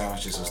fish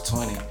sandwiches was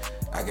 20,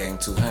 I gave him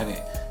 200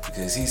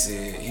 because he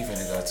said he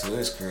finna go to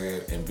his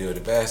crib and build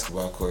a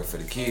basketball court for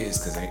the kids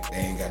because they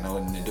ain't got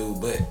nothing to do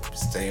but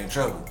stay in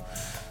trouble.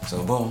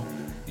 So boom,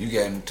 you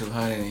got him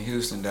 200 in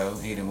Houston though.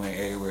 He done went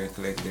everywhere and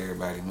collected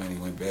everybody's money,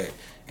 went back,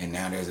 and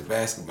now there's a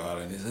basketball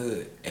in his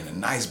hood and a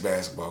nice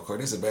basketball court.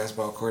 This is a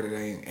basketball court that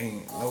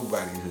ain't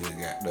nobody hood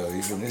got though.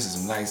 You feel me? This is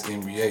some nice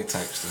NBA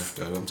type stuff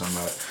though. I'm talking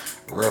about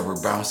rubber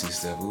bouncy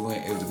stuff.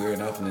 It was the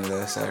grand opening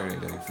last Saturday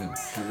though. You feel me?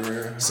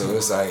 So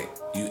it's like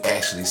you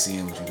actually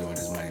seeing what you doing with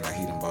this money. Like,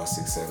 he done bought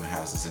 6-7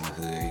 houses in the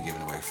hood. He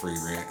giving away free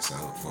rent so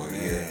for a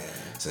year.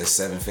 So it's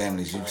 7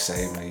 families you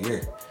save in a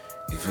year.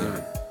 You feel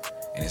me?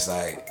 And it's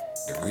like,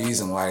 the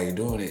reason why they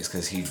doing it is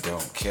because he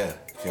don't care.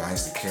 I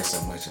used to care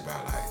so much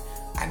about, like,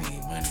 I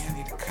need money, I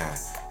need a car,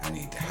 I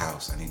need the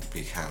house, I need the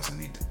big house, I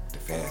need the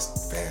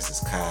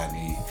fastest car,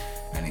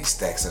 I need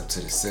stacks up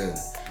to the ceiling.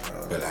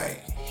 But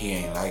like, he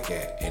ain't like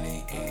that, and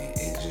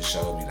it just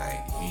showed me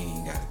like he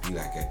ain't gotta be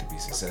like that to be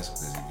successful,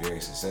 because he's very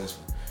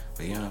successful.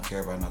 But he don't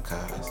care about no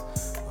cars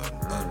or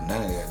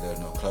none of that, though,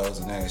 no clothes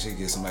or none of that shit.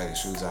 Get somebody the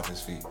shoes off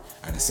his feet.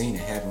 I done seen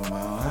it happen with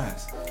my own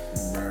eyes.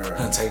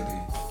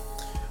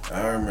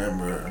 I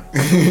remember,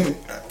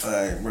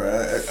 like, bro,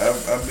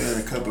 I've been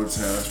a couple of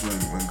times when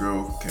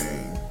Grove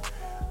came,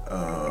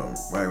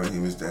 right when he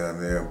was down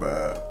there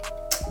by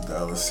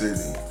Dollar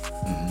City.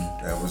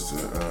 That was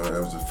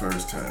the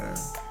first time.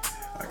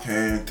 I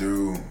came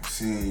through,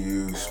 seen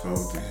you,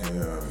 spoke to him,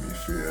 you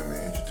feel me,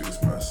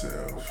 introduced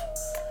myself,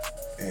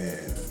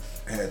 and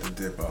had to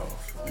dip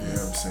off. You know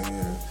what I'm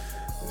saying?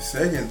 The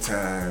second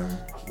time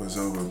was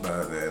over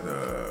by that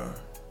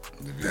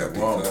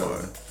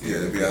Walmart. Yeah,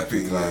 the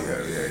VIP club.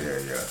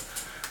 Yeah.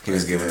 He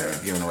was giving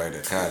away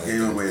the car.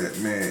 Gave away that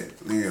man,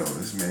 Leo.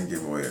 This man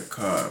gave away a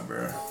car,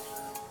 bro.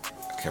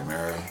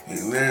 Camaro. He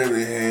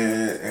literally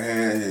had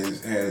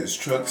his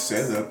truck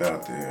set up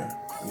out there.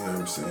 You know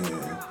what I'm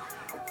saying?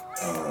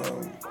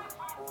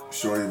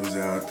 Shorty was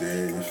out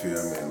there. You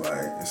feel me?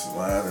 Like, it's a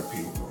lot of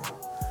people.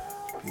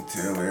 He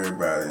tell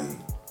everybody.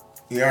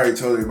 He already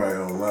told everybody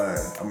online,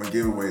 I'm gonna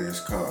give away this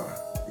car.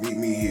 Meet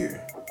me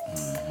here.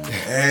 It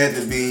had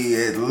to be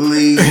at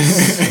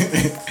least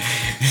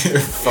it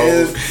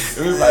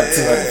was like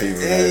 200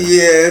 people.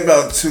 Yeah,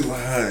 about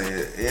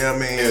 200. You know what I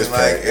mean? It was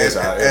like at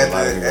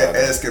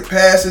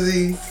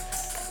capacity.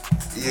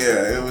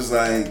 Yeah, it was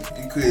like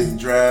you couldn't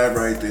drive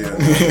right there. You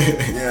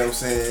know what I'm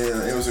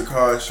saying? It was a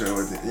car show. You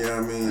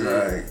know what I mean?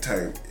 Like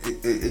type.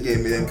 It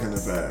gave me them kind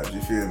of vibes.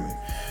 You feel me?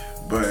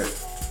 But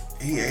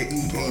he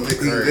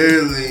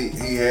literally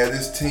had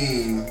his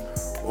team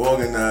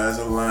organize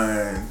a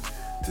line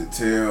to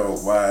tell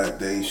why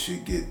they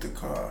should get the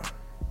car.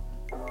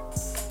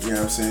 You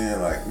know what I'm saying?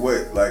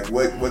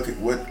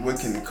 What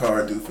can the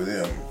car do for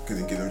them? Can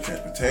it give them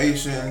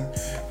transportation?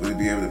 Would it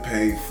be able to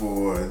pay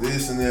for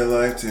this in their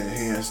life to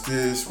enhance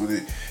this? Would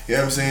it? You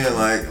know what I'm saying?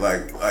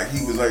 Like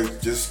he was like,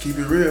 just keep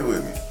it real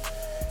with me.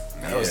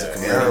 That was the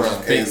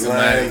Camaro. Pick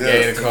somebody,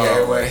 gave the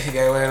car. He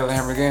gave away the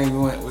Lamborghini.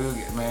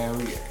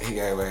 He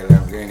gave away the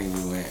Lamborghini.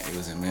 We went. It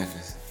was in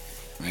Memphis.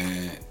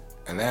 Man,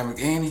 a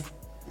Lamborghini.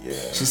 Yeah.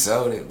 She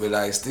sold it, but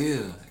like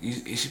still,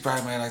 she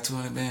probably made like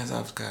 200 bands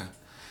off the car.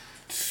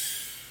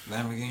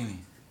 Lamborghini.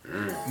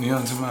 You know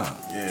what I'm talking about?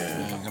 Yeah.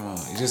 Man, come on.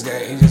 He just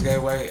gave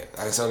away.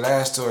 Like, so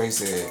last tour he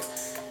said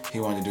he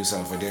wanted to do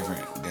something for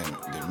different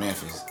than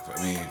Memphis.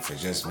 For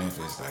just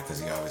Memphis, like, cause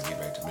he always get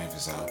back to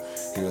Memphis. So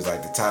he was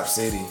like the top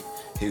city.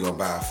 He gonna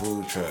buy a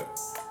food truck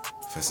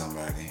for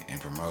somebody and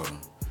promote him.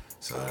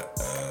 So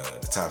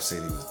the top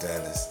city was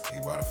Dallas. He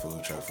bought a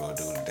food truck for a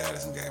dude in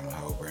Dallas and gave him a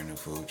whole brand new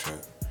food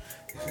truck.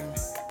 You feel me?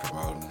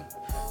 Promoting him.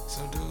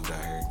 So dude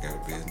out here got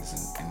a business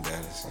in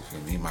Dallas. You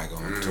feel me? He might go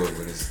on tour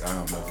with us. I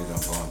don't know if he's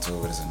gonna go on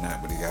tour with us or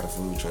not, but he got a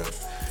food truck.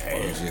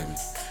 Damn. You feel me?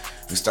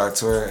 We start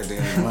tour at the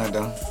end of the month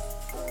though.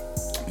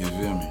 You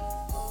feel me?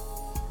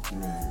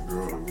 Man,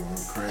 girl,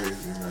 going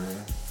crazy,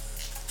 man.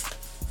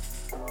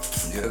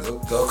 Yeah,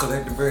 go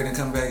collect the bread and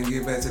come back and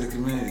get back to the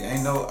community.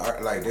 Ain't no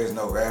there's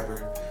no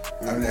rapper.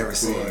 I've never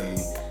seen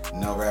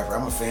no rapper.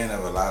 I'm a fan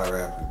of a lot of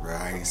rappers, bro.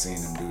 I ain't seen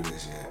them do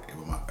this yet.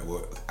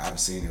 I've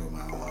seen it with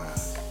my own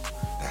eyes.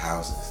 The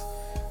houses,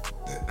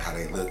 how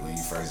they look when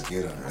you first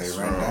get them. They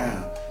run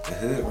down. The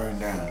hood run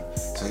down.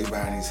 So you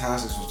buying these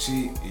houses for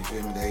cheap. You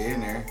feel me? They in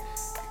there,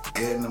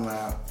 getting them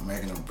out,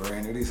 making them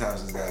brand new. These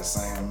houses got the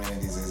same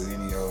amenities as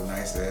any old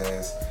nice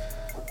ass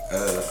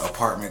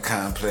apartment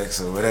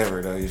complex or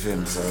whatever though, you feel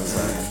me? So it's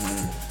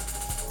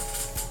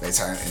like they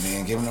turn and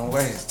then giving them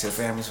away to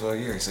families for a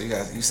year. So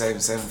you saving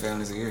 7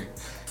 families a year.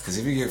 Cause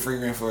if you get free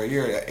rent for a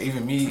year,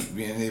 even me,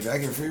 if I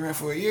get free rent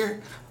for a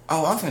year,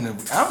 I'm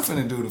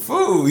finna do the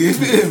food. You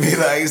feel me?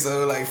 Like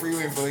so, like free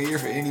rent for a year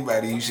for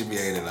anybody, you should be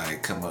able to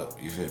like come up.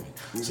 You feel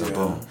me? So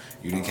boom,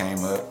 you done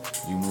came up,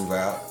 you move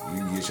out,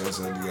 you get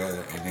yourself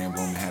together, and then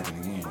boom, it happen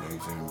again. Though, you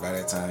feel me? By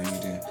that time,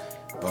 you done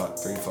bought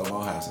 3-4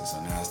 more houses,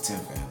 so now it's 10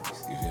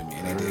 families. You feel me?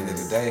 And at the end of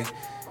the day,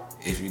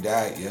 if you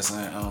die, your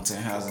son owns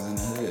 10 houses in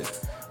the hood.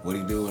 What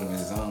he do with them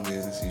is his own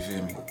business. You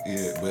feel me?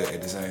 Yeah, but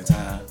at the same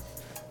time,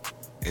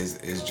 it's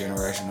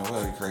generational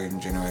wealth. He creating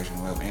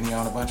generational wealth, and he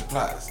own a bunch of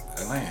plots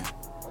of land.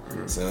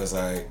 So it's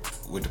like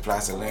with the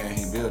plots of land,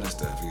 he building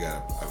stuff. He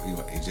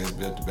just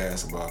built the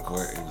basketball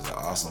court. It was an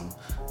awesome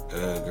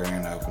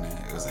grand opening.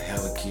 It was a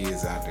hell of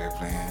kids out there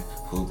playing,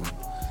 hooping.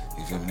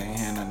 You feel me? They ain't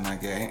had nothing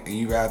like that. And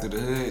you ride through the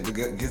hood to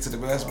get to the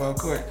basketball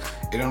court.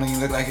 It don't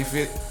even look like it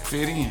fit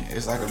in.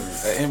 It's like an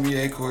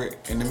NBA court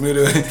in the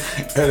middle of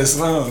the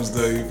slums,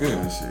 though. You feel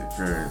me? That shit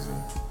crazy.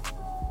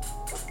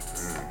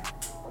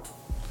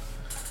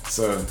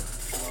 So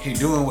he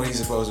doing what he's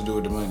supposed to do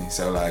with the money.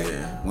 So like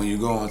when you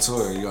go on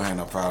tour, you don't have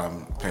no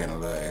problem paying a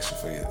little extra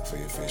for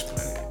your fish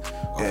planet.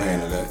 Or paying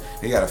a little.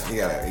 He got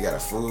a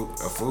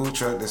food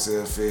truck that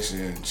sells fish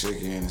and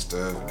chicken and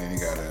stuff. And then he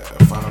got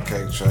a funnel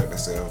cake truck that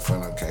sells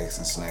funnel cakes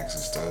and snacks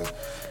and stuff.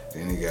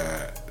 Then he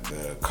got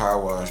the car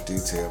wash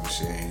detail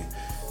machine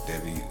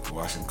that be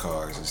washing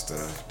cars and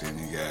stuff. Then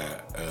he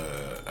got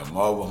a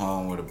mobile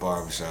home with a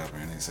barbershop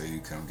in it, so you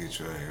come get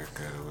your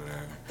haircut or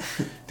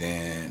whatever.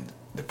 Then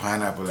the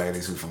pineapple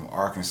ladies who from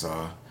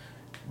Arkansas,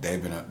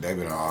 they've been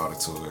on all the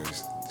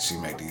tours. She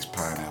make these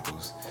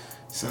pineapples.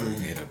 So you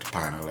hit up the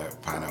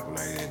pineapple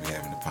lady, they be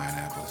having the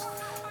pineapples.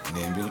 And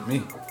then be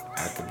me,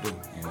 out the blue,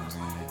 you know what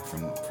I'm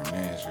saying? From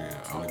Nashville,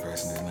 only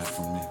person that's not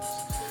from Memphis.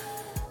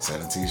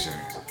 Selling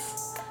t-shirts.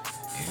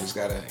 You just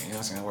gotta, you know what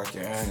I'm saying, work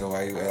your angle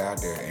while you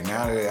out there. And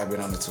now that I've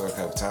been on the tour a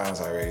couple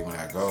times already, when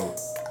I go,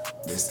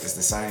 it's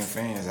the same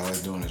fans. All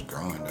it's doing is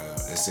growing, though.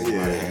 This city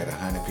might have had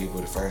 100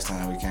 people the first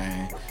time we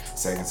came.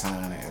 Second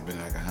time, it had been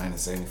like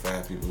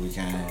 175 people we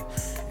came.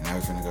 And now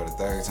we finna go the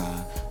third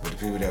time. But the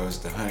people that was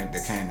the 100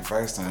 that came the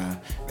first time,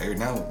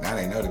 now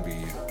they know to be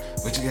you.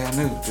 What you got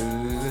new?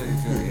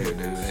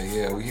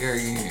 Yeah, we here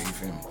again, you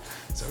feel me?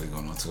 So we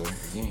going on tour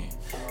again.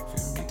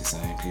 Feel me? Meet the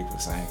same people,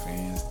 same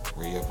fans.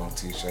 Re-up on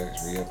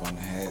t-shirts, re-up on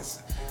the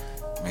hats.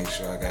 Make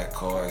sure I got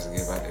cars to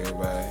give out to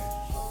everybody.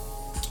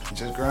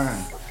 Just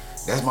grind.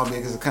 That's my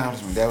biggest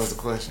accomplishment. That was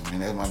the question, man.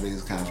 That's my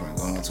biggest accomplishment.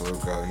 Going on tour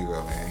with Grow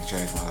Hero, man. He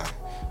changed my life.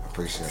 I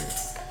appreciate it.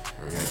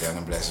 Got down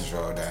the blessings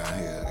roll down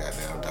here. Got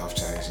down Dolph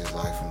changed his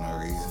life for no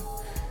reason.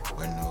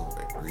 Wasn't no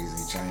reason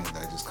he changed.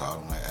 I just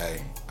called him like,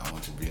 hey, I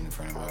want you to be in the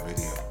front of my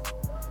video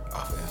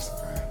off of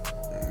Instagram.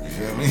 You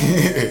feel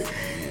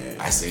me?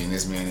 I seen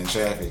this man in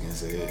traffic and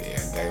said, yeah,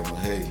 I gave him a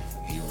hoodie.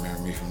 He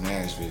remembered me from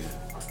Nashville.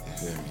 You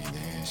feel me? And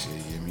then shit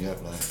hit me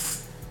up like,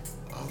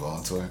 I'm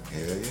going tour.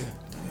 Hell yeah.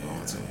 I'm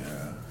going tour.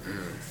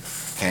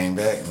 Came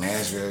back,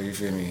 Nashville, you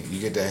feel me? You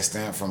get that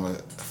stamp from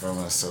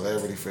a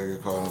celebrity figure,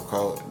 quote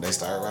unquote, they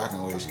start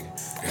rocking with you.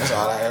 That's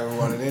all I ever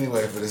wanted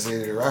anyway, for the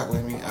city to rock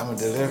with me. I'm a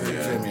deliverer, you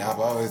feel me? I've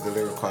always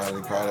delivered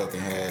quality product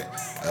and had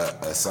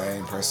a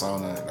same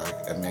persona, like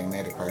a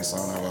magnetic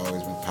persona. I've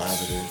always been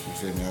positive, you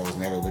feel me? I was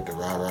never with the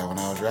rah-rah. When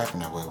I was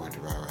rapping, I wasn't with the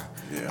rah-rah.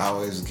 I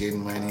always was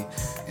getting money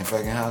and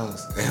fucking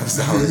hoes. That was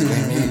always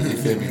been me, you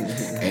feel me?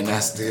 And I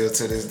still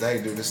to this day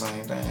do the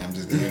same thing. I'm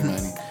just getting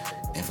money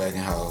and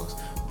fucking hoes.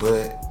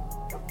 But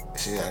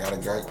shit, I got a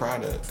great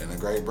product and a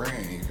great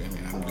brand, you feel me?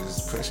 I'm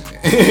just pushing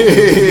it.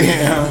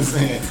 You know what I'm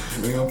saying?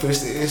 We gonna push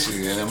the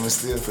issue, and I'm gonna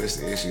still push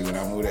the issue. When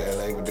I move to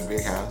LA with the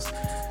big house,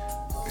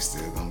 it's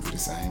still gonna be the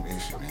same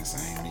issue, man.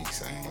 Same me,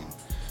 same.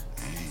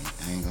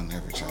 I ain't gonna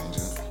never change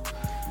up.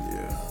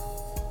 Yeah.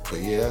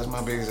 But yeah, that's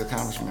my biggest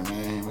accomplishment,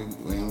 man.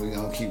 We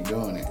gonna keep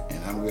doing it.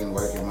 And I'm been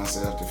working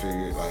myself to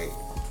figure it, like,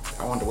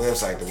 I want the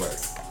website to work.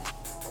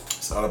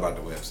 It's all about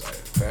the website.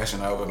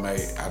 Fashion Over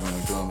made, I've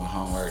been doing my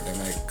homework, they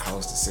make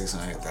close to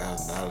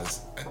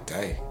 $600,000 a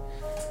day.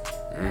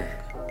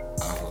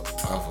 Off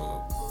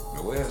of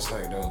the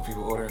website though.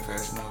 People ordering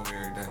Fashion Over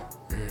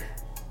every day.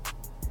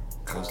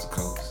 Coast to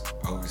coast,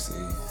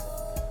 overseas.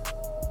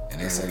 And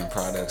they selling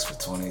products for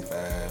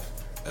 $25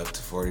 up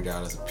to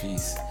 $40 a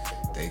piece.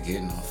 They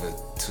getting them for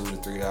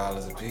 $2 to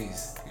 $3 a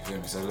piece. You feel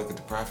me? So look at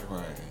the profit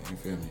margin. You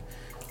feel me?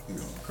 You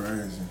going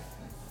crazy.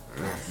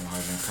 Profit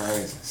margin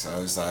crazy.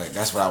 So it's like,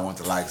 that's what I want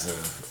the likes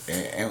of.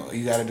 And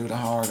you gotta do the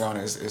homework on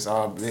it. It's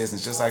all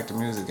business, just like the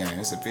music game.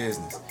 It's a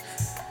business.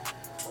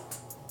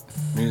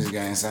 Music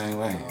game, same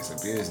way. It's a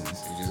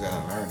business. You just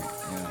gotta learn it.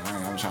 You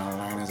know, I'm trying to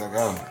learn as I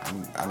go.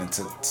 I done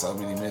took so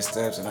many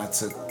missteps and I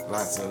took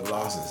lots of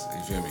losses.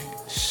 You feel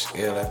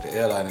me? L after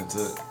L I done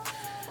took.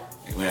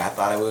 When I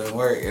thought it wouldn't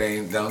work,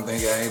 don't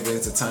think it ain't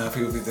been to time.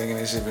 People be thinking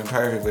this shit been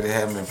perfect, but it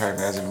haven't been perfect.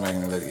 I just been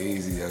making it look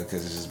easy though,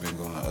 because it's just been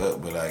going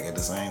up. But like at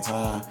the same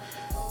time,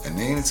 and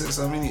then it took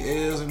so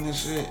many L's in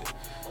this shit.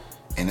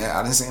 And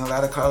I done seen a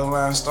lot of clothing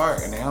lines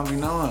start, and they don't be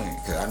knowing it,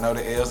 because I know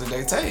the L's that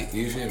they take.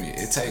 You feel me?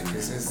 It takes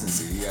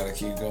consistency. You gotta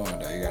keep going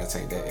though. You gotta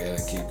take that L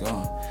and keep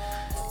going.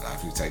 A lot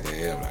of people take that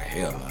L, like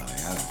hell no,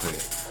 I done put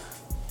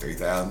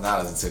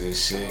 $3,000 into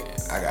this shit.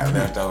 I got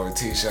leftover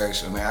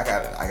t-shirts. I mean, I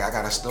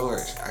got a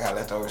storage. I got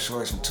leftover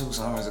shorts from 2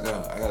 summers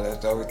ago. I got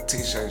leftover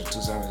t-shirts from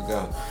 2 summers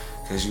ago.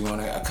 Cause you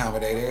wanna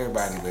accommodate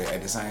everybody, but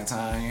at the same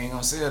time, you ain't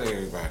gonna sell to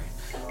everybody.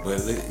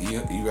 But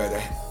you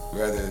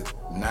rather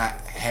not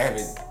have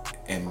it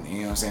and, you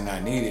know what I'm saying,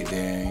 not need it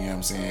than, you know what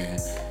I'm saying,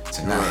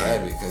 to not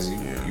have it. Cause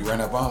you run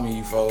up on me,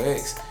 you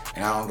 4X,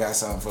 and I don't got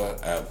something for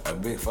a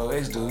big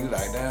 4X dude. You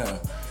like, damn.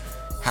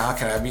 How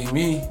can I be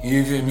me?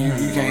 You feel me?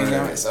 You can't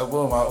get it. So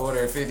boom, I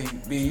order 50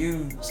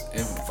 BUs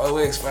and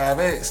 4X,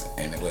 5X,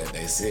 and what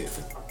they sit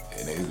for,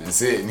 and they been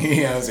sitting. You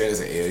know what I'm saying? It's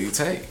an L you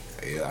take.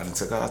 I done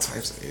took all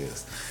types of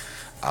L's,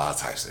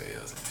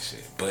 and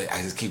shit. But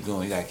I just keep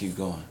going. You gotta keep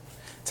going.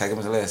 Take them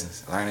as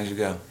lessons. Learn as you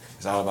go.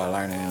 It's all about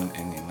learning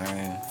and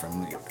learning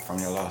from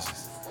your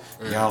losses.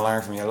 If you don't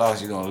learn from your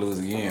loss, you're gonna lose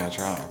again. I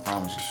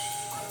promise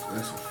you.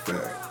 That's a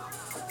fact.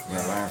 You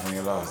gotta learn from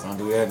your loss. Don't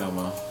do that no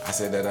more. I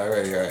said that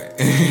already, right?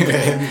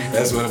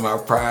 That's one of my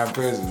prime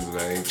principles.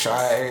 Like,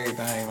 try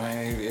everything,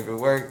 man. If it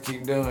works,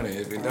 keep doing it.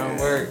 If it don't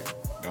work,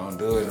 don't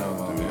do it no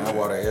more, man. I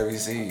water every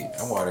seed.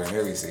 I'm watering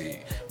every seed.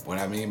 What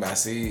I mean by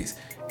seeds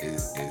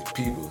is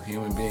people,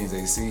 human beings,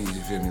 they seeds,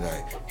 you feel me?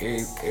 Like,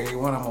 every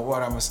one I'm gonna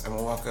water, I'm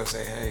gonna walk up and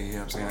say, hey, you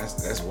know what I'm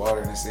saying? That's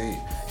watering the seed.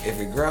 If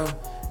it grow,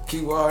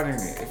 keep watering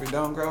it. If it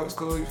don't grow, it's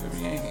cool, you feel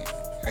me?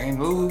 Ain't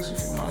lose, you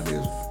feel me? All I did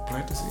was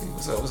plant the seed.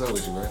 What's up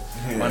with you,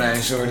 bro? My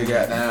name Shorty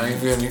got down, you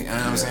feel me? You know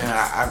what I'm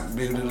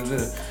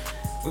saying?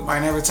 We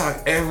might never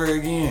talk ever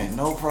again.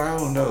 No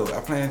problem, though.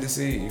 I planted the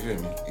seed, you feel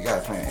me? You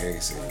gotta plant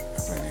every seed. I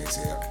plant every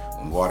seed.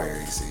 And water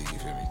every seed, you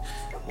feel me?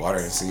 Water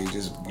and seed,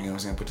 just, you know what I'm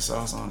saying, put the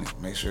sauce on it.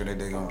 Make sure that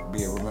they're gonna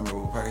be a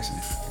rememberable person,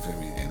 you feel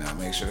me? And I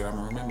make sure that I'm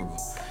rememberable.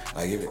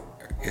 Like,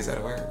 is that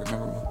a word?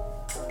 Rememberable?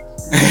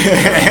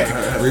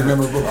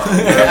 Rememberable.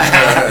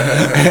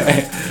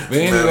 But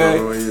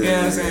anyway, you know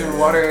what I'm saying?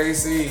 Water every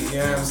seed, you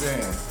know what I'm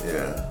saying?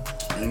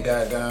 Yeah. And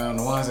goddamn,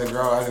 the ones that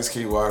grow, I just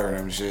keep watering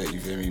them shit,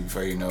 you feel me?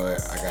 Before you know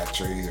it, I got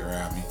trees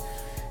around me. You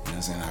know what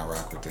I'm saying? I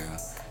rock with them.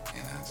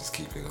 And I just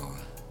keep it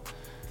going.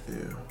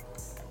 Yeah.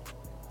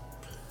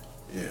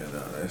 Yeah,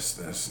 no, that's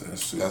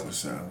super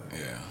solid.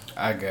 Yeah.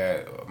 I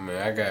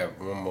got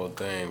one more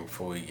thing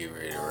before we get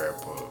ready to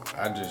wrap up.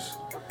 I just,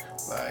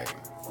 like,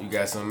 you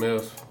got something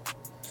else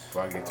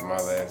before I get to my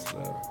last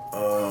stuff?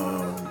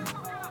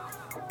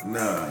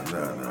 Nah,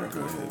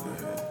 go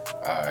ahead.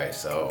 Alright,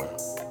 so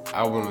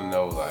I want to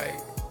know,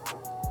 like,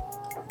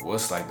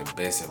 what's like the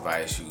best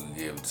advice you could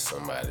give to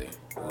somebody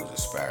who's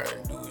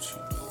aspiring to do what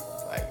you do?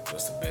 Like,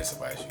 what's the best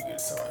advice you give to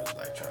someone who's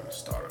like trying to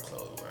start a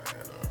clothing line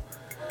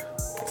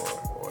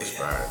or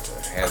aspiring to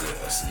have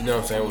it, you know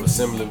what I'm saying, with a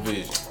similar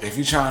vision? If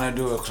you're trying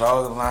to do a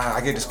clothing line,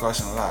 I get this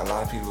question a lot. A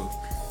lot of people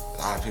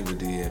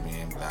DM me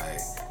and be like,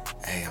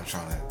 hey, I'm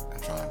trying to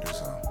do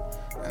something.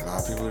 And a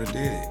lot of people that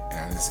did it, and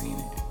I done seen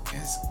it.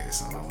 it's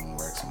some of them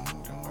work, some of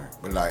them don't work.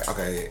 But like,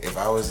 okay, if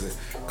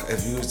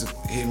you was to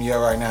hit me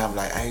up right now, I'm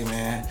like, hey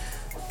man,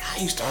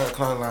 how you start a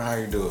clothing line? How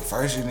you do it?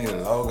 First, you need a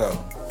logo.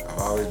 I've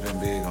always been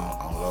big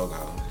on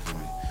logos.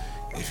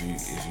 You feel me?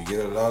 If you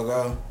get a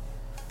logo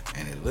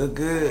and it look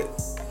good,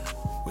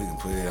 we can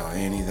put it on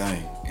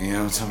anything. You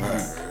know what I'm talking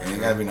about? It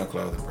ain't gotta be no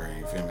clothing brand.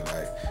 You feel me?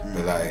 Like,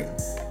 but like,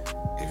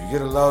 if you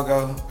get a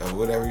logo of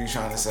whatever you're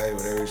trying to say,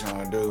 whatever you're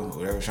trying to do,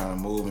 whatever you're trying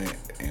to move it,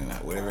 and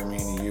whatever it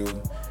means to you,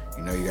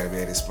 you know you gotta be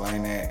able to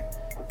explain that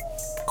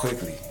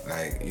quickly.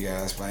 Like, you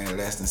gotta explain it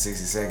less than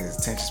 60 seconds.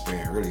 Attention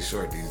span really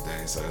short these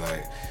days. So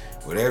like,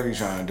 whatever you're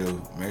trying to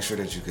do, make sure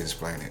that you can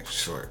explain it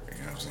short. You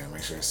know what I'm saying?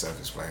 Make sure it's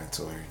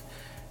self-explanatory,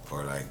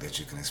 or like that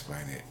you can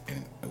explain it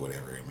in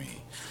whatever it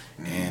means.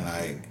 And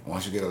like,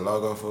 once you get a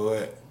logo for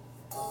it,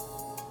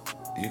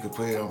 you can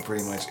put it on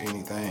pretty much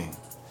anything.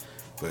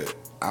 But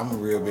I'm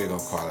real big on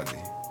quality,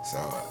 so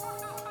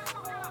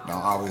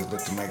don't always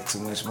look to make too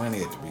much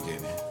money at the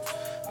beginning.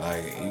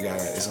 Like,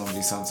 it's gonna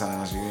be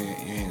sometimes you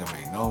ain't gonna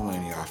make no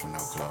money off of no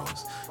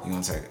clothes. You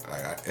gonna take,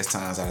 like, it's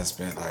times I done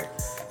spent, like,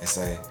 let's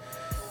say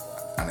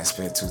I done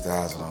spent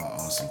 $2,000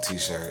 on some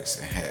t-shirts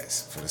and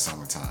hats for the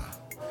summertime,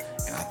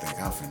 and I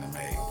think I'm finna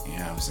make, you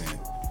know what I'm saying,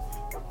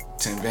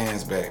 10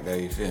 bands back there,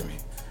 you feel me?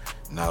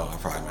 No, I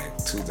probably make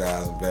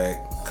 2,000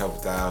 back, a couple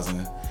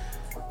thousand.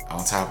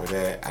 On top of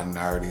that, I done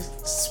already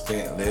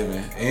spent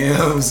living, you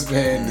know what I'm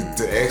saying?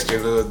 The extra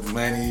little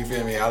money, you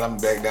feel me? All I'm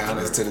back down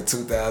is to the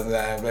 2,000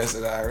 I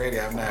invested already.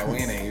 I'm not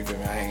winning, you feel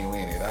me? I ain't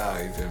winning at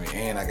all, you feel me?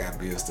 And I got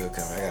bills still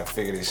coming. I gotta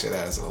figure this shit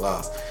out as a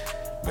loss.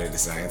 But at the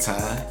same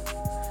time,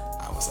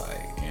 I was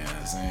like, you know what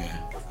I'm saying?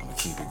 I'm gonna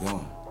keep it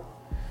going.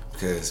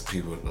 Because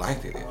people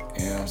liked it, you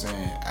know what I'm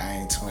saying? I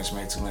ain't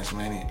make too much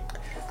money.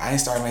 I ain't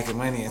started making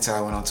money until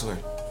I went on tour.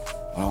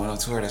 When I went on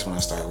tour, that's when I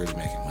started really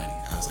making money.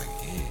 I was like,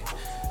 yeah.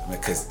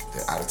 Because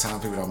out of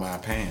time, people don't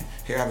mind paying.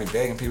 Here, I be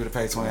begging people to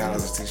pay $20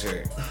 a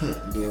t-shirt.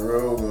 The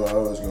road will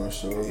always gonna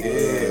show up.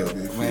 Yeah,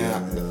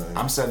 man.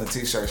 I'm selling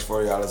t-shirts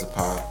 $40 a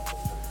pop. You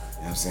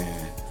know what I'm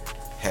saying?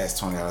 Hats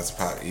 $20 a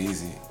pop,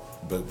 easy.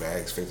 Book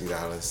bags $50,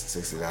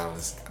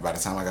 $60. By the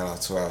time I got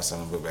off tour, I was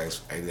selling book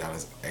bags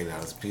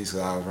 $80 a piece.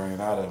 Cause I was running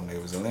out of them. They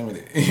was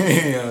unlimited. You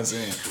know what I'm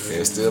saying? They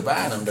were still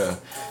buying them though.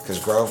 Cause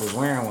Grove was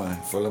wearing one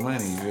full of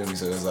money. You feel me?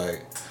 So it's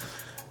like,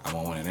 I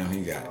want one of them.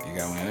 You got one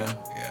of them?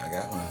 Yeah, I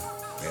got one.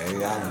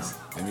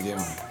 $80. Let me get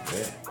one.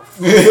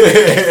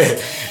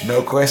 Yeah.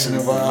 No question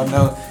involved.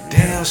 No.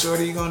 Damn,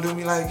 shorty, you gonna do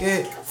me like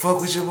that? Fuck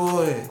with your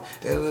boy.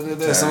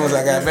 As soon as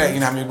I got back, you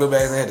know how many book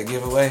bags I had to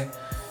give away?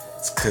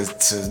 It's cause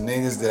to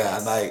niggas that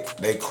I like,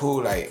 they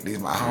cool, like these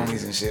my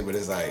homies and shit, but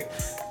it's like,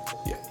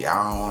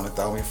 y'all don't wanna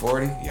throw me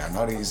 40? Y'all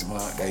know these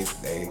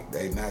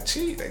they not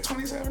cheap. They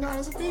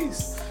 $27 a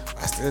piece.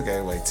 I still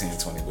gave away 10,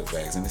 20 book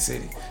bags in the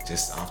city,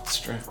 just off the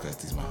strength, cause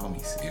these my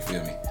homies, you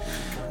feel me?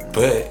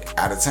 But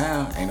out of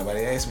town, ain't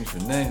nobody asked me for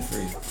nothing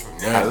free.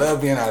 I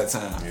love being out of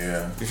town.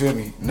 Yeah. You feel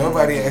me?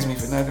 Nobody asked me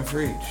for nothing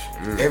free.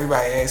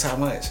 Everybody asked how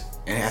much.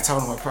 And I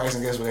told them my price,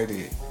 and guess what they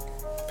did?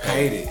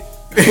 Paid it.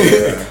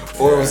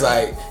 Or it was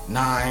like,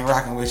 nah, I ain't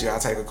rocking with you, I'll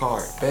take a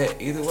card. Bet,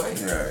 either way.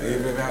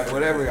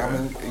 Whatever, I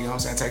mean, you know what I'm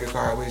saying, take a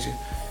card with you.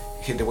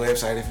 Hit the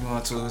website if you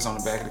want to, it's on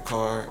the back of the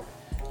card.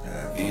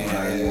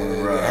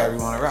 However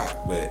you want to rock.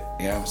 But,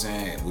 you know what I'm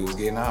saying, we was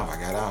getting off, I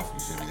got off, you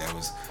feel me, that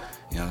was,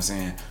 you know what I'm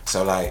saying?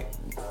 So like,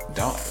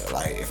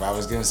 if I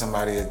was giving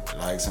somebody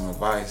like some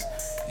advice,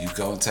 you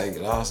gonna take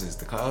losses.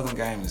 The clothing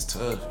game is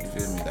tough, you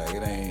feel me? Like,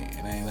 it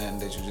ain't nothing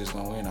that you just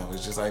gonna win off.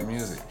 It's just like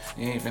music.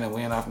 You ain't finna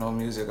win off no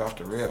music off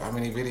the rip. How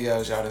many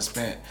videos y'all done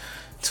spent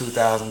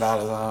 $2,000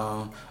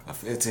 on, or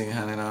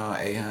 $1,500 on,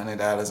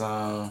 $800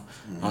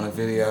 on a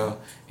video?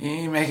 You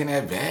ain't making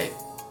that back,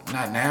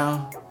 not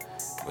now.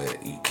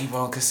 But you keep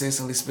on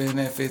consistently spending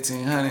that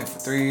 $1,500 for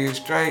 3 years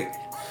straight.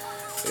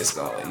 It's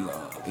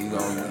you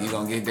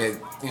gonna get that,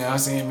 you know what I'm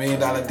saying, $1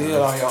 million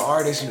deal on your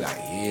artist. You like,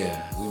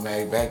 yeah, we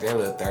made back that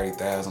little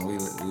 30,000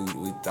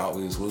 we thought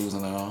we was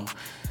losing on.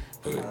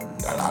 But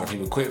a lot of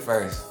people quit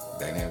first.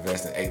 They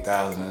invested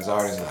 8,000 in this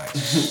artist. Like,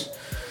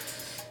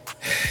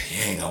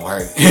 you ain't gonna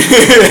work.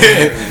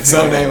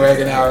 Something ain't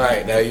working out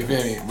right now. You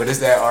feel me? But it's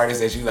that artist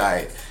that you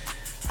like.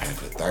 I done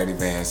put 30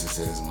 bands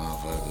into this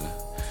motherfucker.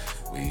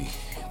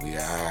 We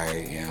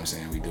alright, you know what I'm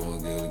saying? We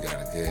doing good, we got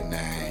a good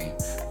name.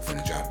 We're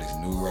finna drop this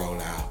new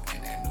rollout,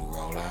 and that new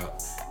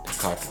rollout, they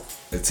caught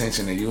the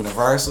attention of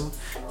Universal.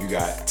 You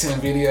got 10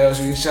 videos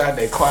you shot,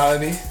 they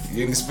quality.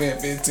 You done spent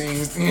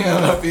 15, you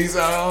know, a piece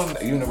on.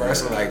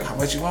 Universal, like, how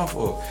much you want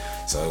for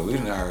it? So we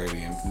done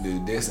already do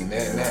this and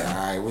that and that.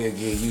 Alright, we'll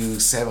give you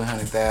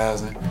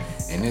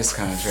 $700,000 in this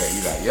contract.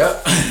 You like,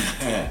 yep,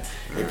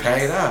 it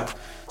paid off.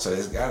 So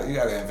you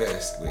gotta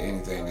invest with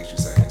anything that you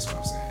say, that's what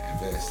I'm saying,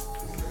 invest.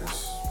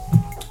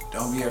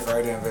 Don't be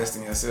afraid to invest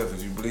in yourself.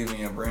 If you believe in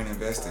your brand,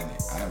 invest in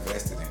it. I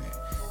invested in it.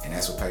 And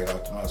that's what paid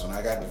off the most. When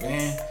I got the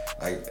van,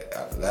 like,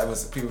 that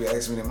was, people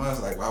asked me the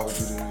most, like, why would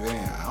you do the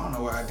van? I don't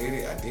know why I did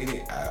it. I did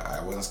it.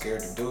 I wasn't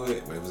scared to do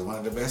it, but it was one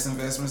of the best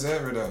investments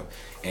ever, though.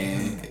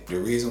 And the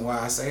reason why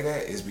I say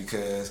that is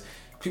because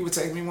people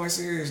take me more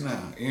serious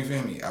now. You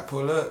feel me? I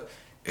pull up,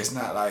 it's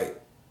not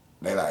like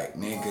they like,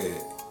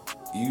 nigga,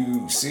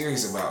 you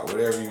serious about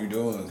whatever you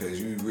doing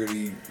because you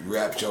really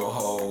wrapped your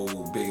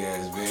whole big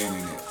ass van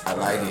in it. I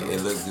like it.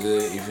 It look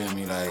good. You feel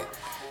me? Like,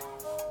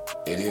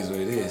 it is what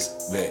it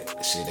is.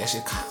 But shit, that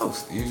shit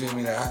costs. You feel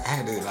me? Like, I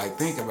had to like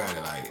think about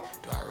it. Like,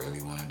 do I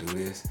really want to do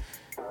this?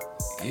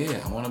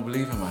 Yeah, I want to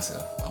believe in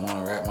myself. I want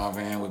to wrap my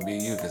van with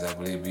BU because I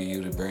believe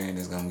BU, the brand,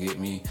 is gonna get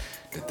me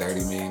the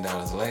 $30 million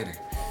later.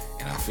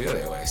 And I feel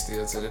that way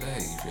still to the day,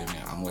 you feel me?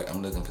 I'm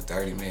looking for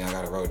 30 million. I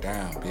got it wrote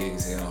down big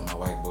as hell on my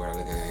whiteboard. I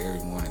look at it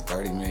every morning.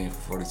 30 million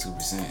for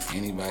 42%.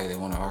 Anybody that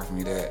want to offer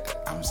me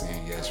that, I'm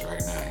saying yes right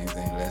now.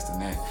 Anything less than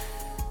that,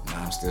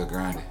 nah, I'm still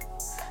grinding.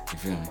 You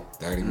feel me?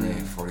 30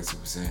 million, 42%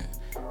 is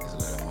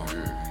what I'm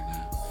offering right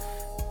now,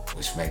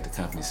 which make the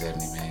company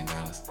 $70 million.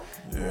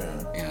 Yeah. You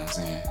know what I'm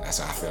saying? That's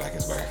what I feel like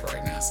it's worth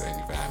right now,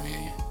 75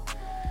 million.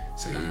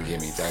 So you can give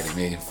me 30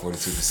 million,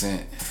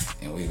 42%,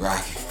 and we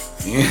rocking.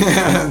 You know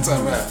what I'm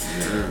talking about?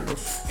 Yeah.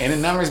 And the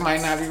numbers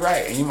might not be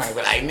right, and you might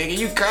be like, nigga,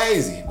 you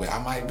crazy. But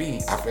I might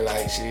be. I feel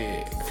like,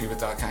 shit, people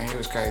thought Kanye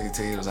was crazy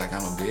till he was like,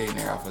 I'm a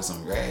billionaire off of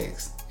some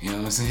rags. You know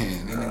what I'm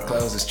saying? And then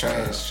clothes is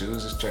trash,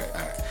 shoes is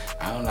trash.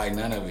 I don't like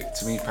none of it.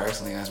 To me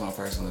personally, that's my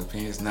personal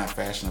opinion. It's not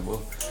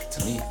fashionable.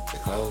 To me, the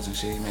clothes and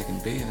shit, you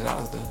making billions of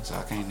dollars though, so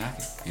I can't knock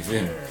it. You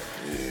feel me?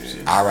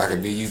 Yeah. I rock a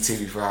BUT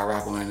before I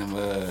rock one of them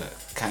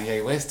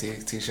Kanye West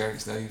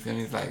t-shirts though. You feel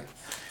me? Like,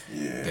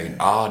 they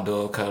all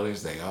dual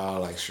colors. They all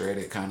like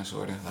shredded, kind of,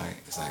 sort of. Like,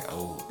 it's like,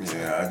 oh.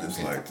 Yeah, I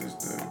just like the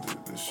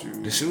shoes.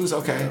 The shoes,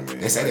 okay. You know what I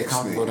mean? They say like they're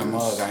comfortable. The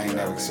mug, I ain't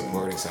never mean?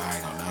 supported, so I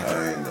ain't gonna knock it.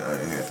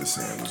 I ain't had the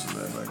sandals and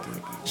nothing like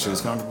that.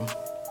 Shoes comfortable?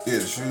 Yeah,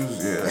 the shoes,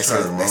 yeah. They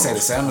say the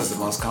sandals the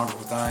most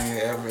comfortable thing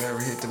that ever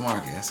hit the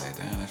market. I say,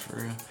 damn, that's for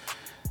real.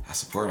 I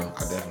support them.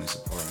 I definitely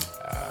support them.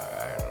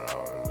 I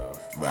don't know.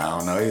 But I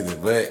don't know either.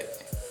 But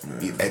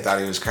they thought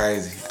he was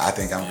crazy. I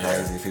think I'm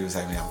crazy. If people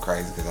say me I'm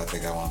crazy because I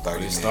think I want 30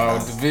 million. Start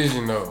with the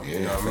vision though. Yeah,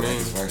 you know what I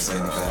mean? It's worth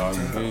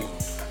 75 million.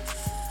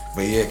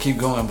 But yeah, keep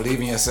going. Believe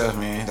in yourself,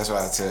 man. That's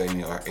what I tell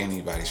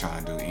anybody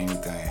trying to do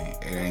anything.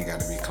 It ain't got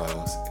to be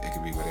close. It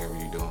could be whatever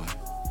you're doing.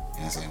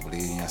 You know what I'm saying?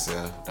 Believe in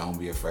yourself. Don't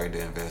be afraid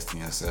to invest in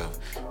yourself.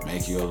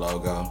 Make you a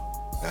logo.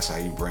 That's how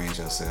you brand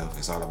yourself.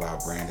 It's all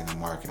about branding and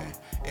marketing.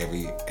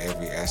 Every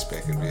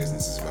aspect of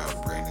business is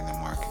about branding and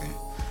marketing.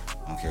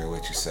 I don't care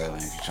what you're selling.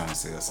 If you're trying to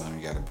sell something,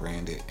 you got to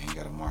brand it and you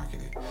got to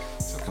market it.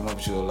 So come up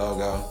with you a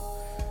logo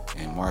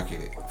and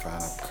market it.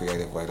 Find a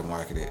creative way to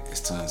market it.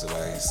 There's tons of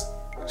ways.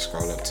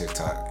 Scroll up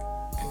TikTok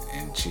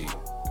and cheat.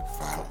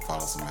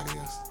 Follow somebody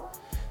else.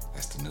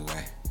 That's the new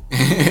way.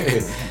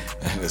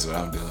 That's what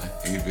I'm doing.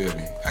 You feel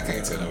me? I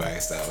can't tell nobody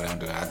to stop what I'm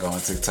doing. I go on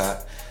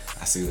TikTok,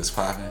 I see what's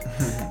popping.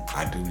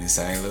 I do the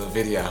same little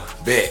video.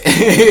 Bet.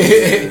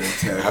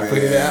 I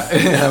put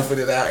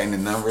it out, and the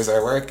numbers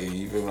are working.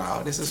 You feel me? Like,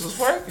 oh, this is what's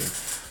working.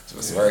 So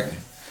it's working.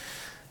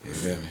 You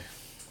feel me?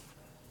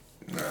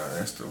 Nah,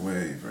 that's the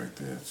wave right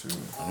there too.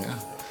 Yeah.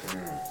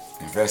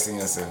 Invest in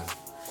yourself.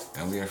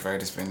 Don't be afraid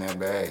to spend that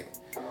bag.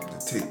 The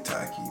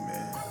TikTok-y,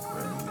 man.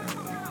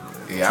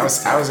 Yeah, I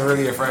was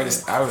really afraid.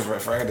 I was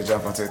afraid to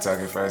jump on TikTok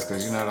at first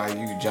because you know, like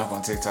you jump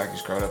on TikTok, you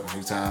scroll up a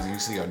few times, and you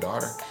see your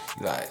daughter.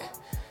 You like,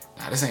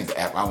 nah, this ain't the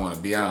app I want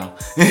to be on.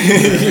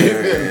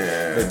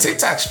 But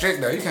TikTok's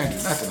strict though. You can't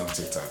do nothing on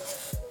TikTok.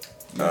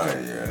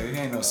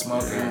 There ain't no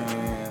smoking,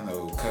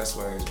 no cuss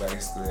words.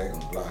 Basically, they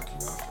gonna block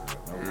you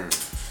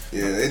off.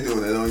 Yeah, they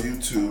doing it on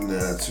YouTube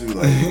now too.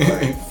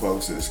 Like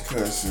folks that's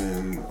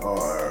cussing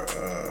or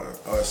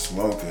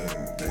smoking,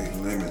 they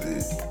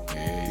limited.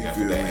 Yeah, you got to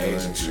put that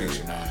age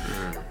restriction on.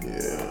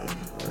 Yeah,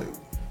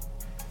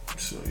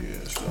 so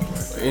stuff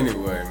like that.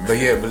 Anyway, man. But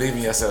yeah, believe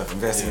in yourself,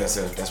 invest in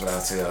yourself. That's what I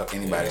tell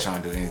anybody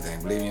trying to do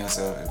anything. Believe in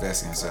yourself,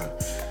 invest in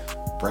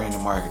yourself. Brand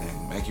and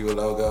marketing, make you a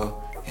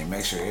logo, and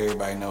make sure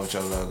everybody know what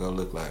your logo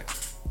look like.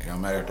 It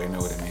don't matter if they know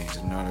what it means,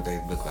 just know what they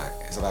look like.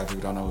 It's a lot of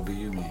people don't know what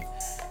BU mean.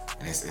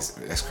 And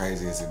that's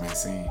crazy as it may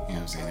seem, you know what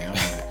I'm saying? They don't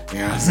know that. You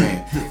know what I'm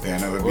saying? They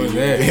don't know what BU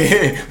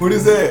mean. What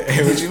is that?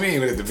 What you mean?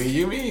 What does the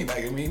BU mean?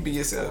 Like, it mean be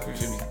yourself, you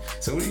feel me?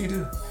 So what do you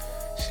do?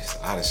 Shit,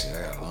 a lot of shit.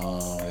 I got a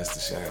long list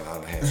of shit. I got a lot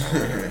of hats I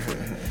wear.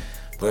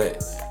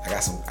 But I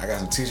got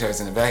some t-shirts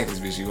in the back of this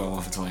bitch. You want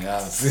one for $20.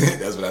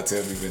 That's what I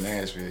tell people in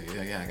Nashville.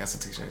 Yeah, I got some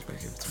t-shirts back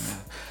here for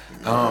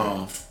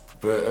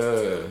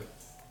 $20.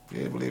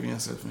 Yeah, believe in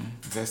yourself, man.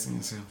 Invest in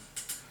yourself.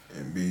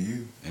 And be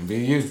you. And be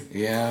you.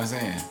 You know what I'm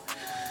saying?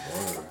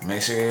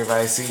 Make sure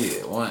everybody see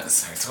it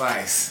once or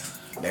twice.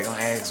 They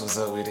gonna ask what's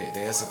up with it.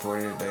 They'll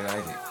support it if they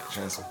like it.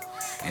 Trust me.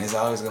 And it's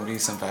always gonna be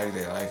somebody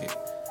that like it.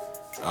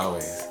 It's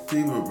always.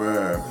 People,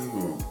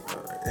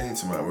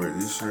 anytime I wear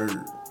this shirt,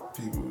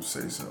 people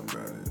say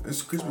something about it.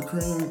 It's Krispy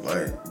Kreme.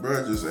 Like,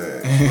 bro, just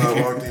asked. When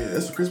I walked in,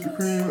 that's a Krispy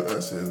Kreme? I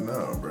said,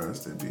 no, bro,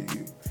 it's that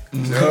BU.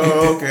 He said,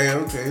 oh, okay.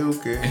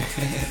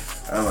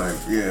 I'm like,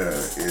 yeah,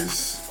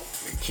 it's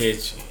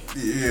catchy.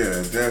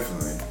 Yeah,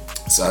 definitely.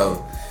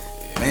 So,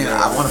 man,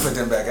 I want to put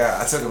them back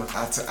out.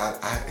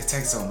 It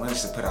takes so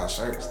much to put out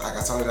shirts. Like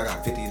I told you, I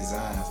got 50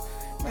 designs.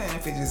 Man,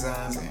 50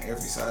 designs in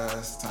every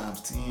size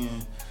times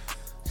 10.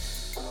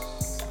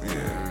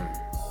 Yeah.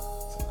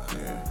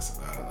 It's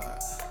a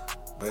lot.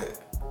 But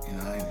you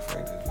know, I ain't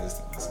afraid to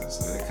visit myself,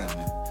 so they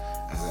coming. I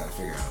just gotta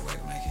figure out a way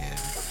to make it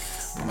happen.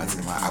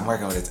 But I'm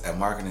working with a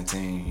marketing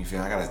team. You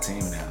feel? I got a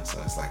team now,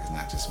 so it's like it's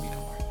not just me no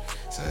more.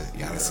 So you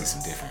gotta see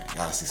some different. You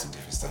gotta see some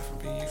different stuff from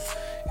BU.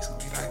 It's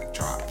gonna be like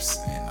drops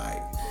and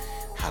like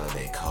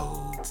holiday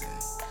codes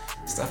and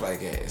stuff like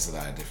that. It's a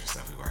lot of different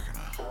stuff we working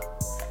on.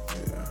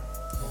 Yeah.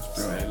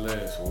 Say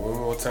less. One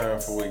more time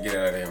before we get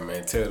out of here,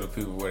 man. Tell the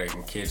people where they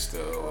can catch the.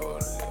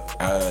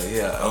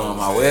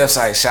 My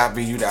website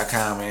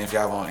shopbu.com, man. If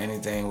y'all want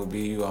anything with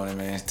BU on it,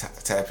 man,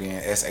 tap in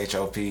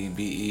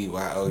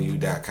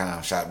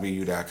shopbeyou.com.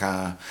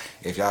 Shopbu.com.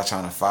 If y'all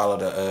trying to follow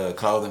the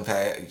clothing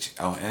page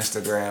on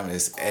Instagram,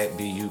 it's at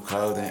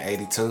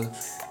BUClothing82.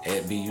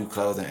 At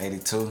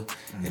BUClothing82.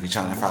 If you're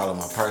trying to follow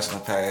my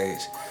personal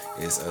page,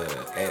 it's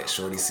at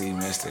Shorty C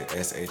Mister.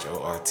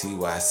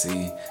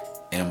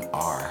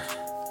 SHORTYCMR.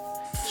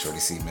 Shorty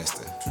C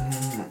Mister.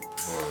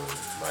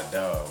 My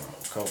dog, my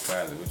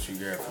co-pilot, what you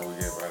got before we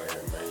get out of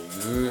here, man? You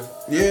good?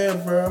 Yeah,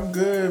 bro, I'm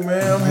good,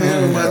 man. I'm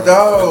here with my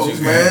dogs,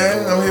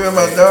 man. I'm here with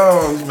my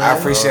dogs, man. I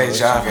appreciate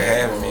y'all for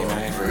having me,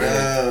 man. For real.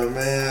 Yeah,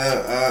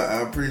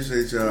 man. I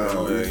appreciate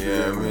y'all.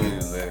 Yeah, I mean,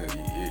 like,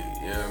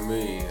 you know what I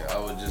mean? I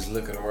was just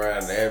looking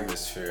around the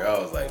atmosphere. I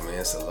was like, man,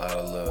 it's a lot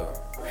of little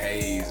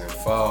haze and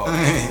fog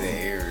in the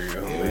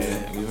area.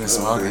 Man. We've been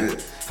smoking.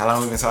 How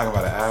long we been talking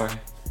about? An hour?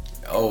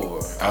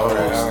 Hours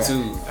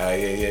too.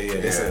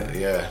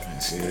 Yeah.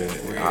 Shit.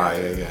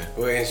 Yeah.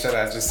 Go ahead and shout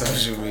out your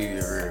social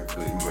media real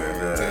quick,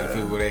 man. Tell the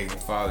people they can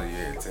follow you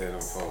and tell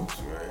them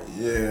folks, man.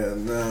 Yeah,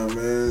 nah,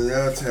 man.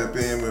 Y'all tap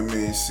in with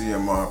me,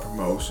 CMR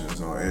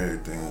Promotions on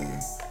everything.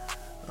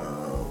 My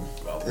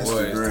boy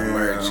is the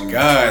merch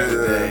god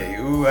today.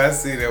 Ooh, I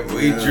see that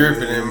boy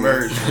dripping in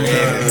merch,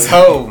 man. The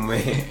toe,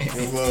 man.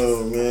 Come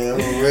on, man. I'm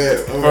a rep.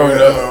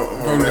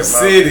 From the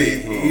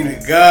city. He the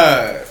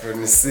god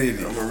from the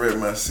city. I'm gonna rep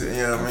my city.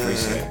 You know what I mean?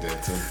 Appreciate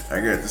that too.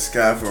 I got the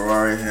Sky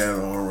Ferrari hat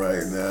on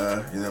right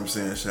now. You know what I'm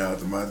saying? Shout out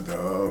to my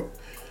dog.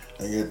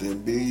 I got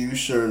that BU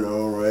shirt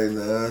on right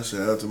now.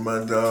 Shout out to my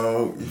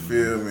dog. You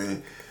feel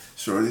me?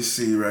 Shorty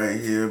C right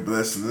here,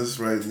 blessing us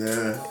right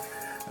now.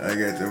 I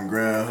got them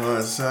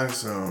groundhog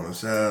socks on.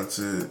 Shout out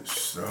to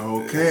the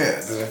whole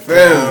cat. The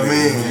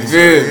family. You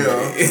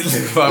feel me?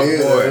 My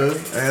boy.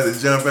 I had to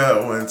jump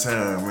out one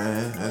time,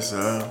 man. That's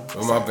all.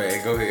 Oh, my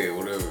bad. Go ahead.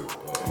 Whatever.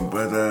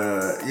 But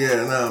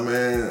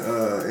man.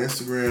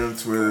 Instagram,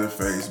 Twitter,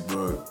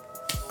 Facebook,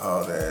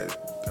 all that.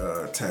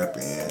 Tap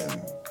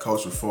in.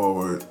 Culture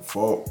Forward.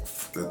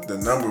 The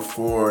number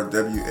 4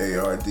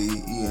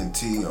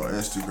 WARDENT on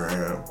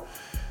Instagram.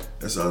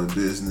 That's all the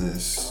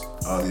business,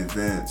 all the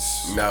events.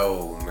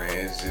 No,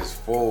 man, it's just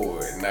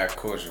forward, not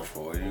culture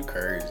forward. You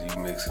crazy, you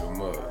mixing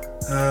them up.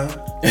 Huh?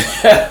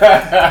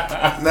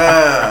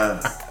 Nah,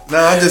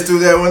 I just threw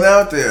that one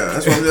out there.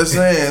 That's what I'm just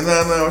saying.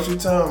 Nah, what you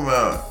talking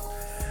about?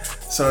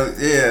 So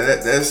yeah,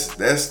 that's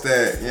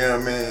that. You know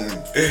what I mean?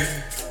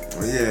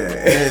 Well, yeah,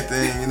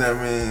 anything. You know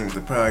what I mean?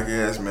 The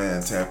podcast,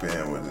 man, tap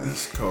in with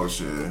this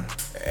culture.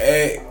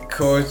 At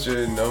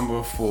culture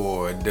number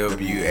 4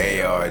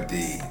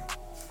 WARD.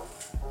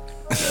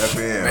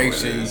 Make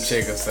sure you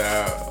check us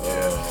out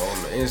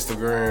on the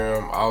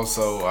Instagram.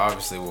 Also,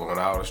 obviously, we're on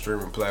all the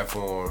streaming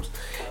platforms.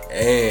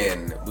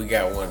 And we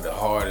got one of the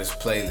hardest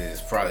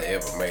playlists probably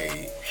ever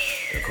made.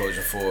 The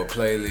Culture Forward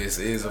playlist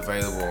is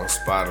available on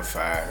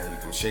Spotify. You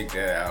can check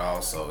that out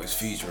also. It's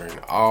featuring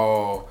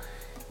all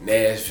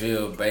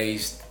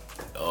Nashville-based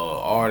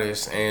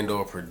artists and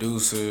or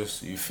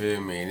producers. You feel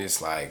me? And it's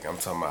like, I'm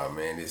talking about,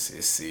 man, it's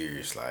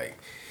serious. Like,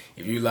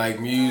 if you like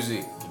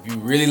music, if you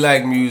really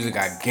like music,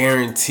 I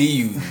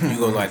guarantee you're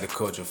gonna like the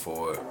Culture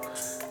Forward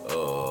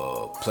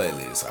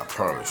playlist. I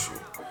promise you.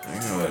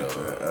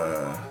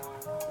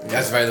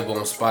 That's available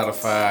on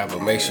Spotify, but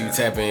make sure you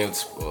tap in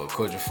with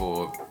Culture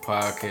Forward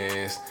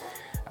podcast.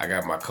 I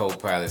got my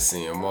co-pilot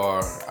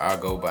CMR. I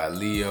go by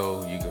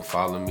Leo. You can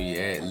follow me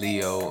at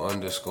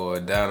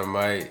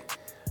Leo_Dynamite.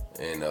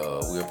 And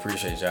we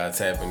appreciate y'all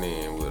tapping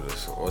in with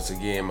us. Once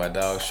again, my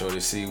dog Shorty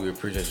C, we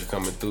appreciate you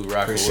coming through,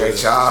 rocking with us.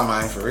 Appreciate y'all,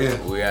 man, for real.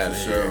 We out of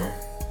here.